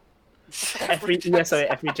Epstein. Etheridge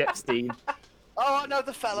Epstein. Oh, I know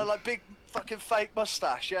the fella, like big fucking fake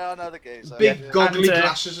mustache. Yeah, I know the geezer. Big Yeah. goggly And,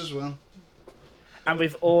 glasses as well. And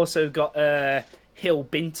we've also got Hill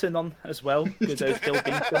Binton on as well. Good old Hill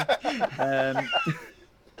Binton.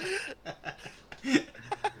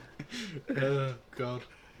 Oh God.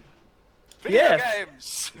 Video Yeah.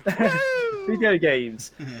 games. Video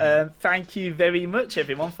games. Thank you very much,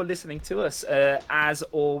 everyone, for listening to us. As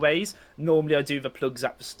always, normally I do the plugs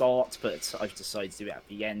at the start, but I've decided to do it at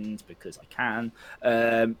the end because I can.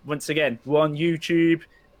 Once again, we're on YouTube,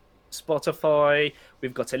 Spotify.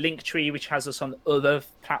 We've got a link tree which has us on other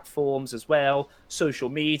platforms as well. Social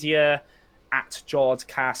media at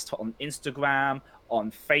Jardcast on Instagram,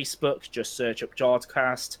 on Facebook. Just search up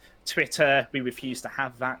Jardcast. Twitter, we refuse to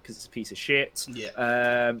have that because it's a piece of shit.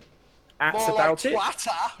 Yeah. That's More about like it.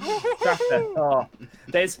 Twatter. Oh,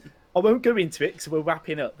 I won't go into it because we're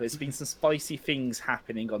wrapping up. There's been some spicy things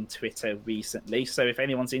happening on Twitter recently. So if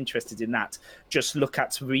anyone's interested in that, just look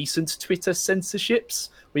at recent Twitter censorships.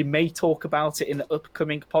 We may talk about it in the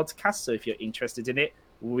upcoming podcast. So if you're interested in it,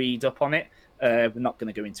 read up on it. We're not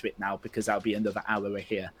going to go into it now because that'll be another hour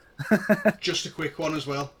here. Just a quick one as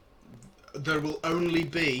well. There will only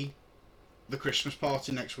be the Christmas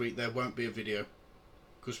party next week. There won't be a video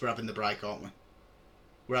because we're having the break, aren't we?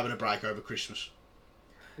 We're having a break over Christmas.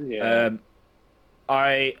 Yeah.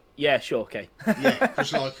 Yeah, sure, okay. Yeah,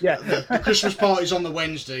 because like Yeah. the Christmas party's on the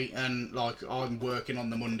Wednesday, and like I'm working on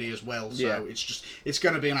the Monday as well. So Yeah. it's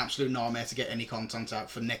going to be an absolute nightmare to get any content out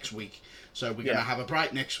for next week. So we're going to have a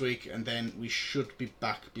break next week, and then we should be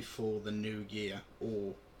back before the new year.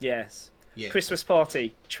 Or Yes. yeah, Christmas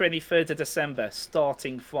party, 23rd of December,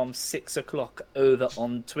 starting from 6 o'clock over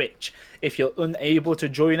on Twitch. If you're unable to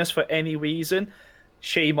join us for any reason,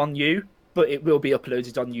 shame on you, but it will be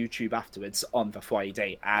uploaded on YouTube afterwards on the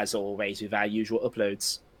Friday, as always, with our usual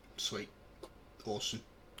uploads. sweet, awesome.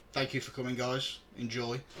 Thank you for coming, guys.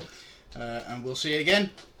 Enjoy, and we'll see you again.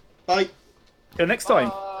 Bye. Till next time.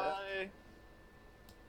 Bye.